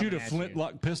enemies, You they're can shoot a coming at you.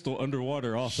 flintlock pistol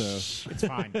underwater also. It's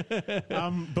fine.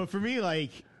 But for me, like,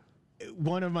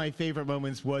 one of my favorite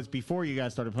moments was before you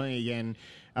guys started playing again.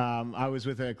 I was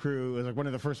with a crew. It was like one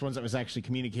of the first ones that was actually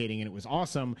communicating, and it was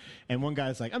awesome. And one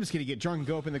guy's like, "I'm just gonna get drunk and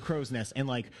go up in the crow's nest." And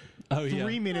like, Oh, yeah.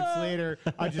 3 minutes later,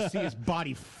 I just see his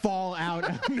body fall out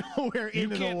of nowhere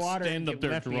into the can't water stand and up get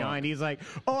there left drunk. behind. He's like,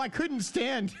 "Oh, I couldn't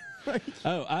stand."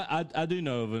 Oh, I do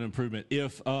know of an improvement.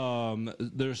 If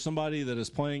there's somebody that is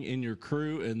playing in your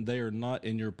crew and they are not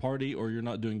in your party or you're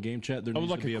not doing game chat, there I would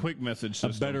needs like to be a quick message a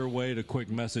system. better way to quick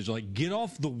message. Like, get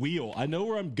off the wheel. I know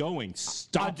where I'm going.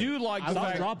 Stop. I do it. like the Stop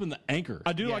fact- dropping the anchor.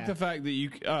 I do Yeah. like the fact that you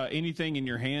anything in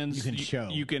your hands You can show.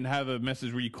 You can have a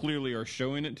message where you clearly are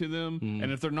showing it to them,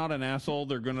 and if they're not an asshole,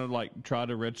 they're gonna like try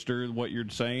to register what you're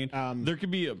saying. There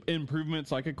could be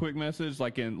improvements like a quick message,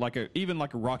 like in even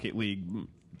like a Rocket League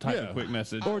type of quick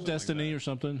message or Destiny or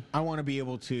something. I want to be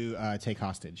able to take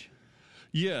hostage.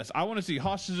 Yes, I want to see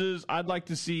hostages. I'd like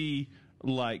to see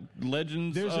like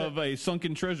legends of a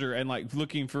sunken treasure and like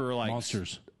looking for like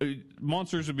Monsters.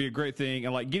 Monsters would be a great thing,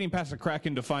 and like getting past the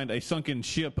Kraken to find a sunken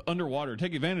ship underwater.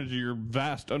 Take advantage of your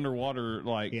vast underwater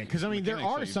like. Yeah, because I mean, there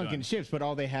mechanics are that you've sunken done. ships, but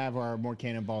all they have are more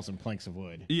cannonballs and planks of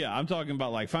wood. Yeah, I'm talking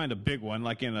about like find a big one,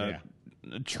 like in a,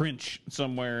 Yeah. a trench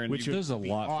somewhere, and Which you, There's a be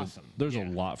lot. awesome. There's a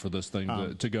lot for this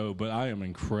thing to go, but I am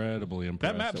incredibly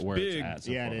impressed map's at where big. it's at.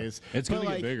 So Yeah, it far. is. It's But, going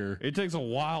to like, get bigger. it takes a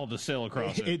while to sail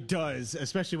across it. It does,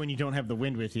 especially when you don't have the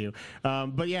wind with you.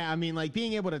 But yeah, I mean, like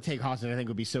being able to take hostage, I think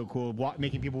would be so cool.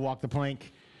 Making people walk the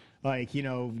plank. Like, you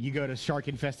know, you go to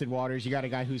shark-infested waters. You got a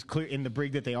guy who's clear in the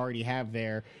brig that they already have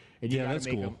there. And you Yeah, gotta that's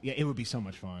make cool. him- yeah, it would be so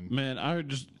much fun. Man, I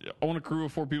want a crew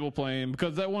of 4 people playing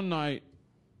because that one night.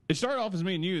 It started off as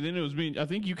me and you, then it was me. I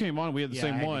think you came on. We had the Yeah,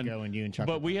 same I had to one, go and you and Chuck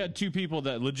but were we had 2 people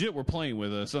that legit were playing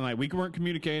with us, and like we weren't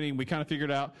communicating. We kind of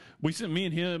figured out. We sent me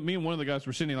and one of the guys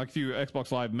were sending like a few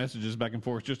Xbox Live messages back and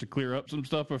forth just to clear up some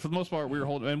stuff. But for the most part, we were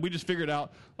holding, and we just figured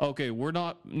out, okay, we're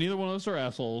not. Neither one of us are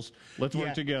assholes. Let's Yeah.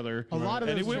 work together. A lot of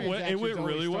and those it went transactions really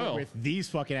always start well. with these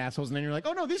fucking assholes, and then you're like,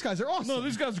 oh no, these guys are awesome. No,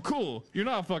 these guys are cool. You're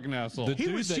not a fucking asshole. The he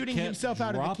dude was that shooting kept himself out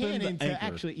of the dropping the cannon to anchor.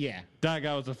 actually, yeah. That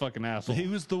guy was a fucking asshole. He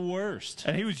was the worst.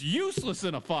 and he was useless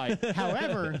in a fight.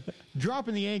 However,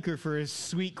 dropping the anchor for a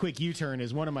sweet, quick U-turn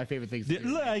is one of my favorite things. To do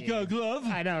in that Like game. a glove.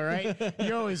 I know, right?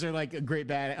 You always are like a great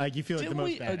bad. Like you feel like the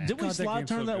most badass. Did we God, that slide game's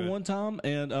turn so that good. one time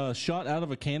and shot out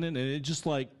of a cannon and it just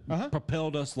like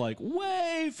propelled us like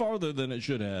way farther than it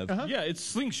should have? Yeah, it's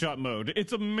slingshot mode.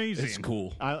 It's amazing. It's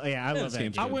cool. I love this that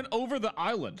game's game. I went over the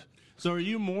island. So are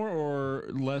you more or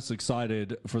less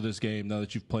excited for this game now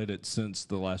that you've played it since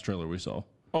the last trailer we saw?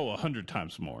 Oh, 100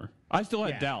 times more. I still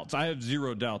had Yeah. doubts. I have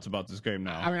 0 doubts about this game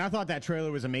now. I mean, I thought that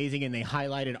trailer was amazing, and they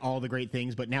highlighted all the great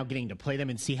things. But now getting to play them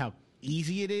and see how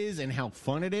easy it is and how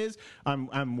fun it is,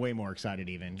 I'm way more excited.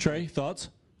 Even Trey, thoughts?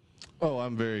 Oh,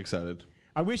 I'm very excited.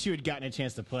 I wish you had gotten a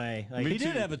chance to play. Like, He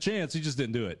did have a chance, he just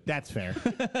didn't do it. That's fair.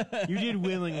 You did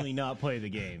willingly not play the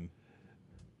game.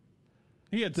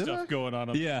 he had stuff I? going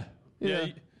on. Yeah. Yeah.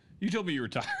 You told me you were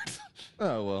tired.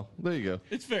 Oh well, there you go.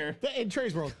 it's fair. In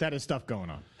Trey's world, that is stuff going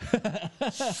on.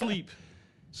 Sleep.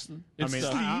 I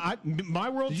mean, my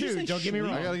world you too. say Don't get me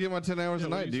wrong. I gotta get my 10 hours a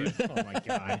night, dude. Oh my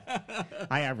god,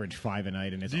 I average 5 a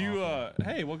night, and it's Do you? awful.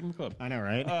 Hey, welcome to the club. I know,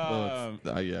 right?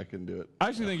 Yeah, I can do it. I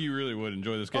actually think you really would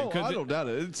enjoy this game Oh, I don't doubt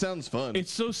it. It sounds fun.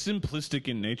 it's so simplistic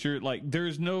in nature. Like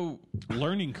there's no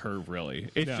learning curve really.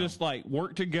 It's No. just like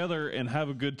work together and have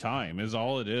a good time is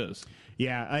all it is.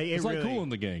 Yeah, It's like cool in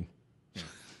the gang.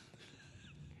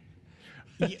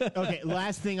 Okay,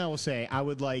 last thing I will say, I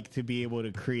would like to be able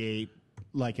to create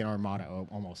like an armada,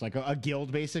 almost like a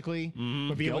guild, basically,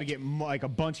 but be able to get like a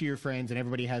bunch of your friends, and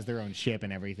everybody has their own ship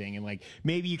and everything, and like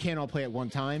maybe you can't all play at one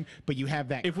time, but you have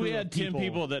that. If we crew had of 10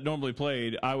 people that normally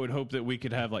played, I would hope that we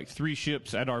could have like 3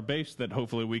 ships at our base that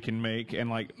hopefully we can make and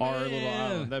like our little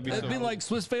island. That'd be It'd so be cool. like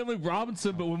Swiss Family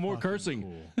Robinson, but with more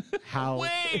cursing. how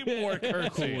way more cursing.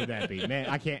 cool would that be, man?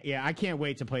 I can't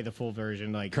wait to play the full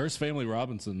version. Like, Curse Family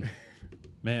Robinson.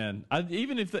 Man,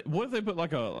 even if what if they put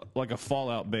like a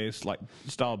Fallout based like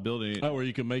style building? Oh, where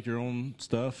you can make your own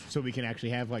stuff. So we can actually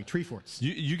have like tree forts.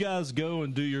 You guys go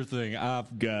and do your thing.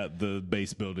 I've got the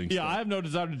base building. Yeah, stuff. I have no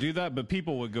desire to do that, but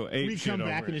people would go ape We shit come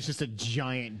over back it. and it's just a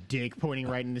giant dick pointing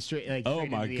right in the straight. Like, Oh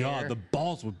straight my into the god, air. the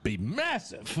balls would be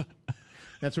massive.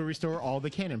 That's where we store all the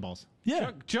cannonballs.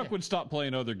 Yeah, Chuck would stop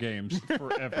playing other games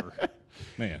forever.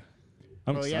 man.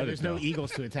 I'm Well, yeah, excited there's no now.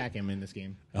 eagles to attack him in this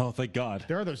game. Oh, thank God.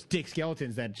 There are those dick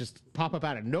skeletons that just pop up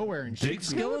out of nowhere and Dick shoot.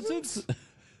 skeletons?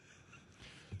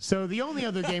 So the only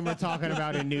other game we're talking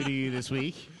about in new to you this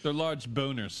week, They're large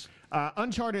boners.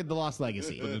 Uncharted: The Lost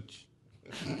Legacy.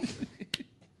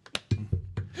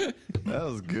 That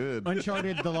was good.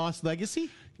 Uncharted: The Lost Legacy.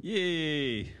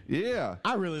 Yay! Yeah,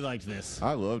 I really liked this.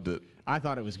 I loved it. I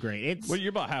thought it was great. It's Well, you're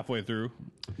about halfway through.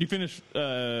 You finished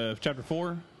chapter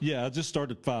 4. Yeah, I just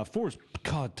started 5. 4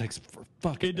 God takes for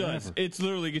fucking It does. forever. It's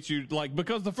literally gets you like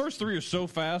because the first 3 are so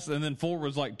fast, and then 4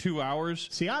 was like 2 hours.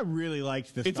 See, I really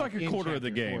liked this. It's like a quarter of the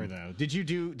game. though. Did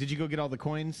you go get all the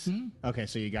coins? Okay,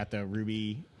 so you got the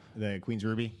ruby, the Queen's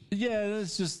Ruby. Yeah, it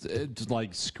just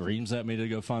like screams at me to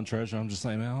go find treasure. I'm just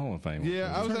like, man, I don't want to find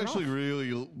Yeah, I was Turn it actually off.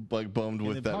 really like bummed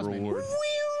with the that pause menu. reward.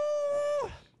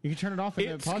 You can turn it off. In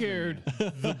It the pause scared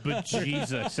menu. the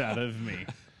bejesus out of me.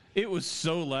 It was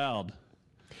so loud.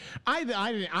 I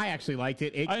actually liked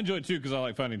it. I enjoy it too because I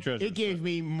like finding treasures. It gave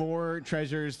me more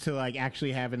treasures to like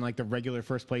actually have in like the regular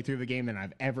first playthrough of the game than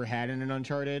I've ever had in an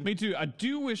Uncharted. Me too. I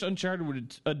do wish Uncharted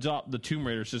would adopt the Tomb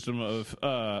Raider system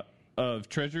of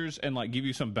treasures and like give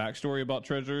you some backstory about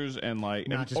treasures and like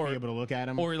Not just or, be able to look at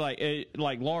them. or like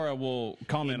Laura will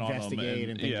comment on them Investigate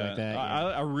and things yeah, like that,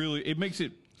 I really it makes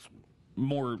it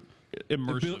more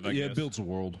immersive. I guess. it builds a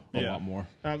world a Yeah. lot more.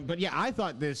 But yeah, I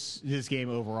thought this game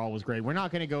overall was great. We're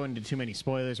not going to go into too many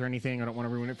spoilers or anything. I don't want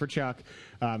to ruin it for Chuck.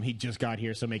 He just got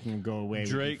here, so making him go away would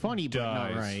be Drake funny, but not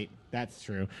dies. right. That's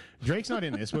true. Drake's not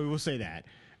in this, but we will say that.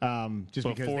 Just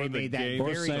because Before they the made that game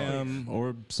Or very Sam,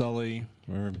 or Sully,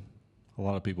 or a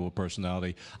lot of people with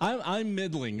personality. I'm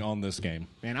middling on this game.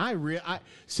 And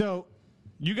so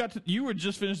You were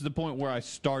just finished the point where I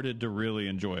started to really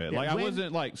enjoy it. Yeah, Like I when-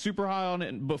 wasn't like super high on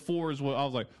it before is what I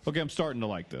was like, okay, I'm starting to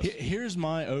like this. Here's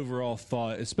my overall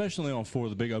thought, especially on 4,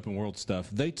 the big open world stuff.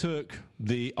 They took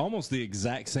almost the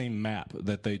exact same map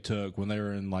that they took when they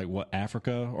were in like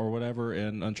Africa or whatever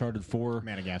in Uncharted 4.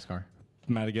 Madagascar.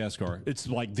 It's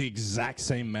like the exact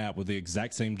same map with the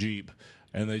exact same Jeep,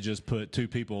 and they just put 2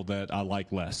 people that I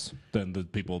like less than the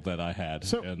people that I had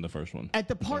So, in the first one. At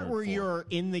the part Or where 4. you're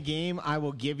in the game, I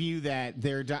will give you that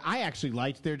I actually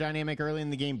liked their dynamic early in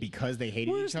the game because they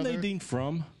hated Where's each other. Nadine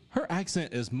from? Her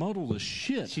accent is muddled as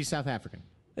shit. She's South African.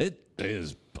 It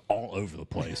is all over the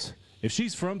place. If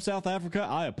she's from South Africa,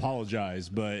 I apologize,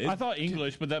 but I thought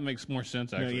English, but that makes more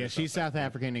sense No, actually. yeah, she's South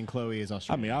African and Chloe is I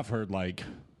Australian. mean, I've heard like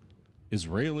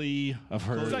Israeli. I've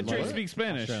heard Is that Drake like, speaks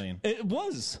Spanish? Australian. it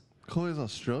was. Chloe's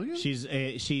Australian?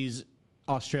 She's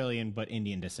Australian but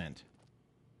Indian descent.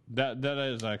 That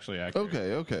is actually accurate.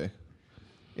 Okay.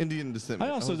 Indian descent. I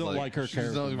also was don't like her she's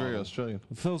character not very model. Australian.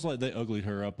 It feels like they uglied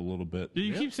her up a little bit.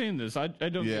 You keep saying this. I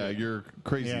don't. Yeah, get it. you're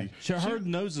crazy. Yeah. Her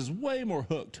nose is way more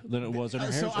hooked than it was, and her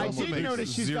hair's So I also did makes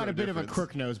notice she's zero got a bit of a difference.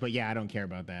 crook nose, but yeah, I don't care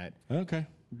about that. okay.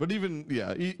 But even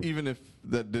even if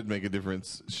that did make a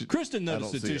difference, Kristen I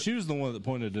noticed don't it see too. She was the one that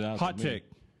pointed it out. Hot to me. take: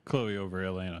 Chloe over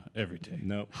Elena every take.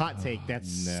 Nope. Hot take.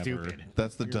 That's Never. stupid.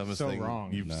 That's the dumbest so thing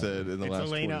wrong. you've said in the It's last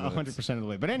Elena 40 minutes. 100% of the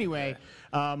way. But anyway,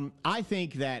 I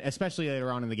think that especially later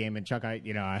on in the game, and Chuck,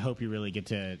 I hope you really get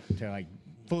to like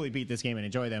fully beat this game and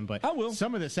enjoy them. But I will.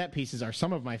 Some of the set pieces are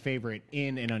some of my favorite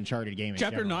in an Uncharted game. in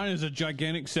Chapter general. 9 is a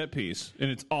gigantic set piece, and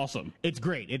it's awesome. It's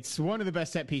great. It's one of the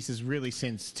best set pieces really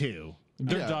since 2.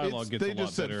 Their Yeah, dialogue it's- gets they a just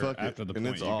lot said better fuck it, after the and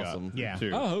point it's you awesome. got. Yeah.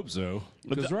 too. I hope so.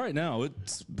 Because right now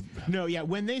it's. No, yeah,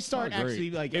 when they start Not great.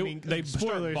 actually like They start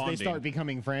spoilers, they bonding. start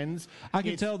becoming friends. I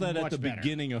can It's tell that at much the better.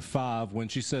 beginning of 5 when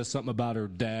she says something about her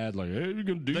dad, like, "Hey, you're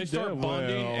gonna do They that start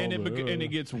bonding, well." and it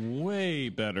gets way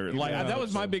better. Like Yeah, that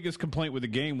was my so. biggest complaint with the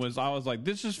game was I was like,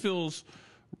 this just feels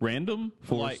random,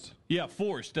 Forced.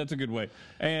 Forced. That's a good way.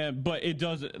 But it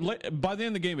doesn't. By the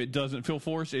end of the game, it doesn't feel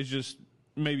forced. It's just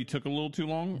maybe took a little too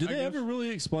long. Did I they guess. ever really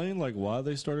explain like why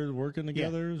they started working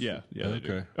together? Yeah, they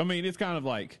do. Okay. I mean, it's kind of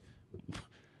like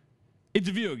it's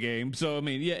a video game, so I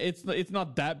mean, yeah, it's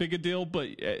not that big a deal, but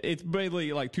it's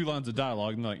basically like 2 lines of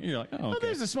dialogue, and you're like, oh, Well, okay.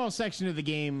 there's a small section of the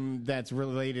game that's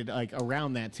related, like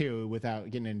around that too, without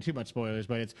getting into too much spoilers.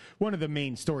 But it's one of the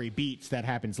main story beats that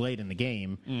happens late in the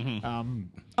game. Mm-hmm.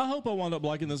 I hope I wind up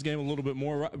liking this game a little bit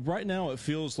more. Right now, it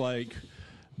feels like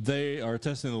they are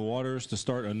testing the waters to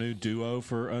start a new duo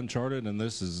for Uncharted, and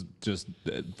this is just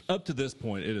up to this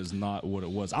point, it is not what it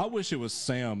was. I wish it was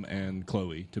Sam and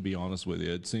Chloe, to be honest with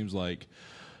you. It seems like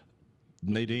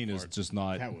Nadine is just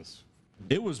not. That was.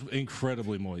 It was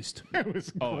incredibly moist. That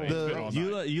was. Oh, Cool. it's been all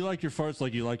night. You like your farts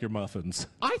like you like your muffins.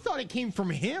 I thought it came from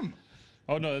him.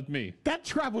 Oh no, that's me. That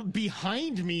traveled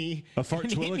behind me. A fart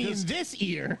and hit me twillicus? in this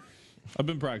ear. I've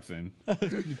been practicing.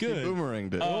 Good.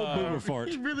 Boomeranged it. Boomer fart.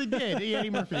 He really did. Eddie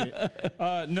Murphy.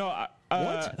 No,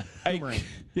 What? Boomerang.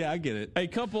 Yeah, I get it. A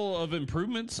couple of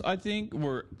improvements, I think,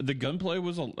 were the gunplay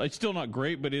was it's still not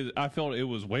great, but I felt it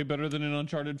was way better than in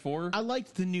Uncharted 4. I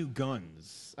liked the new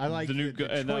guns. I liked the, new the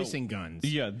gu- choice in guns.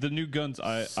 Yeah, the new guns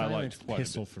I Silent liked quite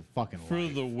pistol a bit. for fucking For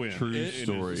life. the win. True It is-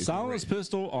 story. Silence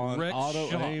pistol on Red auto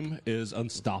shot. aim is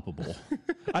unstoppable.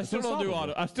 I still don't do unstoppable.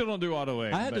 auto. I still don't do auto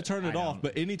aim. I had to but turn it off,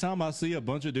 but anytime I see a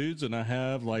bunch of dudes and I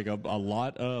have like a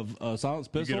lot of silence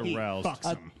You pistol, get aroused.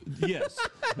 Fucks him. yes,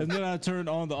 and then I turned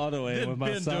on the auto aim Then with my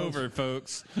bend silence. over,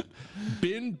 folks.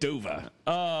 Bend over.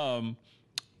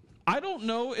 I don't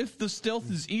know if the stealth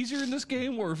is easier in this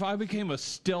game or if I became a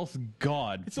stealth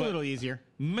god. It's a but little easier.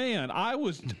 man, I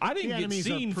didn't get enemies are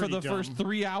seen for pretty the first dumb.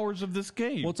 3 hours of this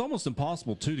game. Well, it's almost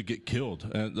impossible too to get killed,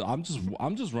 and I'm just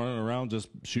running around just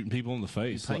shooting people in the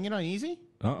face. Playing it on easy?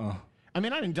 Uh-uh. I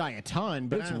mean, I didn't die a ton,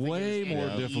 but It's I don't think way it was more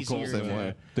any difficult. easier Same to-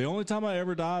 way. The only time I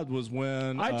ever died was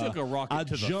when I took a rocket I to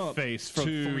the jumped face from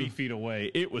to- 3 feet away.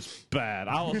 It was bad.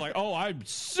 I was like, oh, I'm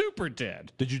super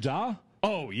dead. Did you die?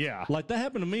 Oh, yeah. Like that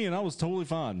happened to me, and I was totally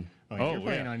fine. Oh, you're Oh,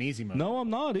 playing yeah. on easy mode. No, I'm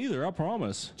not either. I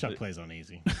promise. Chuck plays on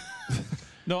easy.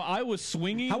 No, I was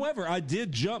swinging. However, I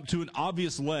did jump to an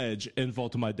obvious ledge and fall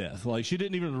to my death. Like she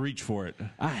didn't even reach for it.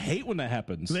 I hate when that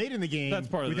happens. Late in the game, That's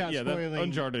part of without the yeah. spoiling. That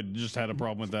Uncharted just had a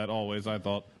problem with that always. I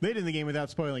thought. Late in the game,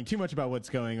 without spoiling too much about what's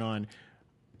going on,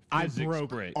 I Physics broke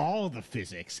break. all the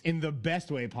physics in the best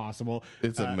way possible.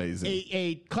 It's amazing.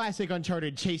 A classic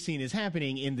Uncharted chase scene is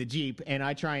happening in the Jeep, and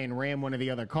I try and ram one of the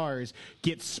other cars,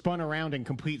 get spun around and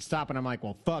complete stop, and I'm like,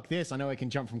 well, fuck this. I know I can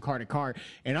jump from car to car.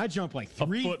 And I jump like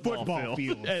 3 football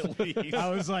fields. At least. I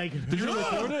was like, Did you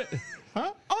record it?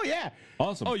 huh? Oh, yeah.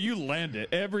 Awesome. Oh, you land it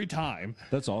every time.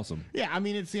 That's awesome. Yeah, I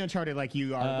mean, it's the Uncharted, like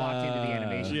you are locked into the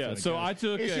animation. yeah, it so goes. I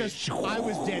took It's a- just, I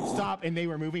was dead stop, and they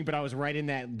were moving, but I was right in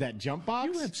that jump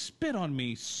box. You have spit on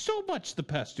me so much the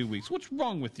past 2 weeks. What's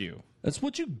wrong with you? That's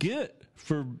what you get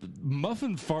for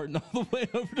muffin farting all the way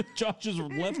over to Josh's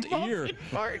left ear. It's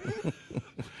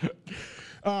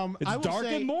I will dark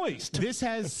say and moist. This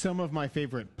has some of my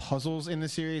favorite puzzles in the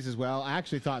series as well. I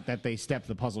actually thought that they stepped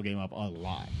the puzzle game up a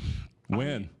lot.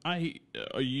 When?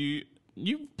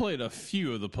 You've played a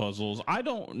few of the puzzles. I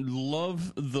don't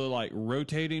love the like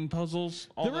rotating puzzles.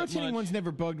 All The that rotating much. ones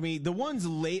never bugged me. The ones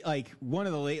late, like one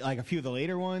of the late, like a few of the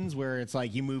later ones where it's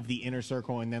like you move the inner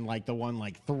circle and then like the one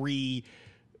like 3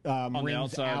 the rings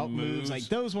outside out moves. moves. Like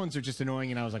those ones are just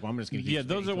annoying, and I was like, well, I'm just gonna keep Yeah,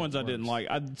 those spinning are till ones it I didn't works.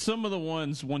 like. Some of the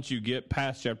ones once you get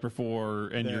past chapter 4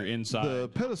 and you're inside. The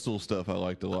pedestal stuff I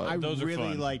liked a lot. I Those are really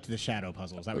fun. liked the shadow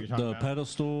puzzle. Is that what you're talking The about?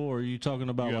 pedestal? Or are you talking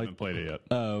about you like? haven't played it yet.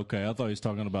 Oh, okay. I thought he was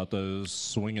talking about those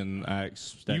swinging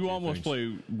axe. Statue You almost things.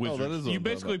 play wizards. that is what You I'm talking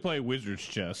basically about. play wizard's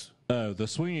chess. Oh, the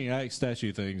swinging axe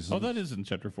statue things. Oh, that is in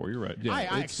chapter 4. You're right. Yeah, I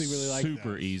it's actually really like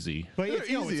super those. easy. But They're it's,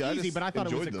 no, easy. I it's easy. just But I thought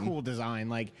it was a enjoyed them. cool design.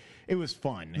 Like it was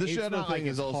fun. The It's shadow not like thing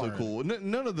is it's also hard. cool.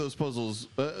 None of those puzzles.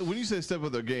 When you say step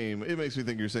with their game, it makes me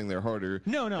think you're saying they're harder.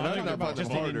 No, And I'm I did talking not about find them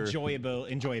just an harder.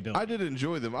 enjoyability. I did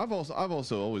enjoy them. I've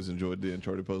also always enjoyed the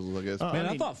Uncharted puzzles. I guess. Man, I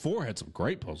mean- thought 4 had some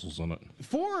great puzzles in it.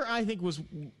 4, I think, was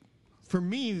for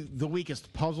me the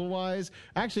weakest puzzle wise.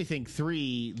 I actually think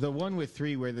 3, the one with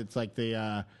 3 where it's like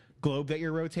the globe that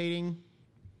you're rotating,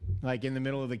 like in the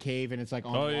middle of the cave, and it's like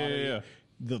on Oh, the yeah, water. yeah,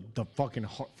 yeah. The fucking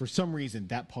for some reason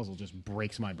that puzzle just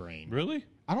breaks my brain. Really?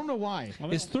 I don't know why.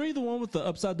 Is 3 the one with the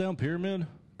upside down pyramid?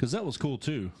 Because that was cool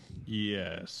too.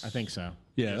 Yes. I think so.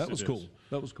 Yeah, Yes, that was it cool. is.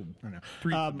 That was cool. I don't know.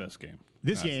 3's the best game.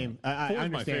 This game, I 4 is my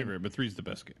understand. favorite, but 3's the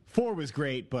best game. 4 was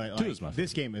great, but like, is my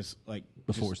this game is like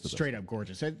The just 4 is the best. straight up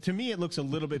gorgeous. To me, it looks a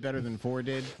little bit better than 4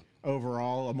 did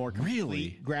overall. A more complete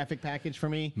Really? graphic package for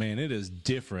me. Man, it is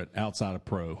different outside of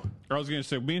Pro. I was going to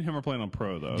say, me and him are playing on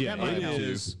Pro, though. Yeah, might it help.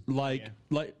 is like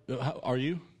are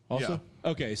you also? Yeah.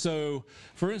 Okay, so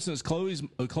for instance,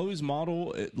 Chloe's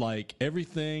model, like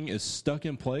everything is stuck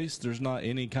in place. There's not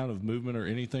any kind of movement or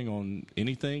anything on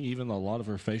anything, even a lot of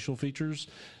her facial features,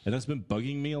 and that's been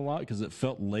bugging me a lot because it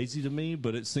felt lazy to me.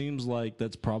 But it seems like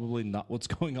that's probably not what's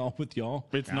going on with y'all.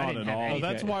 It's I not didn't at have all. anything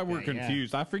That's why we're like that, yeah.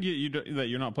 confused. I forget that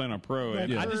you're not playing on Pro.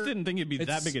 And Yeah. I just didn't think it'd be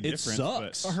that big a it difference.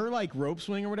 sucks. But Her like rope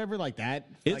swing or whatever, like that,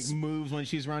 It's- like moves when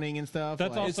she's running and stuff.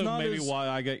 that's like, also not maybe as- why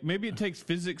I get. Maybe it takes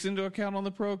physics into account on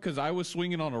the Pro because I was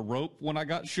swinging on a rope when I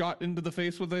got shot into the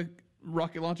face with a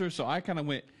rocket launcher, so I kind of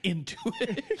went into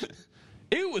it.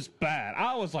 It was bad.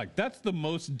 I was like, that's the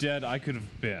most dead I could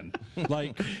have been.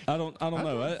 Like, I don't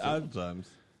know. Sometimes.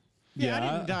 Yeah, I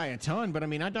didn't die a ton, but I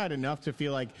mean, I died enough to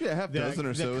feel like Yeah, half dozen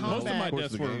or so in the Most of my course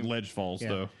deaths of the were game. ledge falls,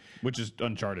 though, which is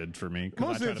Uncharted for me. 'cause I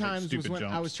Most try of the to make times was stupid when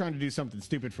jumps. I was trying to do something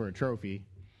stupid for a trophy,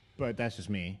 but that's just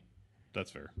me.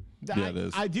 That's fair. Yeah, it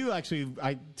is. I do actually.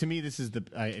 To me, this is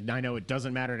I know it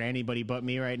doesn't matter to anybody but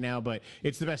me right now, but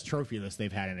it's the best trophy list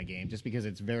they've had in a game, just because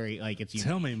it's very like it's.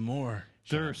 Tell me more.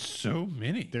 There are so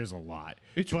many. There's a lot.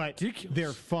 It's but ridiculous.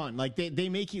 They're fun. Like they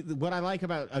make you. What I like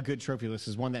about a good trophy list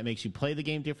is one that makes you play the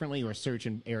game differently or search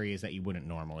in areas that you wouldn't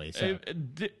normally. So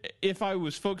If I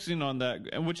was focusing on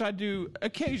that, which I do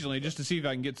occasionally, just to see if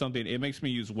I can get something, it makes me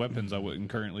use weapons I wouldn't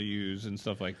currently use and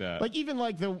stuff like that. like even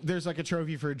like there's like a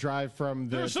trophy for a drive from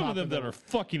the. there are some top of them the, that are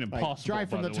fucking like, impossible. drive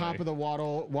from by the top way. of the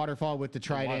waterfall with the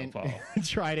trident, waterfall.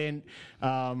 trident.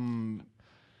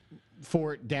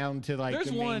 Fort down to like There's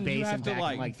the main one base you have and to back in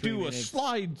like like 3 do minutes. a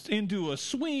slide into a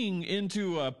swing,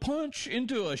 into a punch,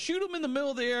 into a shoot them in the middle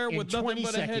of the air In with nothing 20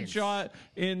 but seconds. a headshot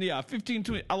in 15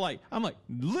 20. I'm like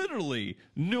literally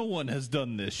no one has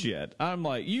done this yet. I'm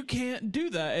like, you can't do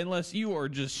that unless you are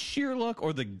just sheer luck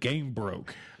or the game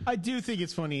broke. I do think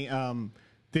it's funny.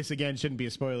 This again shouldn't be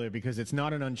a spoiler because it's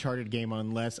not an Uncharted game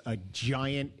unless a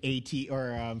giant AT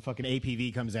or fucking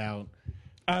APV comes out.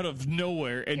 Out of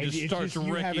nowhere and just it's starts you have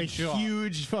a wrecking shop.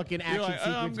 huge fucking action like,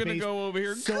 sequence. I'm gonna based go over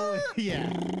here.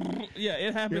 yeah, Yeah,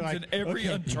 it happens You're in like, every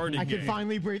okay, Uncharted I game. can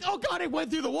finally breathe. Oh god, it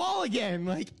went through the wall again.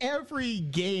 Like every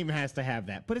game has to have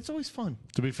that, but it's always fun.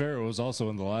 To be fair, it was also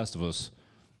in The Last of Us.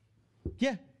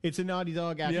 Yeah, it's a Naughty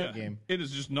Dog action game. It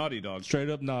is just Naughty Dog. Straight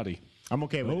up naughty. I'm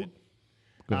okay with it.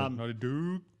 Naughty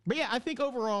Dog. But yeah, I think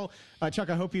overall, Chuck,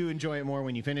 I hope you enjoy it more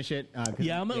when you finish it. 'Cause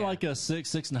Yeah, I'm at like a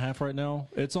 6.5 right now.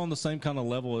 It's on the same kind of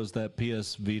level as that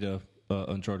PS Vita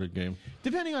Uncharted game.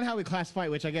 depending on how we classify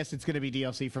it, which I guess it's going to be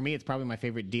DLC. For me, it's probably my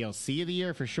favorite DLC of the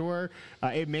year for sure.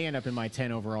 It may end up in my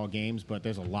 10 overall games, but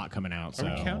there's a lot coming out. So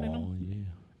Are we counting them?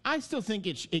 I still think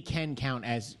it can count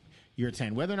as your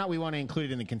 10. Whether or not we want to include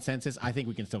it in the consensus, I think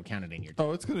we can still count it in your 10.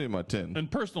 Oh, it's going to be my 10.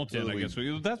 And personal 10, I guess.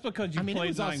 That's because you I mean, it played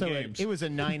was 9 also games. it was a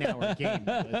 9-hour game.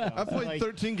 I played Like,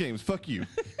 13 games. Fuck you.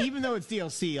 even though it's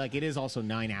DLC, like it is also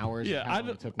 9 hours. Yeah, how long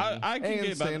it took me. I can And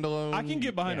get behind, standalone. I can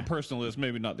get behind Yeah. a personal list,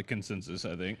 maybe not the consensus.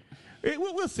 I think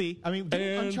We'll see. I mean, didn't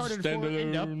And Uncharted 4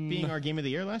 end up standalone. being our game of the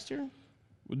year last year?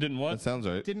 didn't what? That sounds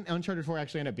right. Didn't Uncharted 4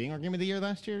 actually end up being our game of the year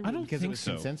last year? I don't because think it was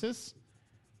so. consensus.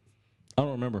 I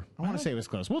don't remember. I want to say it was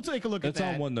close. We'll take a look It's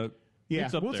at that. on OneNote. Yeah,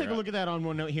 It's up we'll there. take a look at that on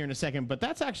OneNote here in a second. But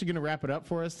that's actually going to wrap it up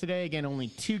for us today. Again, only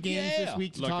 2 games this Yeah.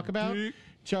 week to Like talk a about. dick.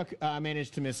 Chuck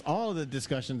managed to miss all of the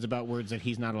discussions about words that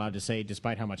he's not allowed to say,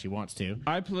 despite how much he wants to.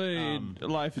 I played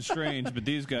Life is Strange, but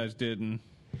these guys didn't.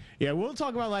 Yeah, we'll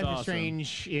talk about Life is Awesome.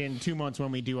 Strange in 2 months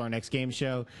when we do our next game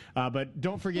show. But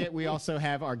don't forget, we also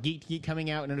have our Geek Geek coming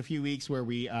out in a few weeks where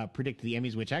we predict the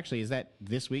Emmys, which actually is that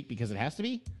this week because it has to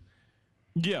be?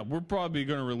 Yeah, we're probably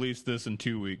going to release this in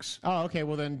 2 weeks. Oh, okay.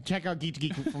 Well, then check out Geek to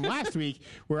Geek from last week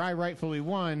where I rightfully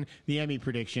won the Emmy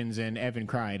predictions and Evan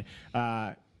cried.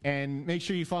 And make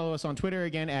sure you follow us on Twitter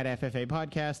again at FFA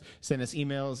Podcast. Send us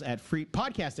emails at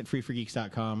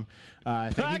podcast@freeforgeeks.com.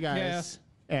 Thank you guys,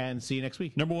 and see you next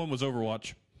week. Number 1 was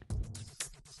Overwatch.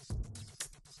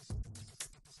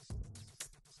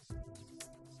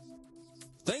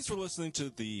 Thanks for listening to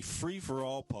the Free for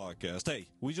All podcast. Hey,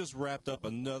 we just wrapped up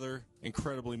another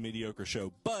incredibly mediocre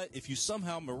show, but if you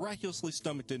somehow miraculously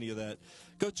stomached any of that,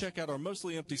 go check out our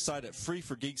mostly empty site at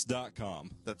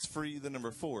freeforgeeks.com. That's free, the number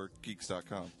 4,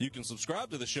 geeks.com. You can subscribe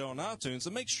to the show on iTunes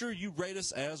and make sure you rate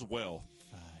us as well.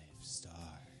 5 stars.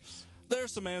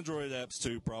 There's some Android apps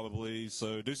too, probably,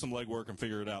 so do some legwork and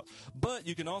figure it out. But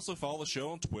you can also follow the show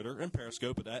on Twitter and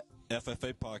Periscope at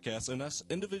FFA Podcast, and us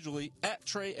individually at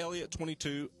Trey Elliott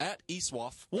 22, at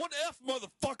Eastwoff, 1F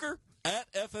motherfucker,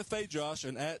 at FFA Josh,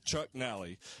 and at Chuck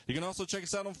Nally. You can also check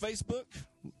us out on Facebook.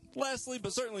 Lastly,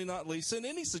 but certainly not least, send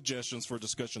any suggestions for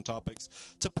discussion topics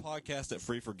to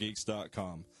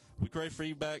podcast@freeforgeeks.com. We crave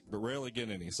feedback, but rarely get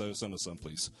any, so send us some,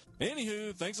 please.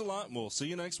 Anywho, thanks a lot, and we'll see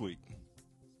you next week.